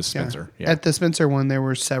Indy than it is Spencer. Yeah. At the Spencer one, there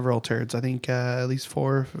were several turds. I think at least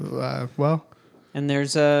 4. And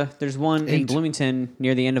there's one in 8. Bloomington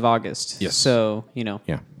near the end of August. Yes. So,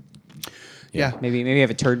 Yeah. maybe have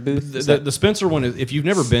a turd booth. The Spencer one is, if you've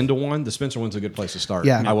never been to one, the Spencer one's a good place to start.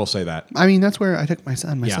 Yeah. I will say that. I mean, that's where I took my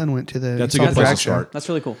son. My Yeah. son went to the. That's a saw good the place drag to show. start. That's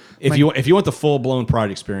really cool. If you want the full blown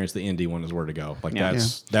Pride experience, the Indy one is where to go. Like Yeah.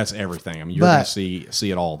 that's everything. I mean, you're But- going to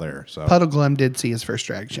see it all there. So Puddle Glum did see his first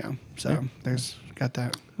drag show, so there's got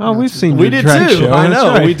that. Oh, we've seen We your did drag too. show. I That's know,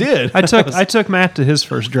 right. we did. I took Matt to his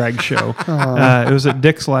first drag show. It was at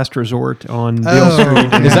Dick's Last Resort on Beale Oh,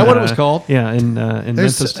 Street. Is that what it was called? Yeah, in There's-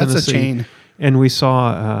 Memphis, that's a Tennessee. chain. And we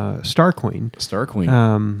saw Star Queen Star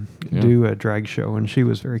Queen. do a drag show, and she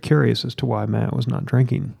was very curious as to why Matt was not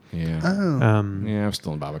drinking. yeah. Oh, Yeah, I was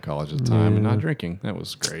still in Bible college at the time and not drinking. That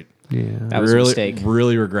was great. Yeah, That was a really, mistake.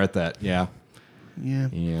 really regret that. Yeah. yeah.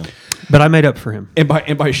 Yeah. but I made up for him. And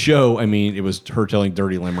by show, I mean it was her telling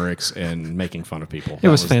dirty limericks and making fun of people. It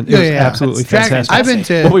was fantastic. It was absolutely Drag- fantastic. I've been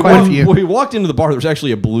to Well, we, quite a walked, few. when we walked into the bar, there was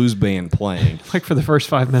actually a blues band playing like for the first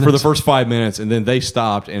 5 minutes. for the first 5 minutes, and then they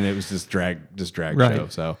stopped, and it was this drag Right. show.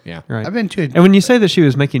 So yeah, Right. I've been to. And when you say that she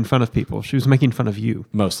was making fun of people, she was making fun of you.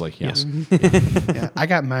 mostly yes. Yeah, I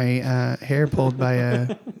got my hair pulled by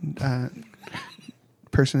a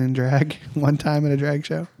person in drag one time at a drag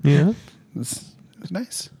show. Yeah. It was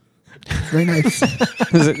nice, very nice.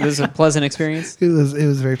 It was a pleasant experience. It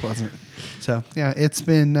was very pleasant. So yeah, it's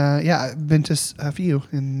been I've been to a few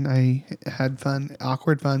and I had fun,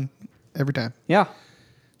 awkward fun every time. Yeah.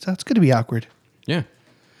 So it's good to be awkward. Yeah.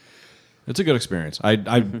 It's a good experience. I'm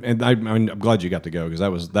glad you got to go because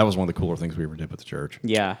that was one of the cooler things we ever did with the church.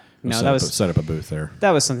 Yeah. No, set that up was set up a booth there.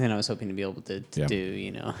 that was something I was hoping to be able to Yeah. do,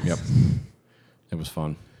 you know. Yep. It was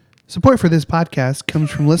fun. Support for this podcast comes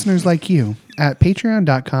from listeners like you at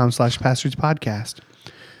patreon.com/pastorspodcast.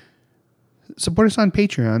 Support us on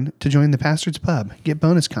Patreon to join the Pastor's Pub, get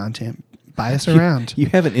bonus content, buy us around, You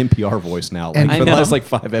have an NPR voice now, like, And- for the I know. last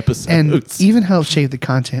 5 episodes. and even help shape the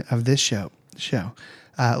content of this show.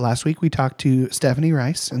 Last week we talked to Stephanie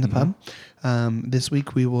Rice in the pub. This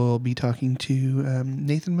week we will be talking to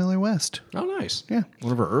Nathan Miller West. oh, nice. Yeah.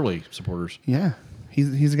 One of our early supporters. Yeah.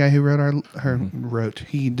 He's the guy who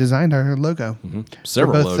he designed our logo.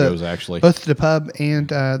 Several For both logos, actually. Both the pub and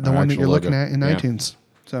the Our one that actual you're looking logo. at in Yeah. iTunes.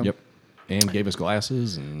 So Yep. And gave us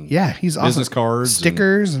glasses and yeah, he's awesome. business cards,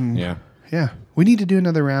 stickers, and yeah, we need to do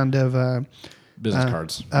another round of business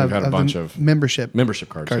cards. We've had a bunch of membership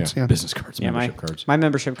cards. cards, Yeah. yeah. Business cards. Yeah, membership cards. my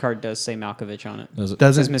membership card does say Malkovich on it. Does it?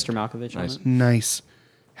 Does It says it? Mr. Malkovich Nice. on it. Nice.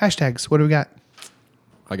 Hashtags. What do we got?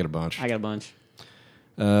 I got a bunch. I got a bunch.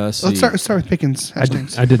 Let's start with Pickens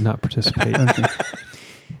hashtags. I did not participate.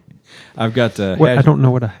 I've got. I don't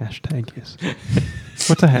know what a hashtag is.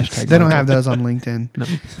 What's a hashtag? They don't have those on LinkedIn.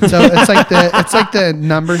 So it's like the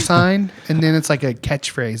number sign, and then it's like a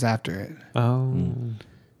catchphrase after it. Oh.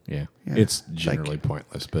 Yeah. Yeah. It's It's generally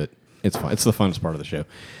pointless, but it's fun. It's the funnest part of the show.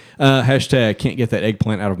 Hashtag can't get that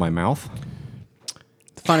eggplant out of my mouth.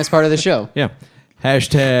 The funnest part of the show. Yeah.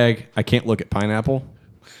 Hashtag I can't look at pineapple.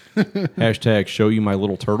 Hashtag show you my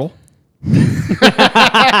little turtle.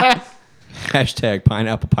 Hashtag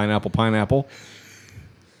pineapple, pineapple, pineapple.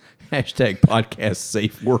 Hashtag podcast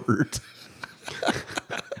safe word.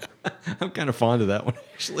 I'm kind of fond of that one,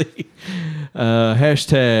 actually.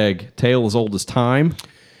 Hashtag tale as old as time.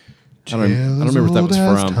 I don't remember what that was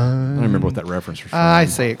from. I don't remember what that reference was from. I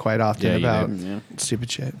say it quite often Yeah, you about do. stupid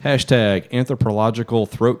shit. Hashtag anthropological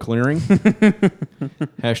throat clearing.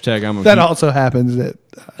 Hashtag I'm a That also happens at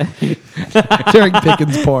during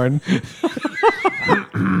Pickens porn.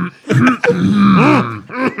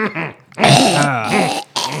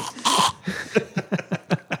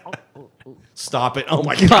 Stop it. Oh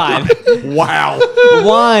my God. Wow.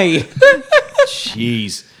 Why?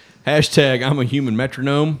 Jeez. Hashtag I'm a human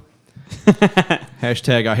metronome.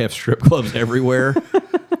 Hashtag I have strip clubs everywhere.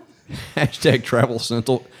 Hashtag travel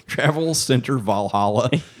center Valhalla.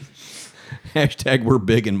 Hashtag we're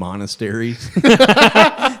big in monasteries.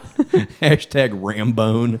 Hashtag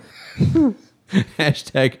Rambone.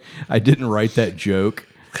 Hashtag I didn't write that joke.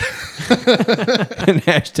 And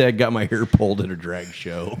hashtag got my hair pulled at a drag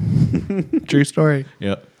show. True story.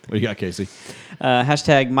 Yep. What do you got, Casey?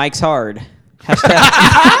 Hashtag Mike's hard. Hashtag.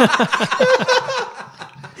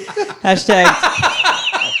 Hashtag.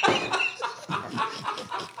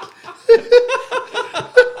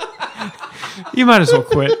 You might as well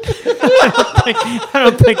quit. I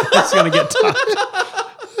don't think that's going to get tough.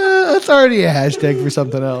 That's already a hashtag for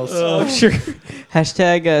something else. Oh, sure.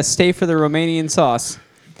 Hashtag stay for the Romanian sauce.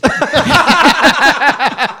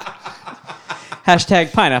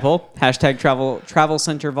 Hashtag pineapple. Hashtag travel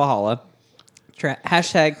center Valhalla.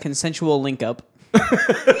 Hashtag consensual link up.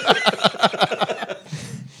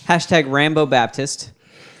 Hashtag Rambo Baptist.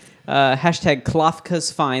 Hashtag Klafka's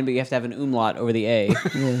fine, but you have to have an umlaut over the A.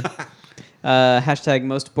 Hashtag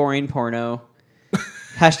most boring porno.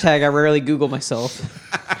 Hashtag I rarely Google myself.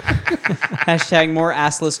 Hashtag more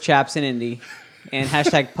assless chaps in Indy. And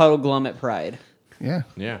hashtag puddle glum at Pride. Yeah.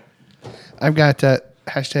 Yeah. I've got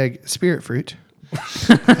hashtag spirit fruit.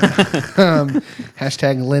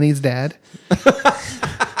 Hashtag Lenny's dad.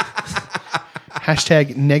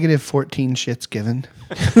 Hashtag negative 14 shits given.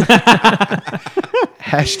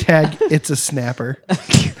 Hashtag it's a snapper.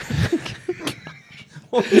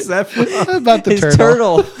 What is that from? About the His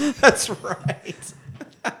turtle. That's right.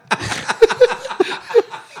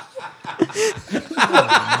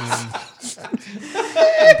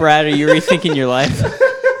 Brad, are you rethinking your life?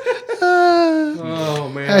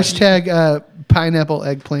 Oh, man. Hashtag pineapple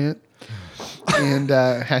eggplant. And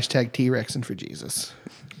hashtag T-Rexing for Jesus.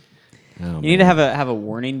 Oh, You need to have a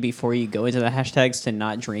warning before you go into the hashtags to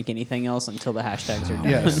not drink anything else until the hashtags are done.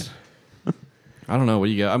 Yes. I don't know what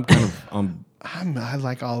you got. I'm kind of I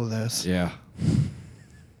like all of those. yeah.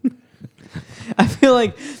 I feel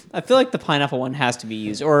like the pineapple one has to be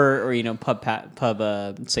used, or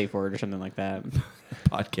pub safe word or something like that.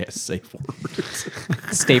 Podcast safe words.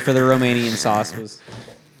 Stay for the Romanian sauce was.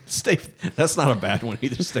 Stay. That's not a bad one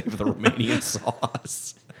either. Stay for the Romanian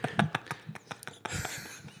sauce.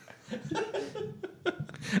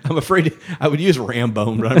 I'm afraid I would use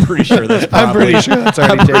Rambone, but I'm pretty sure that's probably. I'm pretty sure that's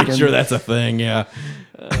already I'm taken. pretty sure that's a thing. Yeah.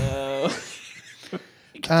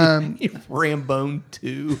 Rambone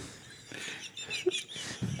 2.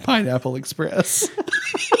 Pineapple Express.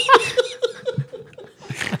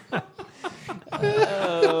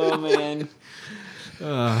 Oh man.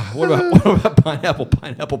 What about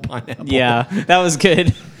pineapple? Yeah, that was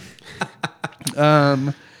good.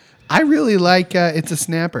 I really like It's a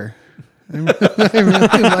Snapper. I really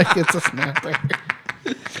like It's a Snapper.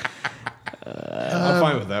 I'm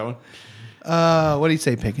fine with that one. What do you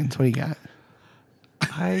say, Pickens? What do you got?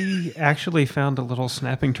 I actually found a little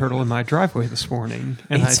snapping turtle in my driveway this morning,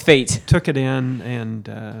 and It's I fate. took it in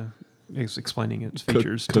and was explaining its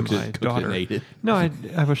features to my daughter. and ate it. No,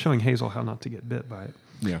 I was showing Hazel how not to get bit by it.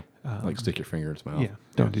 Yeah. Like stick your finger in its mouth. Yeah,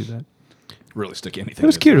 don't do that. Really stick anything. It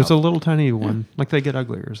was in its cute. It was a mouth. little tiny one. Like they get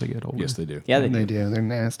uglier as they get older. Yes, they do. Yeah, They do. They're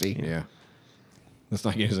nasty. Yeah. Let's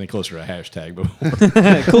not get us any closer to a hashtag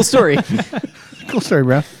before. cool story. Cool story,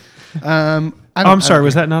 bro. I'm sorry.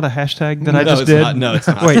 Was that not a hashtag that I No, just it's did? not. No, it's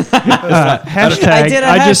not. Wait. Hashtag. I did a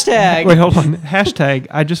hashtag. Wait, hold on. Hashtag.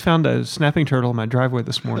 I just found a snapping turtle in my driveway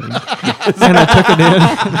this morning, and I took it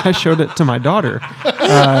in and I showed it to my daughter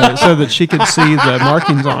so that she could see the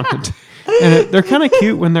markings on it. And they're kind of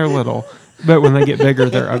cute when they're little, but when they get bigger,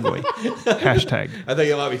 they're ugly. Hashtag. I think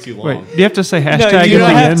it might be too long. Wait, do you have to say hashtag you don't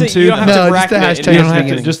at the have end to- too? you don't have No, to just bracket the it. hashtag. You don't at the have to.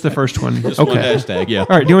 beginning. Just the first one. Just one Okay. hashtag, yeah. All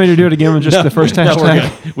right. Do you want me to do it again with just the first No, we're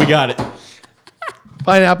hashtag? good. We got it.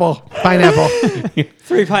 Pineapple.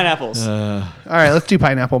 3 pineapples. All right, let's do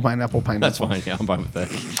pineapple. That's fine. Yeah, I'm fine with that.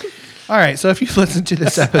 All right, so if you've listened to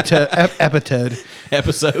this episode,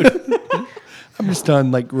 I'm just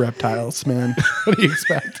on like reptiles, man. What do you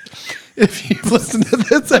expect? If you've listened to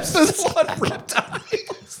this episode,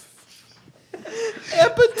 reptiles.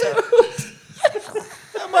 Epitodes.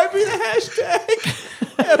 That might be the hashtag.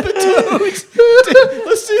 Epitodes.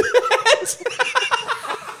 Let's do that.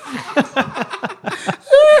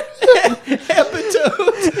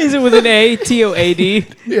 Epitodes. Is it with an A? TOAD?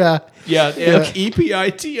 Yeah. Yeah, Yeah.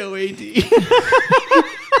 EPITOAD.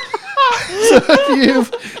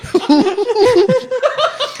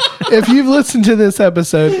 If you've listened to this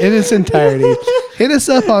episode in its entirety, hit us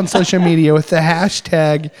up on social media with the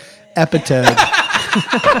hashtag Epitode.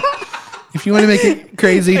 If you want to make it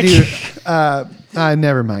crazy, do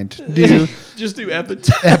never mind. Do Just do epitodes.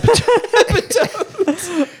 EPITOAD.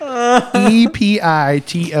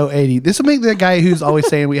 This will make the guy who's always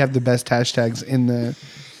saying we have the best hashtags in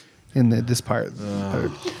this part.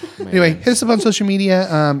 Anyway, hit us up on social media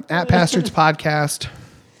at Pastards Podcast.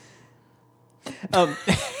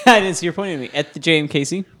 I didn't see your pointing at me. At the JM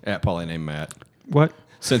Casey. At Polly named Matt. What?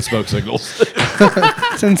 Send smoke signals.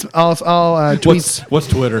 Since all tweets. What's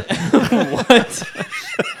Twitter? What?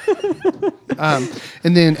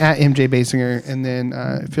 And then at MJ Basinger, and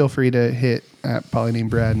then feel free to hit at Polly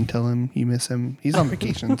named Brad and tell him you miss him. He's on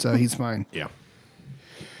vacation, so he's fine. Yeah.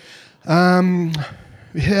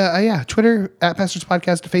 Yeah, Twitter at Pastards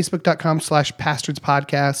Podcast, Facebook.com/Pastards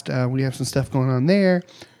Podcast. We have some stuff going on there.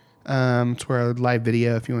 It's where our live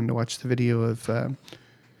video, if you wanted to watch the video of,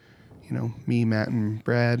 me, Matt, and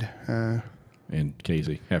Brad. And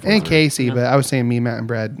Casey. And Casey, but I was saying me, Matt, and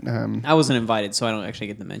Brad. I wasn't invited, so I don't actually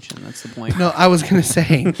get the mention. That's the point. No, I was going to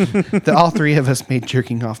say that all three of us made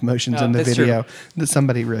jerking off motions Oh, in the that's video that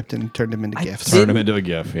somebody ripped and turned them into gifs. Turn him into a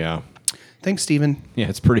GIF, yeah. Thanks, Steven. Yeah,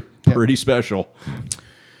 it's pretty special.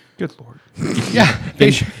 Good Lord. Yeah.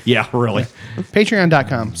 Yeah, really.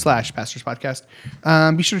 Patreon.com/Pastors Podcast.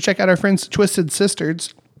 Be sure to check out our friends, Twisted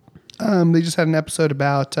Sisters. They just had an episode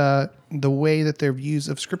about the way that their views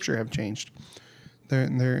of Scripture have changed.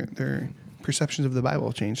 Their perceptions of the Bible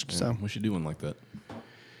have changed. So We should do one like that.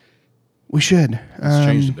 we should. It's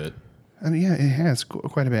changed a bit. Yeah, it has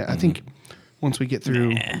quite a bit. I think once we get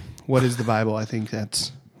through what is the Bible, I think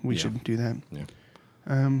we should do that. Yeah.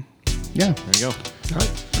 Yeah. There you go. All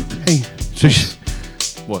right. Hey. So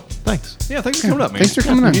What? Thanks. Yeah, thanks for coming up, man. Thanks for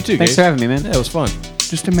coming on. You too, Thanks Gabe. for having me, man. Yeah, it was fun.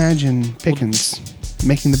 just imagine Pickens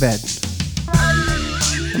making the bed.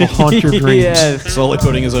 It'll haunt your dreams. Yes. Slowly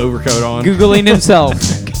putting his overcoat on. Googling himself.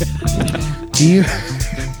 Do you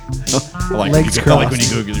I like legs when you, I like when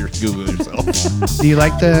crossed. you Google yourself. do you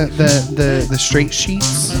like the straight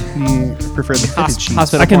sheets? Do you prefer the fitted sheets?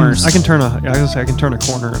 Hospital I can corners. turn a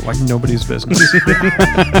corner like nobody's business.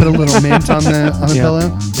 Put a little mint on the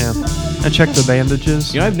pillow. Yeah. I check the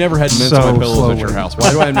bandages. You know, I've never had mints on So my pillows at your slowly. house.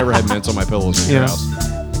 Why do I never had mints on my pillows at your Yeah. house?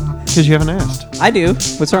 Because you haven't asked. I do.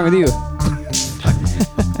 What's wrong with you?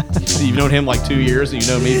 You've known him like 2 years, and you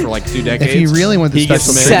know me for like 2 decades. If you really want the He gets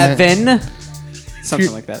special mints. treatment, 7.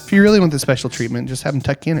 Something like that. If you really want the special treatment, just have him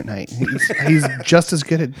tuck you in at night. He's just as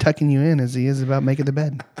good at tucking you in as he is about making the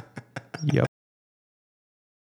bed. Yep.